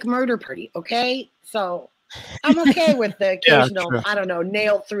 I like Murder Party. Okay, so I'm okay with the occasional, I don't know,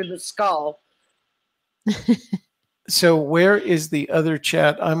 nail through the skull. So where is the other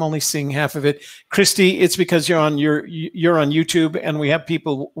chat? I'm only seeing half of it. Christy, it's because you're on YouTube, and we have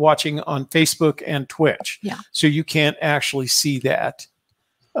people watching on Facebook and Twitch. Yeah. So you can't actually see that.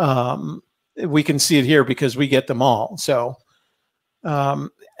 We can see it here because we get them all. So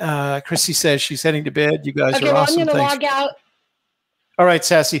Christy says she's heading to bed. You guys are awesome. I'm going to log out. All right,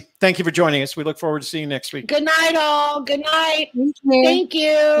 Sassy. Thank you for joining us. We look forward to seeing you next week. Good night, all. Good night. Thank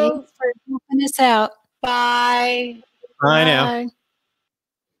you. Thanks for helping us out. Bye. Bye now.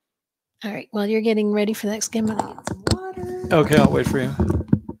 All right. Well, you're getting ready for the next game. I'm going to get some water. Okay, I'll wait for you.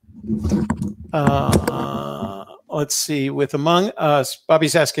 Let's see. With Among Us,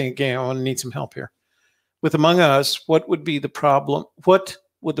 Bobby's asking again. I want to need some help here. With Among Us, what would be the problem? What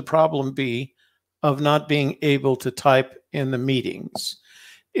would the problem be of not being able to type in the meetings?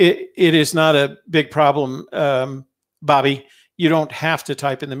 It is not a big problem, Bobby. You don't have to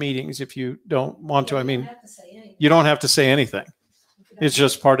type in the meetings if you don't want to. I mean, you don't have to say anything. It's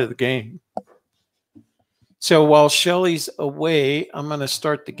just part of the game. So while Shelley's away, I'm going to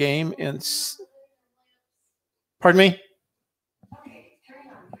start the game. And pardon me?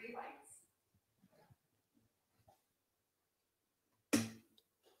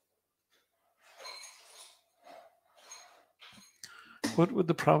 What would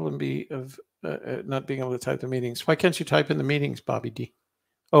the problem be of not being able to type the meetings? Why can't you type in the meetings, Bobby D?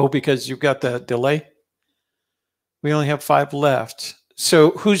 Oh, because you've got the delay? We only have 5 left.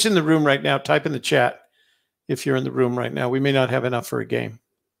 So who's in the room right now? Type in the chat if you're in the room right now. We may not have enough for a game.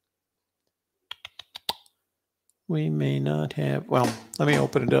 We may not have. Well, let me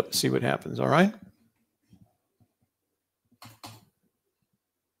open it up and see what happens, all right?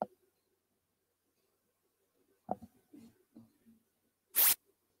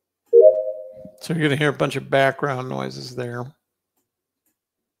 So you're going to hear a bunch of background noises there.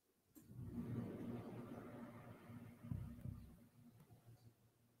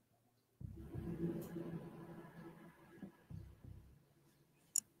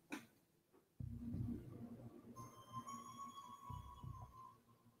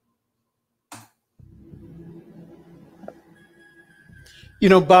 You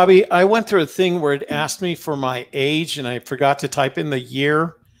know, Bobby, I went through a thing where it asked me for my age and I forgot to type in the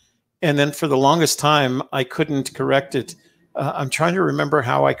year. And then for the longest time, I couldn't correct it. I'm trying to remember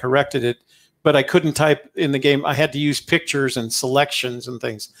how I corrected it, but I couldn't type in the game. I had to use pictures and selections and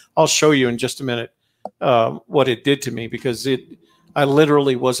things. I'll show you in just a minute what it did to me, because I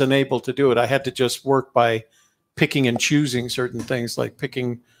literally wasn't able to do it. I had to just work by picking and choosing certain things, like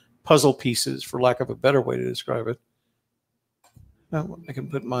picking puzzle pieces, for lack of a better way to describe it. Oh, I can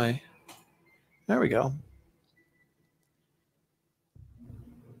put there we go.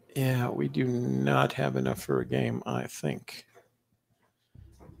 Yeah, we do not have enough for a game, I think.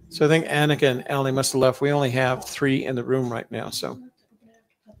 So I think Annika and Allie must have left. We only have 3 in the room right now, so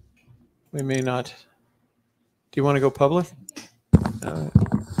we may not. Do you want to go public?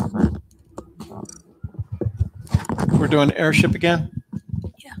 We're doing airship again?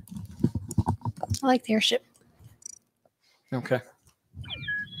 Yeah. I like the airship. Okay.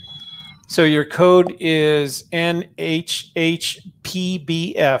 So your code is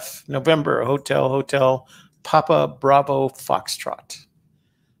NHHPBF, November, Hotel, Papa Bravo Foxtrot.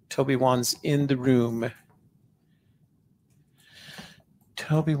 Toby Wan's in the room.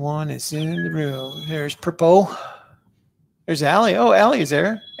 Toby Wan is in the room. There's Purple. There's Allie. Oh, Allie is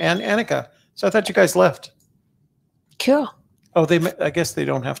there. And Annika. So I thought you guys left. Cool. Oh, I guess they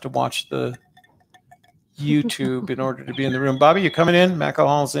don't have to watch the YouTube in order to be in the room. Bobby, you coming in?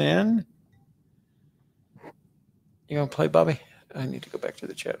 Macahall's in. You gonna play, Bobby? I need to go back to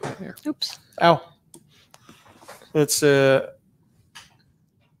the chat right here. Oops. Ow. Let's Our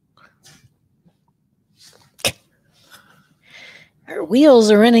wheels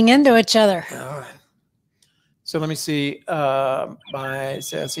are running into each other. all right. So let me see. My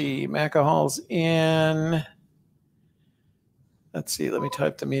sassy Macahall's in. Let's see. Let me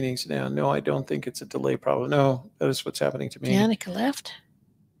type the meetings down. No, I don't think it's a delay problem. No, that is what's happening to me. Annika left.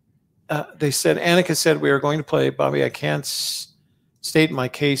 Annika said we are going to play. Bobby, I can't state my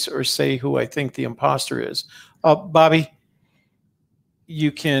case or say who I think the imposter is. Bobby,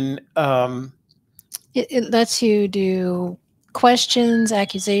 you can. It lets you do questions,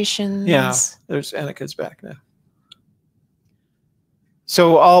 accusations. Yeah, there's Annika's back now.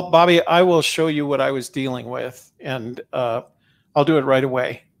 So Bobby, I will show you what I was dealing with, and I'll do it right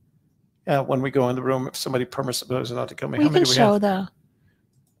away when we go in the room. If somebody permits those not to come in, we can show the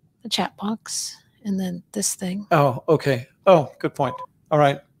chat box and then this thing. Oh, okay. Oh, good point. All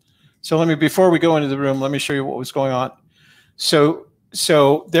right. So before we go into the room, let me show you what was going on. So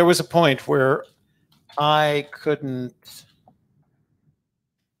there was a point where I couldn't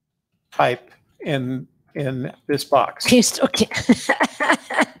type in this box. You still can't.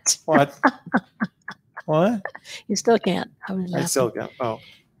 What? What? You still can't. I still can't. Oh.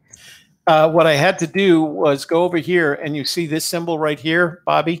 What I had to do was go over here, and you see this symbol right here,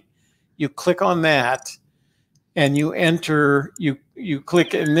 Bobby? You click on that, and you enter, you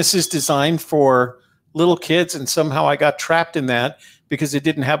click, and this is designed for little kids, and somehow I got trapped in that because it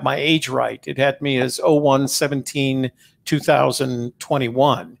didn't have my age right. It had me as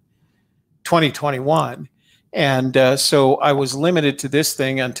 2021. And so I was limited to this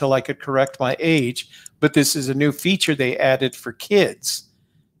thing until I could correct my age. But this is a new feature they added for kids.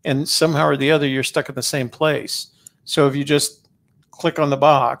 And somehow or the other, you're stuck in the same place. So if you just click on the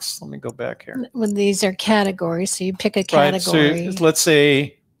box, let me go back here. When these are categories, so you pick a category. Right, so let's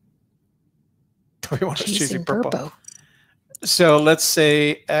say we want to choose purple. So let's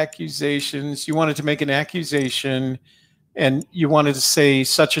say accusations. You wanted to make an accusation, and you wanted to say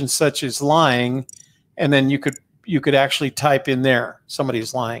such and such is lying, and then you could actually type in there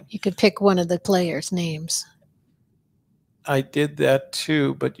somebody's lying. You could pick one of the players' names. I did that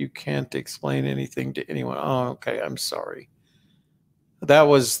too, but you can't explain anything to anyone. Oh, okay. I'm sorry. That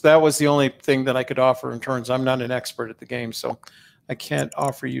was the only thing that I could offer in terms. I'm not an expert at the game, so I can't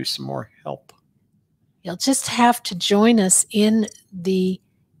offer you some more help. You'll just have to join us in the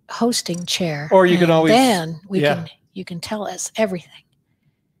hosting chair. Or you can always. Then you can tell us everything.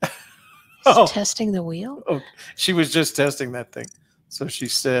 Oh. Testing the wheel? Oh, she was just testing that thing. So she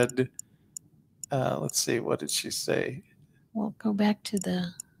said, let's see, what did she say? We'll go back to the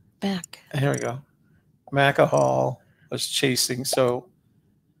back. Here we go. Macahall was chasing, so.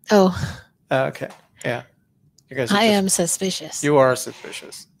 Oh. Okay, yeah. You guys I am suspicious. You are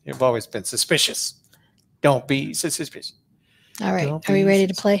suspicious. You've always been suspicious. Don't be suspicious. All right, are we ready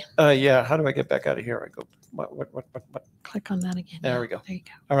to play? Yeah, how do I get back out of here? I go, what? Click on that again. There we go. There you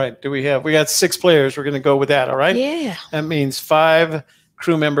go. All right, we got 6 players. We're going to go with that, all right? Yeah. That means 5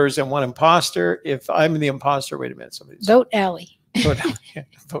 crew members and 1 imposter. If I'm the imposter, wait a minute. Vote Allie. Vote Allie. Yeah,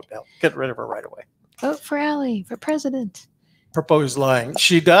 vote Allie. Get rid of her right away. Vote for Allie for president. Proposed lying.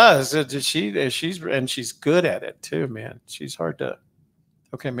 She does. She's good at it too, man. She's hard to.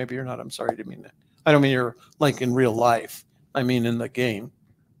 Okay, maybe you're not. I'm sorry to mean that. I don't mean you're like in real life. I mean in the game.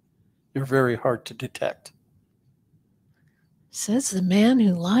 You're very hard to detect. Says the man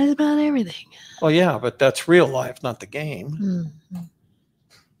who lies about everything. Well, yeah, but that's real life, not the game. Mm-hmm.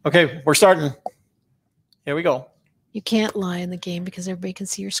 Okay, we're starting. Here we go. You can't lie in the game because everybody can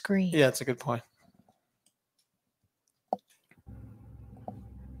see your screen. Yeah, that's a good point.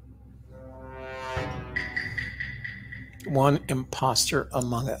 One imposter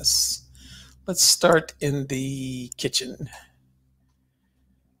among us. Let's start in the kitchen.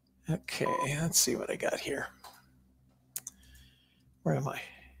 Okay, let's see what I got here. Where am I?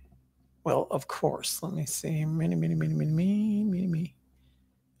 Well, of course. Let me see. Me.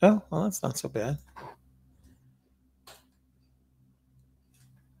 Oh, well, that's not so bad.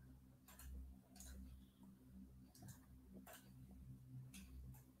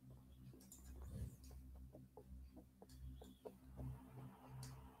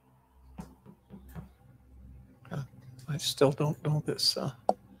 I still don't know this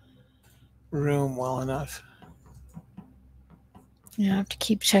room well enough. Yeah, I have to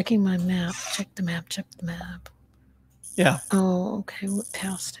keep checking my map. Check the map, check the map. Yeah. Oh, okay, we're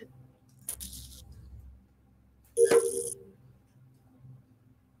past it.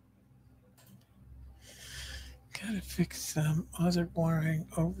 Gotta fix some other wiring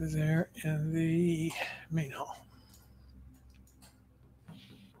over there in the main hall.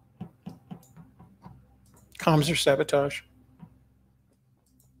 Comms or sabotage?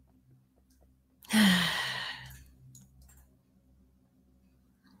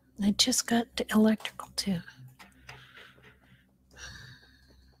 I just got to electrical too.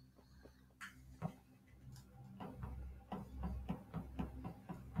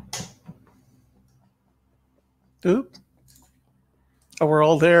 Oop. Oh, we're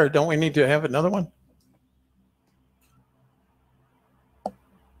all there. Don't we need to have another one?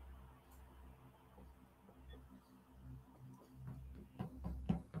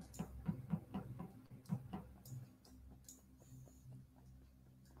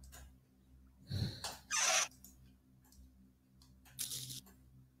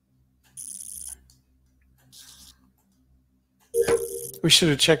 We should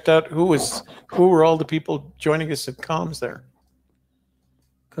have checked out who were all the people joining us at comms there.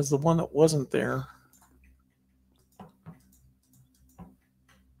 Because the one that wasn't there.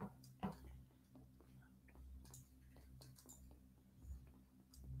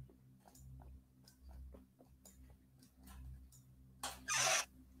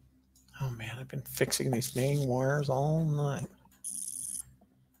 Oh man, I've been fixing these main wires all night.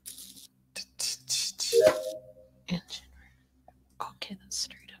 Engine. Okay, that's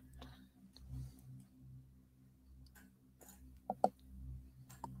straight up.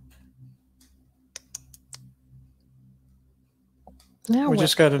 Now We what?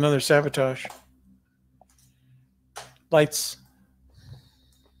 just got another sabotage. Lights.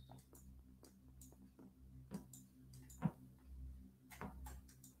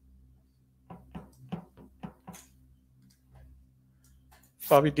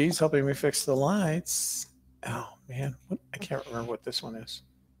 Bobby D's helping me fix the lights. Oh man, I can't remember what this one is.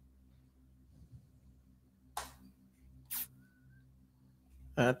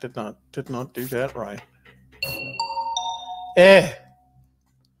 That did not do that right.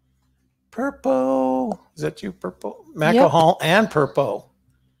 Purple. Is that you, Purple? Macahall and Purple.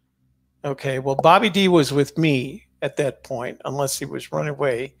 Okay, well, Bobby D was with me at that point, unless he was running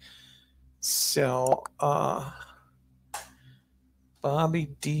away. So, Bobby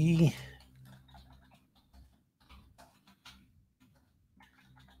D.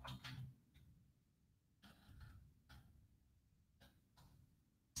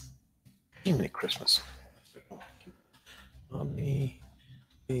 Merry Christmas. Bobby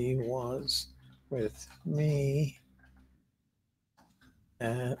D was with me.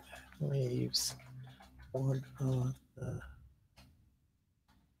 That leaves one of the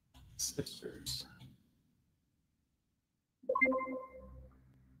sisters.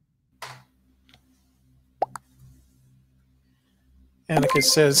 Annika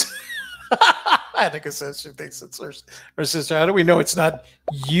says, Annika says she thinks it's her sister. How do we know it's not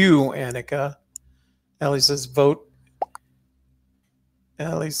you, Annika? Ellie says, vote.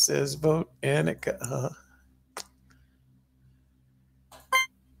 Ellie says, vote Annika.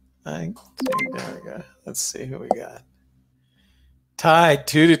 There we go. Let's see who we got. Tied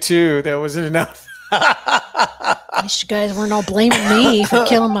 2-2. That wasn't enough. At least you guys weren't all blaming me for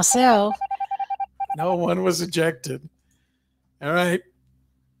killing myself. No one was ejected. All right.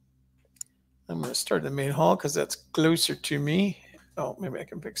 I'm going to start the main hall because that's closer to me. Oh, maybe I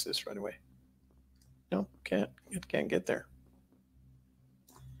can fix this right away. Nope, can't. It can't get there.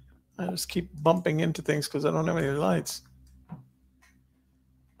 I just keep bumping into things because I don't have any lights.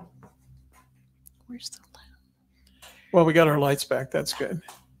 Where's the lamp? Well, we got our lights back. That's good.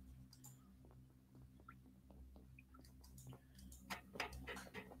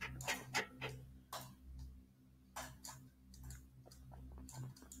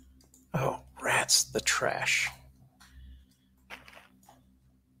 Oh, rats, the trash.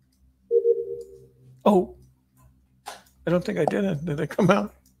 Oh, I don't think I did it. Did it come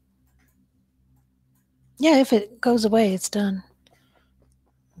out? Yeah, if it goes away, it's done.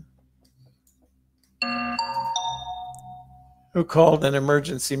 Who called an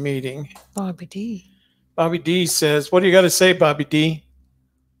emergency meeting? Bobby D. Bobby D says, what do you got to say, Bobby D?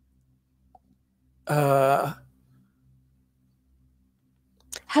 How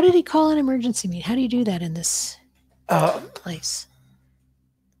did he call an emergency meeting? How do you do that in this place?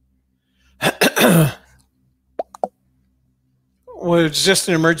 Well, it's just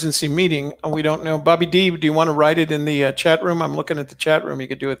an emergency meeting. We don't know. Bobby D, do you want to write it in the chat room? I'm looking at the chat room. You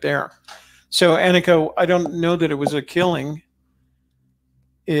could do it there. So, Annika, I don't know that it was a killing.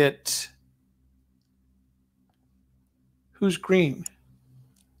 Who's green?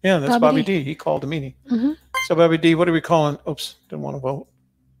 Yeah, that's Bobby D. He called the meeting. Mm-hmm. So, Bobby D, what are we calling? Oops, didn't want to vote.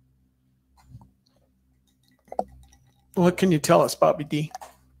 What can you tell us, Bobby D?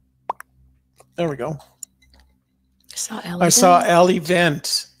 There we go. I saw Allie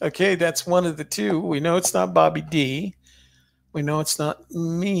Vent. Okay, that's one of the two. We know it's not Bobby D. We know it's not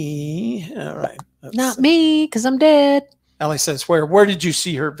me. All right. Not me, because I'm dead. Allie says, where did you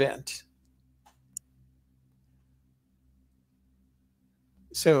see her vent?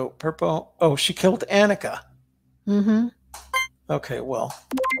 So, purple. Oh, she killed Annika. Mm-hmm. Okay, well.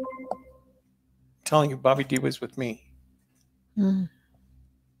 I'm telling you, Bobby D was with me. Mm.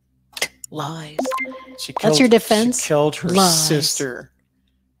 Lies. That's your defense? She killed her sister.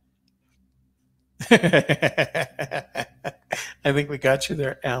 I think we got you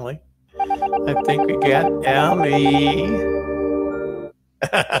there, Allie. I think we got Allie.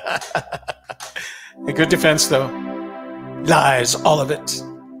 A good defense, though. Lies, all of it.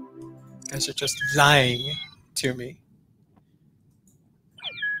 You guys are just lying to me.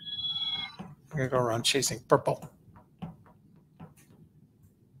 I'm going to go around chasing purple.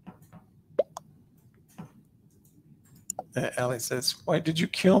 Allie says, why did you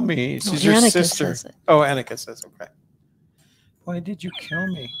kill me? She's your sister. Oh, Annika says, okay. Why did you kill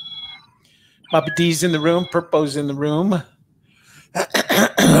me? Bobby D's in the room. Purpo's in the room.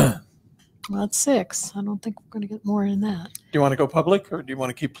 Well, it's 6. I don't think we're going to get more in that. Do you want to go public or do you want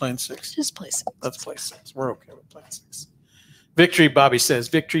to keep playing 6? Just play 6. Let's play 6. We're okay with playing 6. Victory, Bobby says.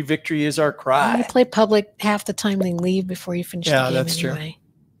 Victory, victory is our cry. You play public half the time, then leave before you finish the game that's anyway. True.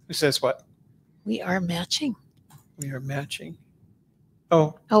 Who says what? We are matching. We are matching.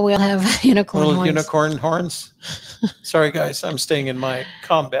 Oh, we'll have unicorn little horns. Unicorn horns. Sorry, guys. I'm staying in my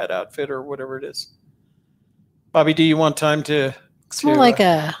combat outfit or whatever it is. Bobby D, you want time to... It's more like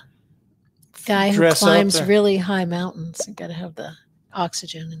a guy who climbs really high mountains. You got to have the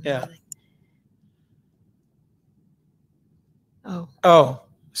oxygen and everything. Oh,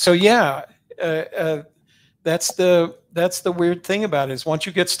 so yeah, that's the weird thing about it is once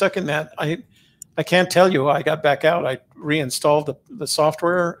you get stuck in that, I can't tell you. I got back out. I reinstalled the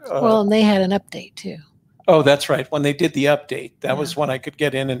software. Well, and they had an update too. Oh, that's right. When they did the update, that was when I could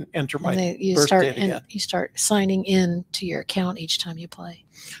get in and enter my birth date again. You start signing in to your account each time you play.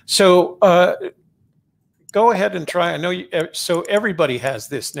 So go ahead and try. I know so everybody has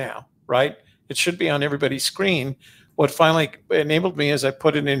this now, right? It should be on everybody's screen. What finally enabled me is I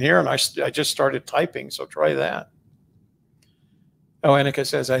put it in here and I just started typing. So try that. Oh, Annika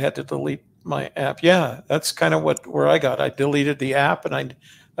says I had to delete my app. Yeah, that's kind of where I got. I deleted the app and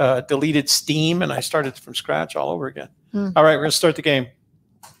I deleted Steam and I started from scratch all over again. All right, we're going to start the game.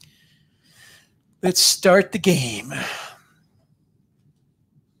 Let's start the game.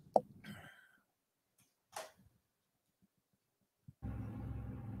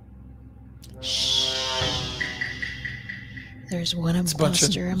 Shh. There's one It's a bunch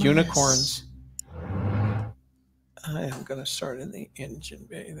of imposter unicorns. I am going to start in the engine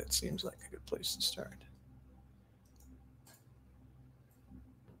bay. That seems like a good place to start.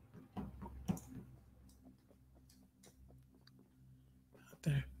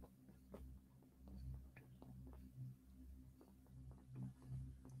 There.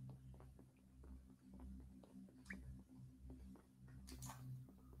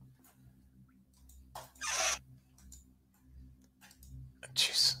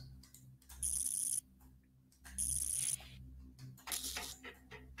 Jeez.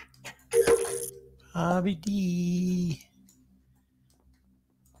 Bobby D.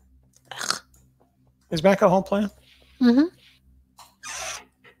 Is Mac at home playing? Mm-hmm.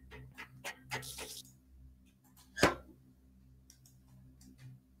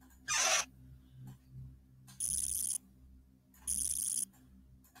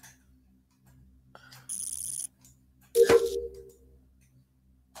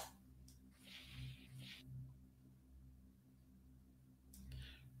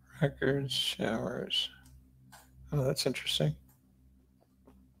 Records, showers. Oh, that's interesting.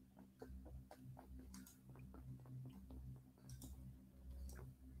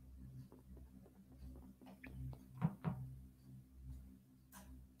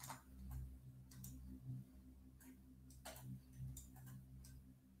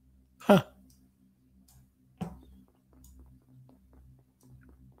 Huh.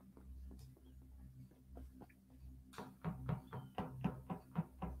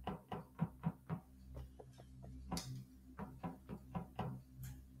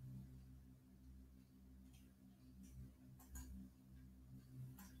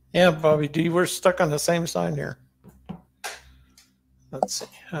 Yeah, Bobby D, we're stuck on the same sign here. Let's see.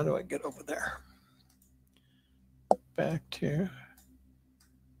 How do I get over there? Back to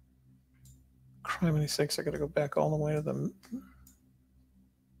Criminy 6. I got to go back all the way to the.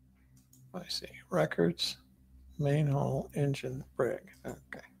 I see. Records, main hall, engine, brig.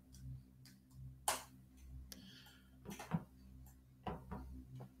 Okay.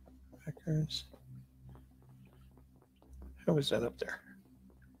 Records. How was that up there?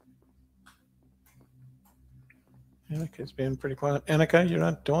 Annika's being pretty quiet. Annika, you're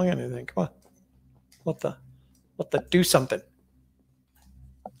not doing anything. Come on. What the? Do something.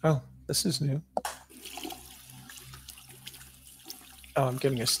 Oh, this is new. Oh, I'm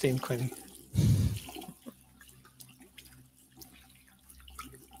getting a steam cleaning.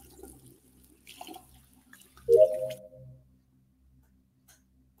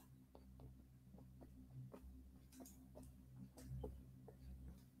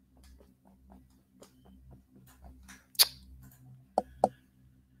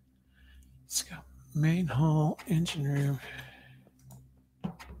 Let's go. Main hall, engine room.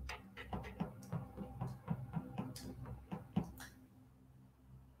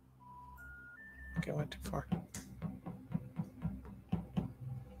 Okay, went too far.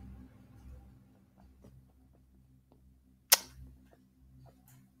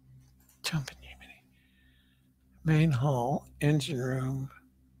 Jumping Unity. Main hall, engine room.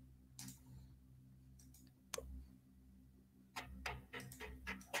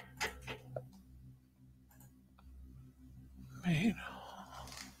 Main hall.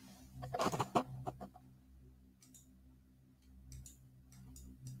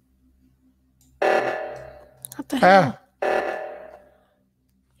 What the hell?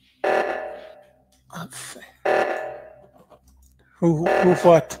 Let's see. Who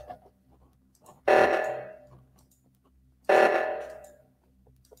what?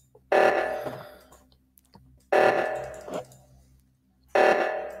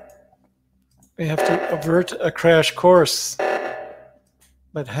 We have to avert a crash course.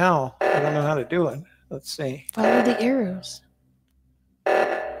 But how? I don't know how to do it. Let's see. Follow the arrows.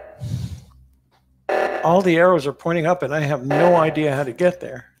 All the arrows are pointing up, and I have no idea how to get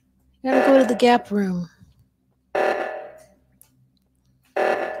there. You gotta go to the gap room.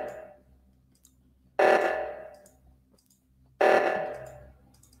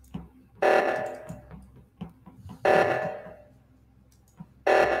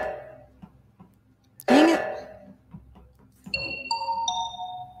 Dang it.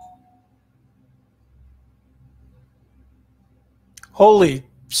 Holy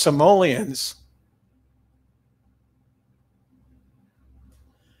simoleons.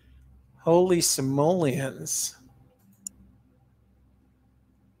 Holy simoleons.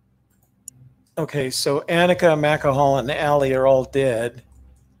 Okay, so Annika, Macahall, and Allie are all dead.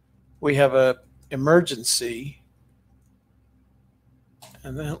 We have a emergency.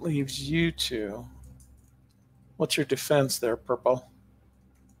 And that leaves you two. What's your defense there, Purple?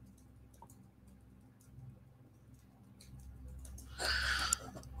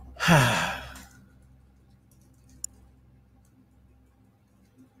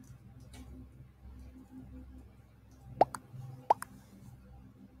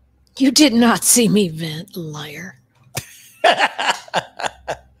 You did not see me vent, liar.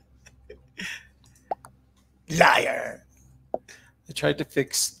 Liar. I tried to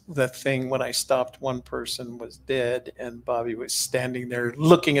fix the thing when I stopped. One person was dead, and Bobby was standing there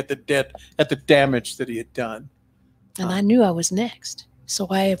looking at the damage that he had done. And I knew I was next, so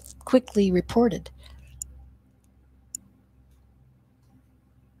I quickly reported.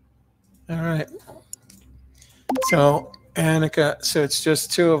 All right. So, Annika, so it's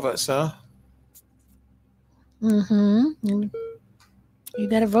just two of us, huh? Mm-hmm. You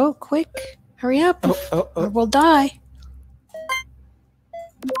better vote quick. Hurry up, or Oh. we'll die.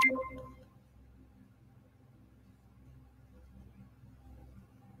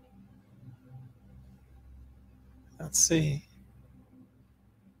 Let's see.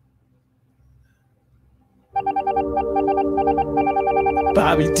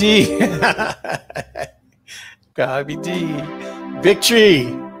 Bobby D. Bobby D. Victory.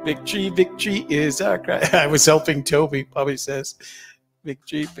 Victory, victory is our cry. I was helping Toby, Bobby says.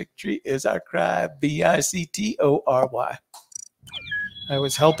 Victory, victory is our cry. Victory. I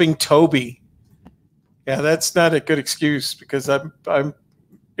was helping Toby. Yeah, that's not a good excuse because I'm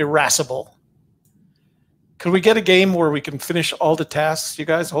irascible. Could we get a game where we can finish all the tasks, you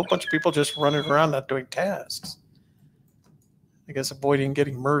guys? A whole bunch of people just running around not doing tasks. I guess avoiding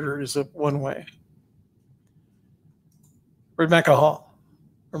getting murdered is one way. Where's Macca Hall?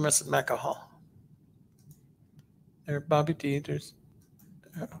 We're missing Macca Hall. There, Bobby D. There's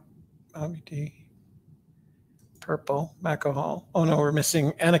Bobby D. Purple, Macca Hall. Oh no, we're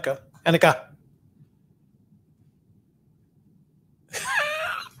missing Annika. Annika.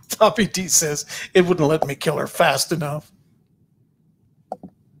 Bobby D says it wouldn't let me kill her fast enough.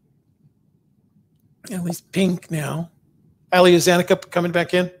 At least pink now. Allie, is Annika coming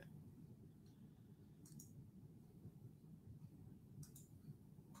back in?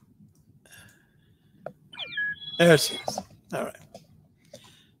 There she is. All right.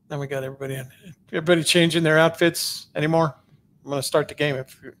 Now we got everybody in. Everybody changing their outfits anymore? I'm going to start the game.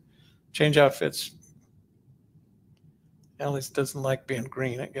 If you change outfits. Alice doesn't like being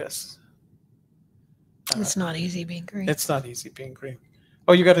green, I guess. It's not easy being green. It's not easy being green.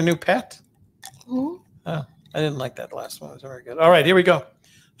 Oh, you got a new pet? Mm-hmm. Oh, I didn't like that last one. It was very good. All right, here we go.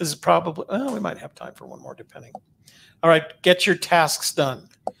 This is probably, well, we might have time for one more, depending. All right, get your tasks done,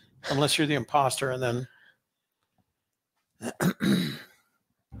 unless you're the imposter, and then...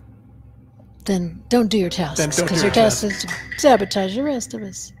 Then don't do your tasks, because your task is to sabotage the rest of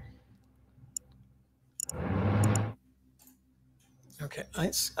us. Okay,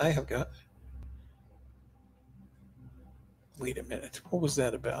 I have got... Wait a minute. What was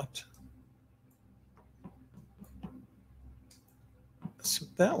that about? So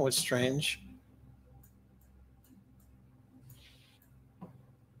that was strange.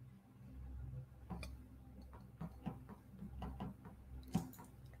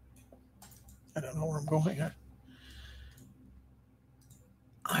 I don't know where I'm going here.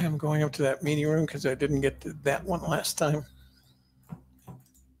 I am going up to that meeting room because I didn't get to that one last time.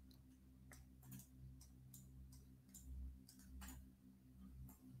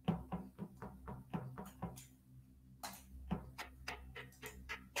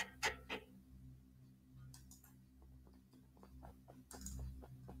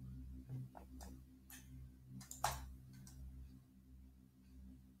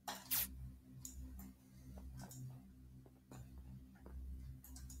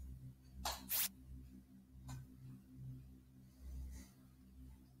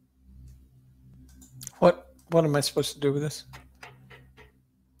 What am I supposed to do with this?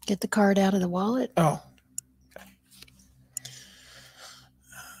 Get the card out of the wallet. Oh. Okay.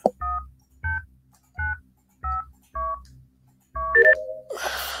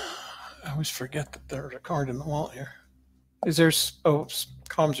 I always forget that there's a card in the wallet here. Is there... Oh,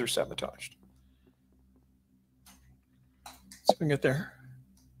 comms are sabotaged. So we can get there.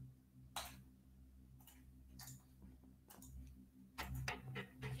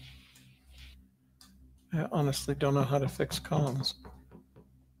 I honestly don't know how to fix comms.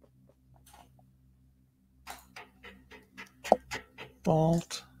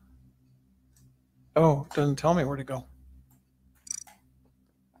 Vault. Oh, it doesn't tell me where to go.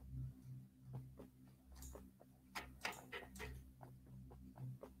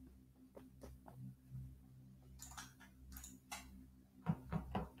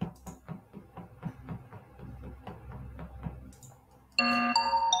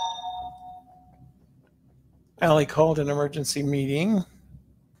 Allie called an emergency meeting.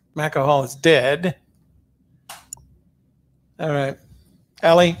 Macca Hall is dead. All right.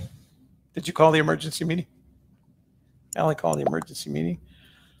 Allie, did you call the emergency meeting? Allie called the emergency meeting.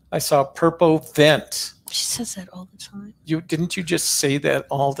 I saw purple vent. She says that all the time. Didn't you just say that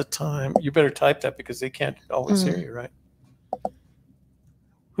all the time? You better type that because they can't always hear you, right?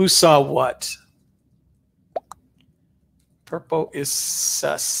 Who saw what? Purple is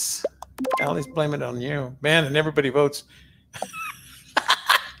sus. Allie's blaming it on you. Man, and everybody votes.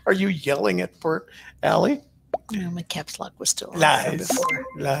 Are you yelling at poor Allie? No, my caps lock was still on. Lies.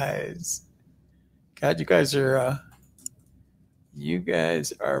 Lies. God, you guys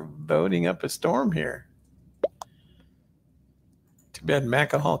are voting up a storm here. Too bad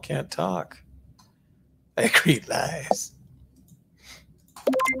Macca Hall can't talk. I agree, lies.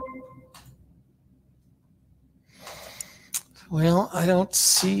 Well, I don't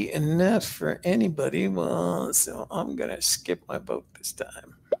see enough for anybody. Well, so I'm going to skip my vote this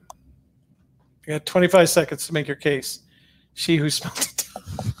time. You got 25 seconds to make your case. She who smelled it.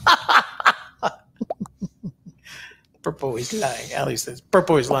 Purple is lying. Allie says,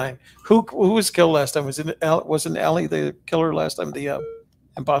 Purple is lying. Who was killed last time? Wasn't Allie the killer last time, the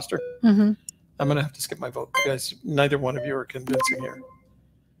imposter? Mm-hmm. I'm going to have to skip my vote because neither one of you are convincing here.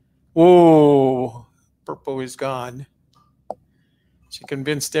 Whoa. Purple is gone. She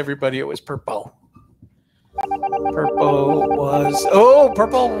convinced everybody it was Purple.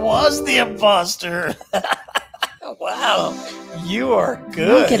 Purple was the imposter. Wow. You are good. You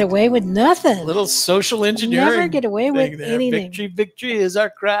don't get away with nothing. A little social engineering. Never get away with anything. Victory, victory is our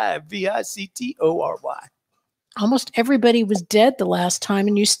cry. VICTORY. Almost everybody was dead the last time,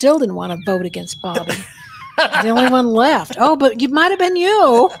 and you still didn't want to vote against Bobby. The only one left. Oh, but you might have been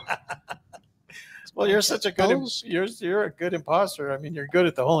you. Well, you're such a good you're a good imposter. I mean, you're good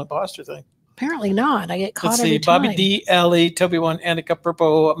at the whole imposter thing. Apparently not. I get caught Let's every see. time. Bobby D, Ellie, Toby 1, Annika,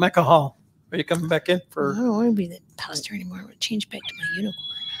 Purple, Mecca Hall. Are you coming back in for? I don't want to be the imposter anymore. I'm going to change back to my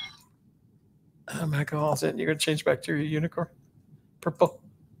unicorn. Mecca Hall's in. You're going to change back to your unicorn? Purple?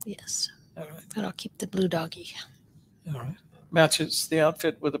 Yes. All right. And I'll keep the blue doggy. All right. Matches the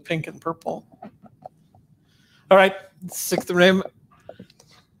outfit with a pink and purple. All right. Sixth rim.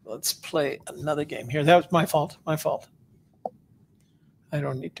 Let's play another game here. That was my fault. My fault. I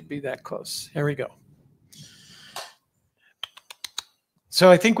don't need to be that close. Here we go. So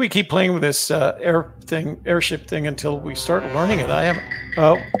I think we keep playing with this airship thing until we start learning it. I haven't.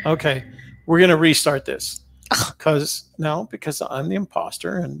 Oh, okay. We're going to restart this because I'm the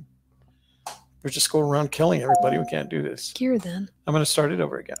imposter and we're just going around killing everybody. We can't do this. Here then. I'm going to start it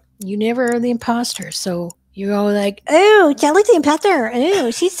over again. You never are the imposter, so you're all like, "Oh, Shelley's the imposter. Oh,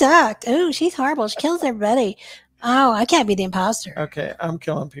 she sucked. Oh, she's horrible. She kills everybody. Oh, I can't be the imposter." Okay, I'm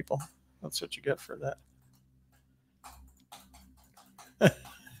killing people. That's what you get for that.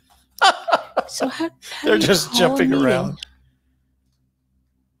 So how They're do you just call a jumping meeting? around.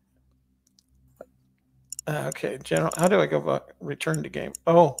 Okay, general. How do I go about return to game?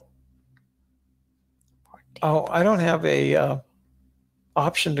 Oh, I don't have a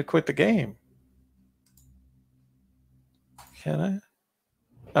option to quit the game. Can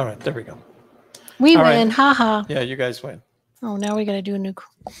I? All right, there we go. We All win. right. Haha. Yeah, you guys win. Oh, now we got to do a new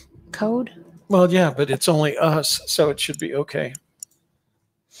code. Well, yeah, but it's only us, so it should be okay.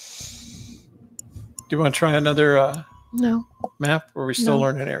 Do you want to try another No. map, or are we still No.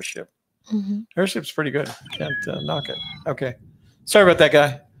 learning airship? Mm-hmm. Airship's pretty good. Can't knock it. Okay. Sorry about that,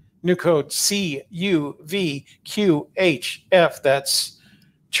 guy. New code CUVQHF. That's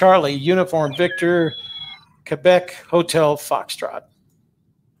Charlie, Uniform, Victor, Quebec, Hotel, Foxtrot.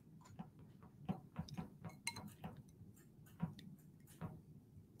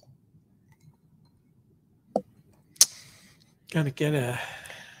 Gonna get a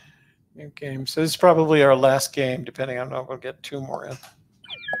new game. So this is probably our last game, depending on if we'll get two more in.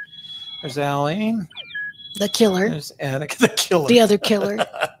 There's Allie. The killer. There's Annika, the killer. The other killer.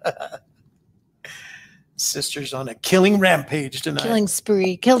 Sister's on a killing rampage tonight. Killing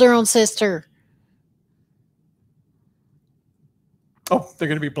spree. Killed her own sister. Oh, they're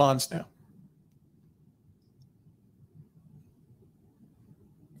going to be blondes now.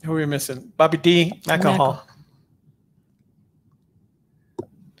 Who are we missing? Bobby D, Macahall.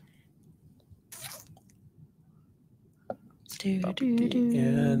 Bobby D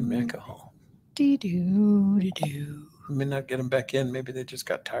and Macahall. Do. We may not get them back in. Maybe they just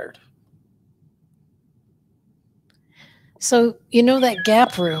got tired. So, you know that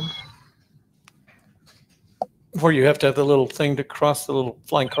gap room? Where you have to have the little thing to cross the little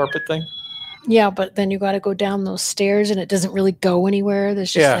flying carpet thing? Yeah, but then you got to go down those stairs and it doesn't really go anywhere.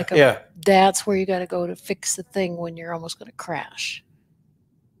 There's just that's where you got to go to fix the thing when you're almost going to crash.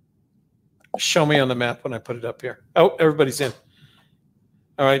 Show me on the map when I put it up here. Oh, everybody's in.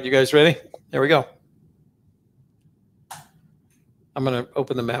 All right, you guys ready? There we go. I'm going to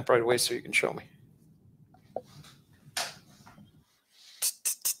open the map right away so you can show me.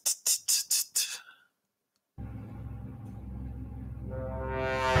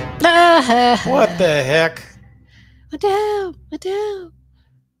 What the heck? Adele.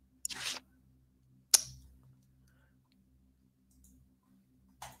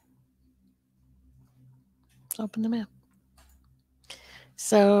 Let's open the map.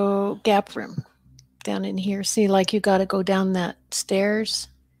 So, gap room down in here. See, like you got to go down that stairs,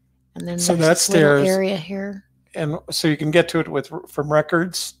 and then so there's that this little stairs area here. And so you can get to it from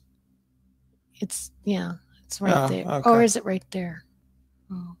records. It's right there. Okay. Or is it right there?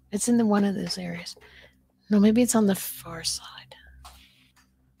 Oh, it's in one of those areas. No, maybe it's on the far side.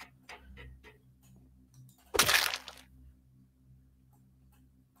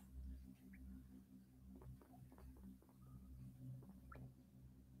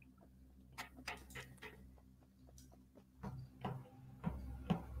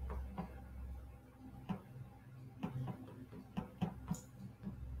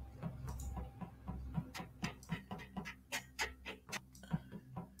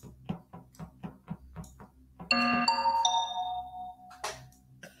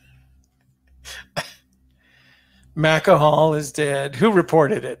 Macahall is dead. Who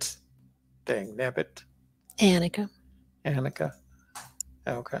reported it? Dang nabbit. Annika. Annika.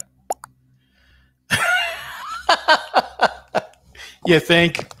 Okay. You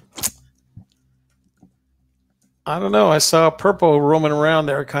think? I don't know. I saw purple roaming around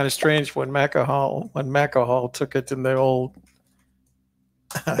there, kind of strange when Macahall took it in the old.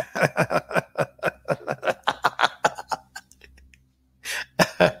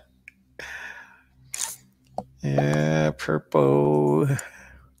 Yeah, purple.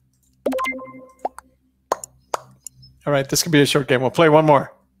 All right, this could be a short game. We'll play one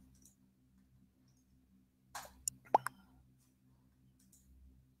more.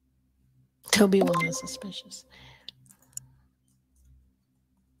 Toby one is suspicious.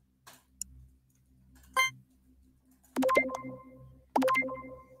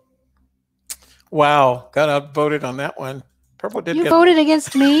 Wow, got outvoted on that one. Purple did. You voted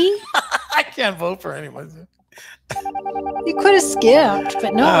against me? I can't vote for anyone. You could have skipped,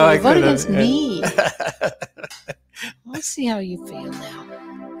 but no, Oh, you voted against yeah. me. Let's see how you feel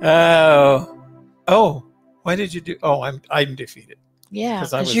now. Oh, why did you do? Oh, I'm defeated. Yeah, I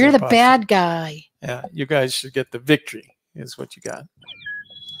because was you're the imposter. bad guy. Yeah, you guys should get the victory. Is what you got.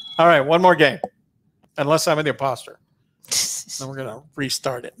 All right, one more game. Unless I'm the imposter, then we're gonna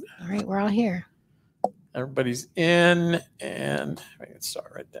restart it. All right, we're all here. Everybody's in, and we can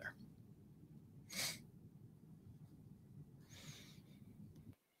start right there.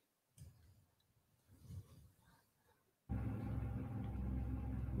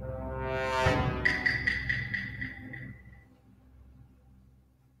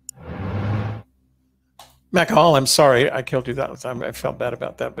 Macahall, I'm sorry I killed you that time. I felt bad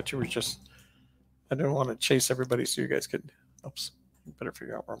about that, but you were just, I didn't want to chase everybody so you guys could, oops, better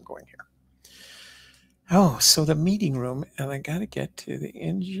figure out where I'm going here. Oh, so the meeting room, and I got to get to the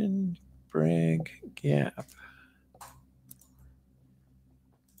engine brig gap.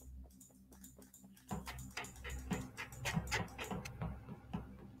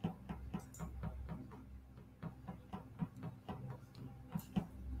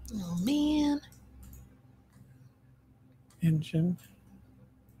 Oh, man. Engine.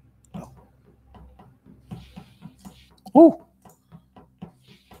 Oh. Oh.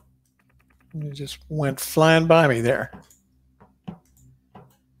 It just went flying by me there.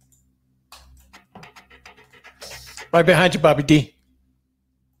 Right behind you, Bobby D.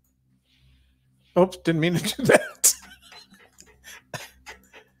 Oops, didn't mean to do that.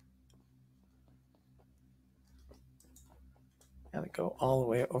 Gotta go all the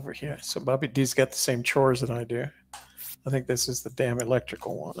way over here. So Bobby D's got the same chores that I do. I think this is the damn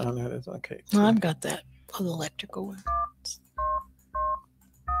electrical one. Oh, no, it's okay. Well, I've got that electrical one.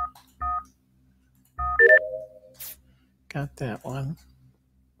 Got that one.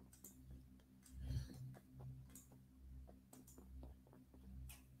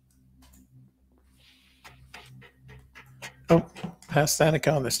 Oh, past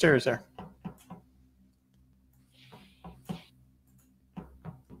Annika on the stairs there.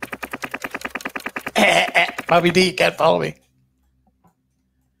 Bobby D, you can't follow me.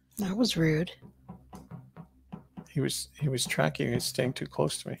 That was rude. He was tracking and staying too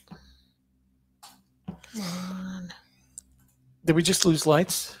close to me. Come on. Did we just lose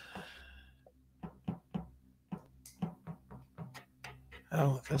lights?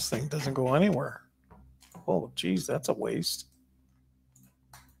 Oh, this thing doesn't go anywhere. Oh, geez, that's a waste.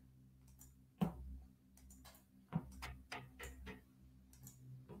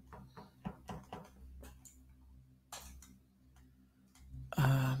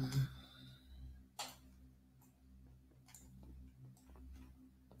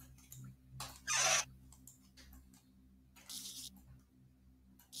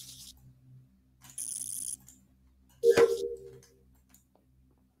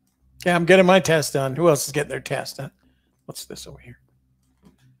 Yeah, I'm getting my test done. Who else is getting their test done? What's this over here?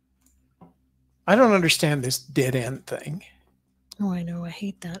 I don't understand this dead end thing. Oh, I know. I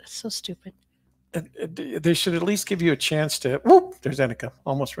hate that. It's so stupid. They should at least give you a chance to. Whoop! There's Annika.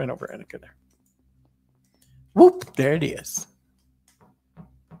 Almost ran over Annika there. Whoop! There it is.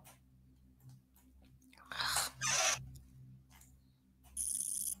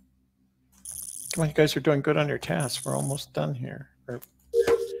 Come on, you guys are doing good on your tasks. We're almost done here. We're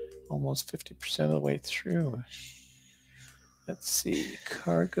almost 50% of the way through. Let's see.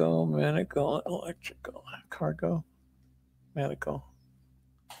 Cargo, medical, electrical. Cargo, medical.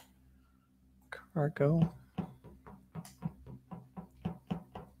 Cargo.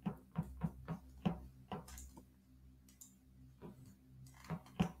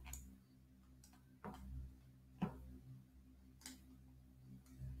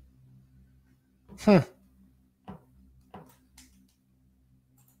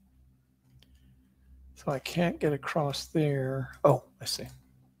 So I can't get across there. Oh, I see.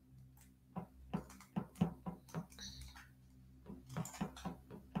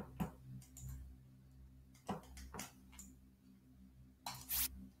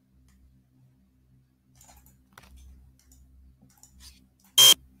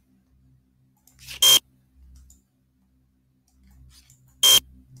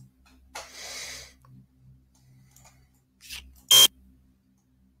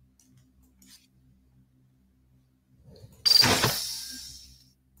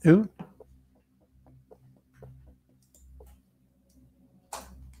 Who?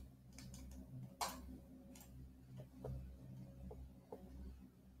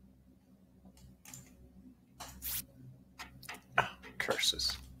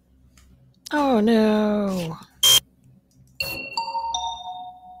 Curses. Oh no. Did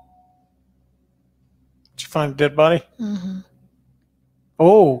you find a dead body? Mm-hmm.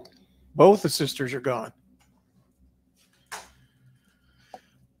 Oh, both the sisters are gone.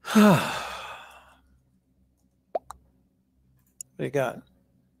 What do you got?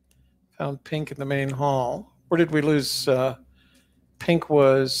 Found Pink in the main hall. Where did we lose? Pink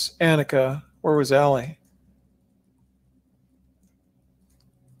was Annika. Where was Allie?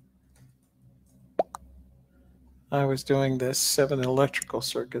 I was doing this 7 electrical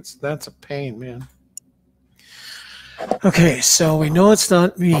circuits. That's a pain, man. Okay, so we know it's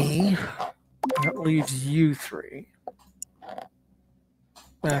not me. That leaves you 3.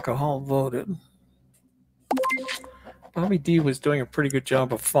 Alcohol voted. Bobby D was doing a pretty good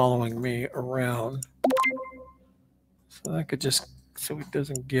job of following me around. So I could just, so he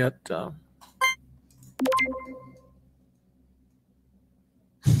doesn't get...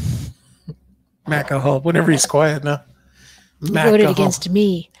 Macahol, whenever he's quiet now. You voted against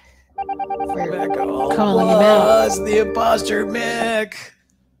me for calling him out. The imposter, Mac.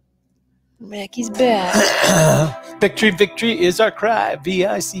 Mackie's back. Victory, victory is our cry.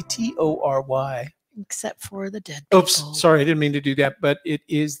 VICTORY. Except for the dead people. Oops, sorry, I didn't mean to do that, but it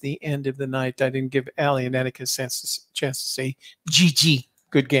is the end of the night. I didn't give Allie and Annika a chance to say GG.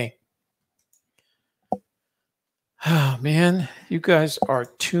 Good game. Oh, man, you guys are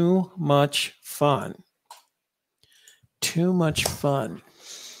too much fun. Too much fun.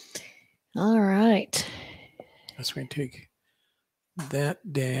 All right. Let's take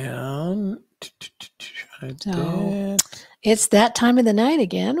that down. So it's that time of the night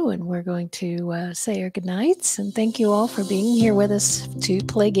again when we're going to say our goodnights, and thank you all for being here with us to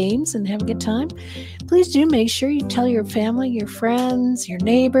play games and have a good time. Please do make sure you tell your family, your friends, your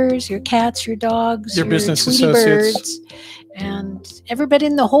neighbors, your cats, your dogs, your business Tweety associates, birds, and everybody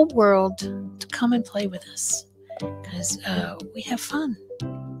in the whole world to come and play with us, because we have fun.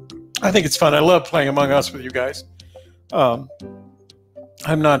 I think it's fun. I love playing Among Us with you guys.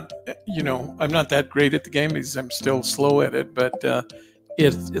 I'm not, I'm not that great at the game because I'm still slow at it, but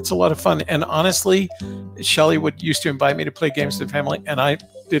it's a lot of fun. And honestly, Shelley used to invite me to play games with the family, and I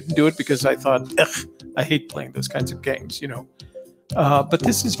didn't do it because I thought, I hate playing those kinds of games, But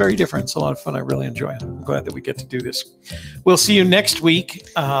this is very different. It's a lot of fun. I really enjoy it. I'm glad that we get to do this. We'll see you next week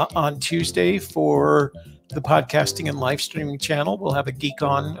on Tuesday for the podcasting and live streaming channel. We'll have a geek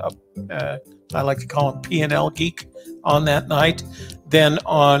on. I like to call him P&L Geek on that night. Then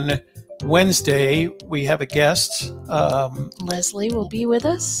on Wednesday, we have a guest. Leslie will be with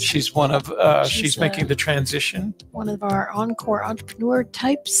us. She's one of, she's making the transition. One of our encore entrepreneur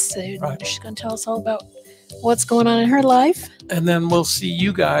types. Right. She's going to tell us all about what's going on in her life. And then we'll see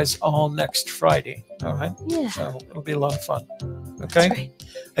you guys all next Friday. All right? Yeah. So it'll be a lot of fun. Okay? That's right.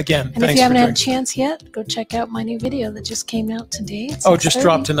 Again, and thanks if you haven't for had a chance yet, go check out my new video that just came out today. Just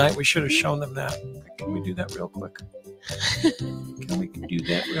dropped tonight. We should have shown them that. Can we do that real quick? Can we do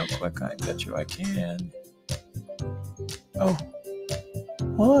that real quick? I bet you I can. Oh.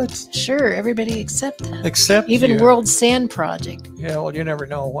 What? Sure, everybody except that. Except even you. World Sand Project. Yeah, well, you never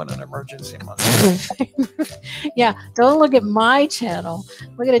know when an emergency must. Yeah, don't look at my channel.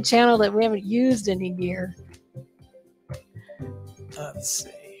 Look at a channel that we haven't used in a year. Let's see.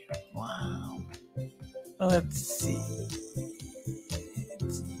 Wow. Let's see.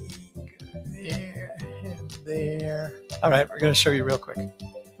 There and there. All right, we're going to show you real quick.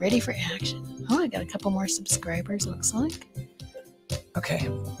 Ready for action. Oh, I got a couple more subscribers, looks like. Okay.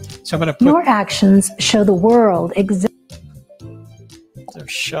 So I'm going to put... Your actions show the world exactly. There's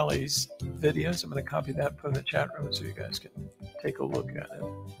Shelley's videos. I'm going to copy that, put in the chat room so you guys can take a look at it.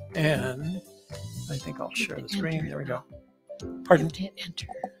 And I think I'll share the screen. There we go. Pardon? Hit enter.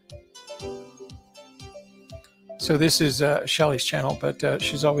 So this is Shelley's channel, but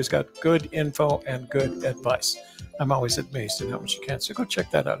she's always got good info and good advice. I'm always amazed at how much you can. So go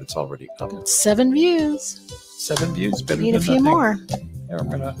check that out. It's already up. 7 views. 7 views. Better Need than a few nothing. more. Here, I'm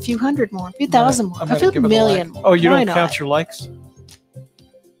gonna. A few hundred more. A few thousand more. I'm A gonna few give it a million like. more. Oh, you Why don't not? count your likes?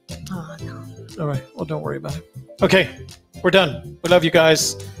 Oh, no. All right. Well, don't worry about it. Okay, we're done. We love you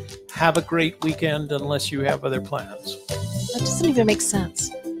guys. Have a great weekend, unless you have other plans. That doesn't even make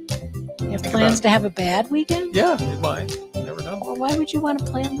sense. You have plans to have a bad weekend? Yeah, you might. You never know. Well, why would you want to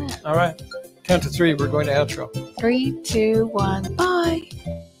plan that? All right. Count to 3. We're going to outro. 3, 2, 1. Bye.